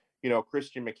 including,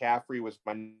 Christian McCaffrey was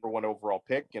my number 1 overall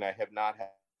pick, and I have not had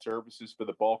services for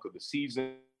the bulk of the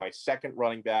season. My second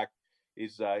running back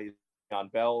is John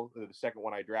Bell, the second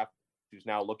one I drafted, who's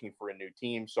now looking for a new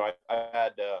team. So I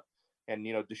had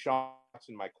Deshaun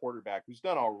Watson, my quarterback, who's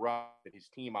done all right, but his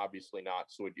team obviously not.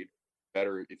 So it'd be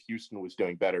better if Houston was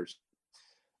doing better.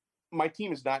 My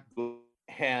team is not good,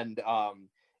 and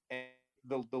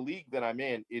the league that I'm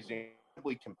in is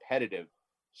incredibly competitive.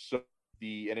 So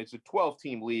it's a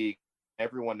 12-team league.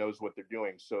 Everyone knows what they're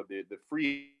doing. So the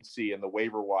free agency and the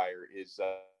waiver wire is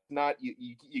not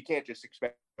you can't just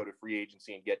expect to go to free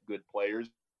agency and get good players.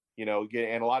 And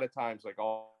a lot of times, like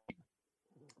all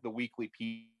the weekly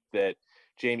piece that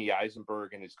Jamie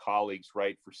Eisenberg and his colleagues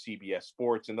write for CBS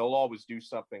Sports, and they'll always do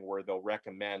something where they'll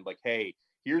recommend, like, hey,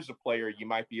 here's a player you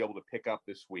might be able to pick up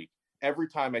this week. Every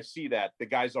time I see that, the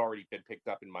guy's already been picked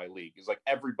up in my league. It's like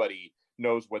everybody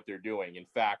knows what they're doing. In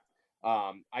fact,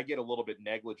 I get a little bit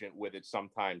negligent with it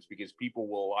sometimes because people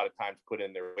will a lot of times put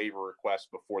in their waiver requests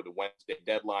before the Wednesday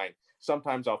deadline.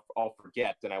 Sometimes I'll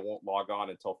forget and I won't log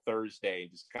on until Thursday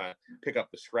and just kind of pick up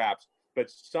the scraps. But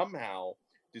somehow,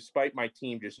 despite my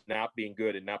team just not being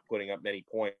good and not putting up many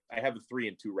points, I have a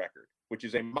 3-2 record, which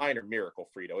is a minor miracle,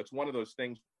 Frito. It's one of those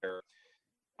things where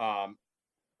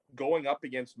going up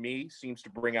against me seems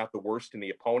to bring out the worst in the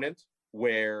opponent,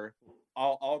 where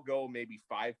I'll go maybe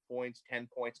 5 points, 10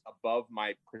 points above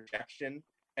my projection,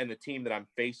 and the team that I'm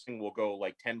facing will go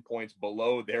like 10 points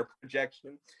below their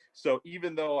projection. So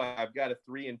even though I've got a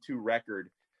 3-2 record,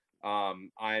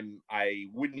 I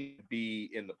wouldn't be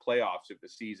in the playoffs if the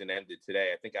season ended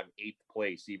today. I think I'm 8th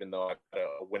place, even though I've got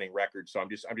a winning record. So I'm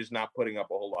just not putting up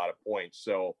a whole lot of points.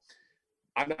 So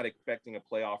I'm not expecting a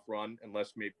playoff run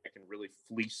unless maybe I can really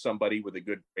fleece somebody with a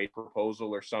good trade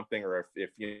proposal or something, or if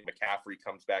McCaffrey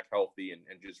comes back healthy and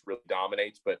just really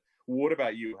dominates. But what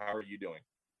about you? How are you doing?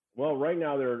 Well, right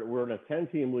now we're in a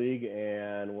 10-team league,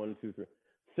 and 1, 2, 3,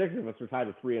 6 of us are tied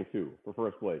at 3-2 for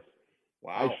first place.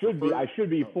 Wow. I should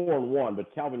be 4-1,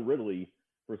 but Calvin Ridley,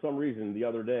 for some reason, the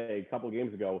other day, a couple of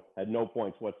games ago, had no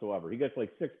points whatsoever. He gets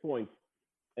like 6 points,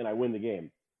 and I win the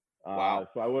game. Wow.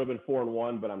 So I would have been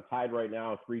 4-1, but I'm tied right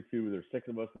now, 3-2. There's 6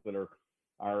 of us that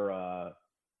are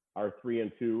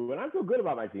 3-2, and I feel good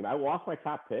about my team. I lost my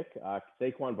top pick,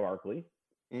 Saquon Barkley.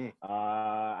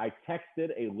 I texted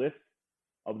a list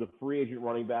of the free agent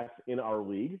running backs in our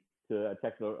league. Took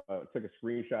a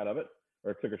screenshot of it,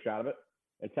 or took a shot of it,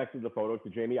 and texted the photo to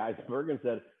Jamie Eisenberg and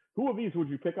said, "Who of these would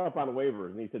you pick up on the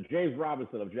waivers?" And he said, "James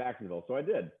Robinson of Jacksonville." So I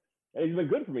did, and he's been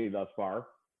good for me thus far.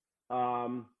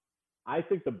 I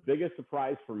think the biggest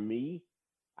surprise for me,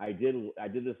 I did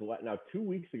this now 2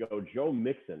 weeks ago. Joe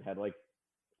Mixon had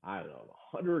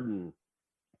 110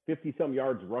 50-some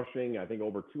yards rushing, I think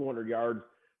over 200 yards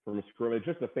from scrimmage.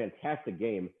 Just a fantastic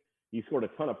game. He scored a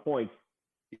ton of points,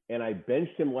 and I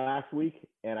benched him last week,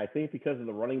 and I think because of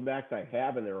the running backs I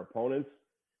have and their opponents,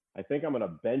 I think I'm going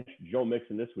to bench Joe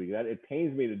Mixon this week. It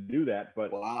pains me to do that,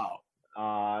 but wow.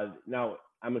 Now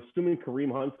I'm assuming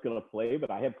Kareem Hunt's going to play,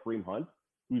 but I have Kareem Hunt,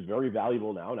 who's very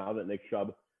valuable now that Nick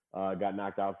Chubb got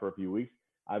knocked out for a few weeks.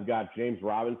 I've got James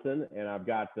Robinson, and I've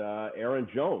got Aaron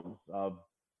Jones of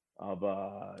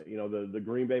the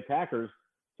Green Bay Packers.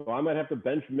 So I might have to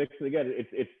bench Mixon again.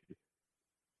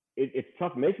 It's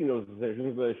tough making those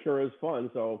decisions, but it sure is fun.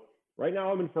 So right now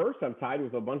I'm in first. I'm tied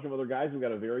with a bunch of other guys. We've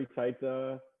got a very tight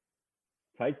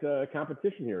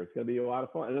competition here. It's going to be a lot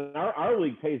of fun. And our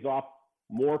league pays off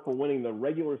more for winning the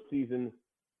regular season,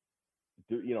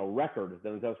 record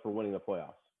than it does for winning the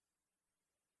playoffs.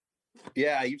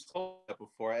 Yeah, you've told that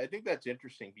before. I think that's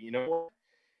interesting. But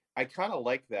I kind of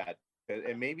like that.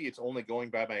 And maybe it's only going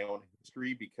by my own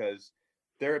history, because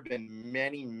there have been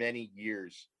many, many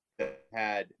years that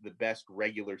had the best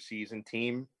regular season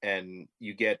team, and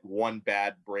you get one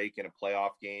bad break in a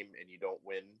playoff game and you don't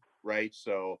win, right?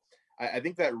 So I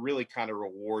think that really kind of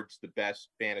rewards the best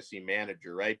fantasy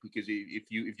manager, right? Because if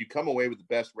you come away with the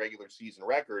best regular season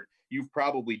record, you've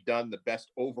probably done the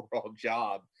best overall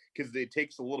job, because it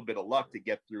takes a little bit of luck to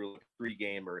get through a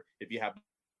 3-game, or if you have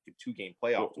a 2-game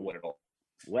playoff to win it all.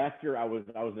 Last year I was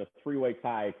in a 3-way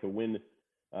tie to win,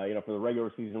 for the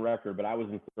regular season record, but I was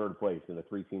in third place in a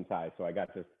 3-team tie, so I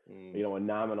got just a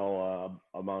nominal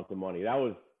amount of money. That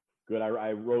was good.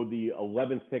 I rode the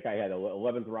 11th pick. I had an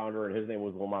 11th rounder, and his name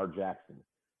was Lamar Jackson.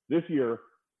 This year,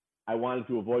 I wanted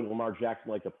to avoid Lamar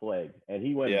Jackson like the plague, and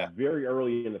he went very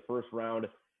early in the first round,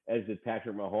 as did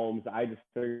Patrick Mahomes. I just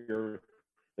figured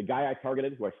the guy I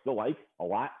targeted, who I still like a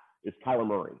lot, is Kyler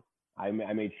Murray. I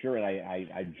made sure, and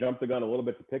I jumped the gun a little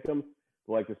bit to pick him.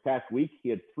 But like this past week, he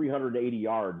had 380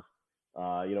 yards,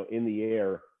 in the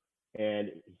air,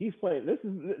 and he's playing. This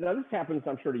happens,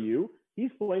 I'm sure, to you. He's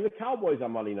playing the Cowboys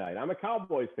on Monday night. I'm a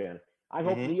Cowboys fan. I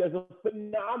hope he has a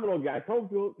phenomenal guy.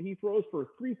 He throws for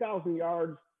 3,000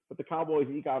 yards, but the Cowboys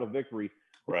eke out a victory.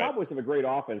 The Cowboys have a great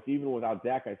offense. Even without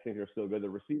Dak, I think they're still good. The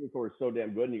receiving core is so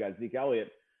damn good, and you got Zeke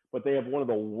Elliott, but they have one of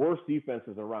the worst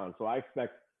defenses around. So I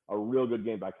expect a real good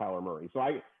game by Kyler Murray. So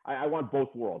I want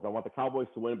both worlds. I want the Cowboys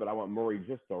to win, but I want Murray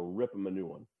just to rip him a new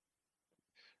one.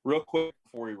 Real quick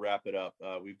before we wrap it up,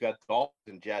 we've got Dolphins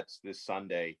and Jets this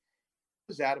Sunday.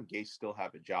 Does Adam Gase still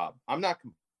have a job? I'm not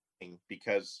complaining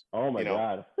because,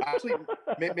 God. Actually,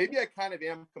 maybe I kind of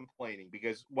am complaining,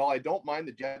 because while I don't mind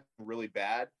the Jets really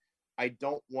bad, I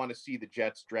don't want to see the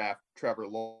Jets draft Trevor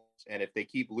Lawrence. And if they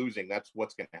keep losing, that's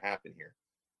what's going to happen here.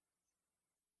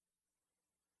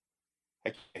 I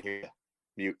can't hear you.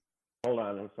 Mute. Hold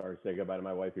on. I'm sorry. Say goodbye to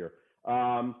my wife here.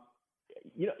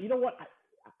 You know what?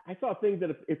 I saw things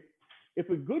that if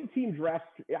a good team drafts,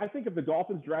 I think if the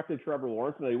Dolphins drafted Trevor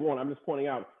Lawrence, and they won't, I'm just pointing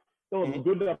out, they'll have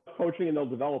good enough coaching and they'll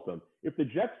develop him. If the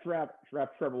Jets draft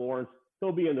Trevor Lawrence,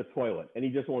 he'll be in the toilet and he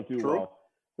just won't do well.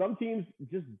 Some teams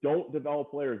just don't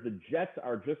develop players. The Jets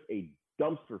are just a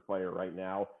dumpster fire right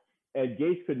now. And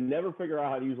Gase could never figure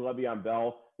out how to use Le'Veon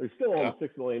Bell. They're still owing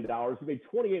 $6 million. He made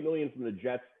 $28 million from the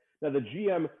Jets. Now, the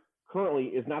GM currently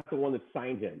is not the one that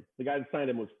signed him. The guy that signed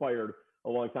him was fired a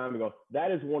long time ago.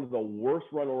 That is one of the worst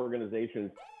run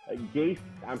organizations. Gase,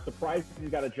 I'm surprised he's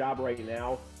got a job right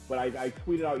now, but I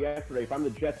tweeted out yesterday, if I'm the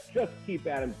Jets, just keep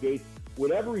Adam Gase.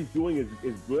 Whatever he's doing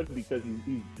is good, because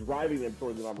he's driving them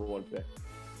toward the number 1 pick.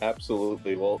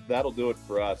 Absolutely. Well, that'll do it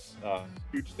for us.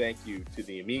 Huge thank you to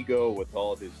the Amigo with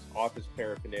all of his office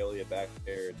paraphernalia back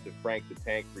there, to Frank the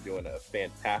Tank for doing a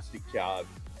fantastic job.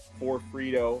 For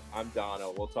Frito, I'm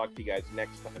Dono. We'll talk to you guys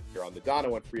next time here on the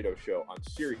Dono and Frito Show on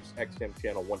Sirius XM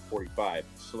Channel 145,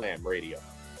 Slam Radio.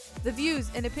 The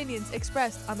views and opinions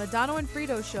expressed on the Dono and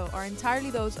Frito Show are entirely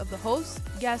those of the hosts,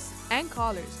 guests, and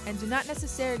callers, and do not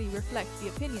necessarily reflect the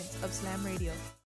opinions of Slam Radio.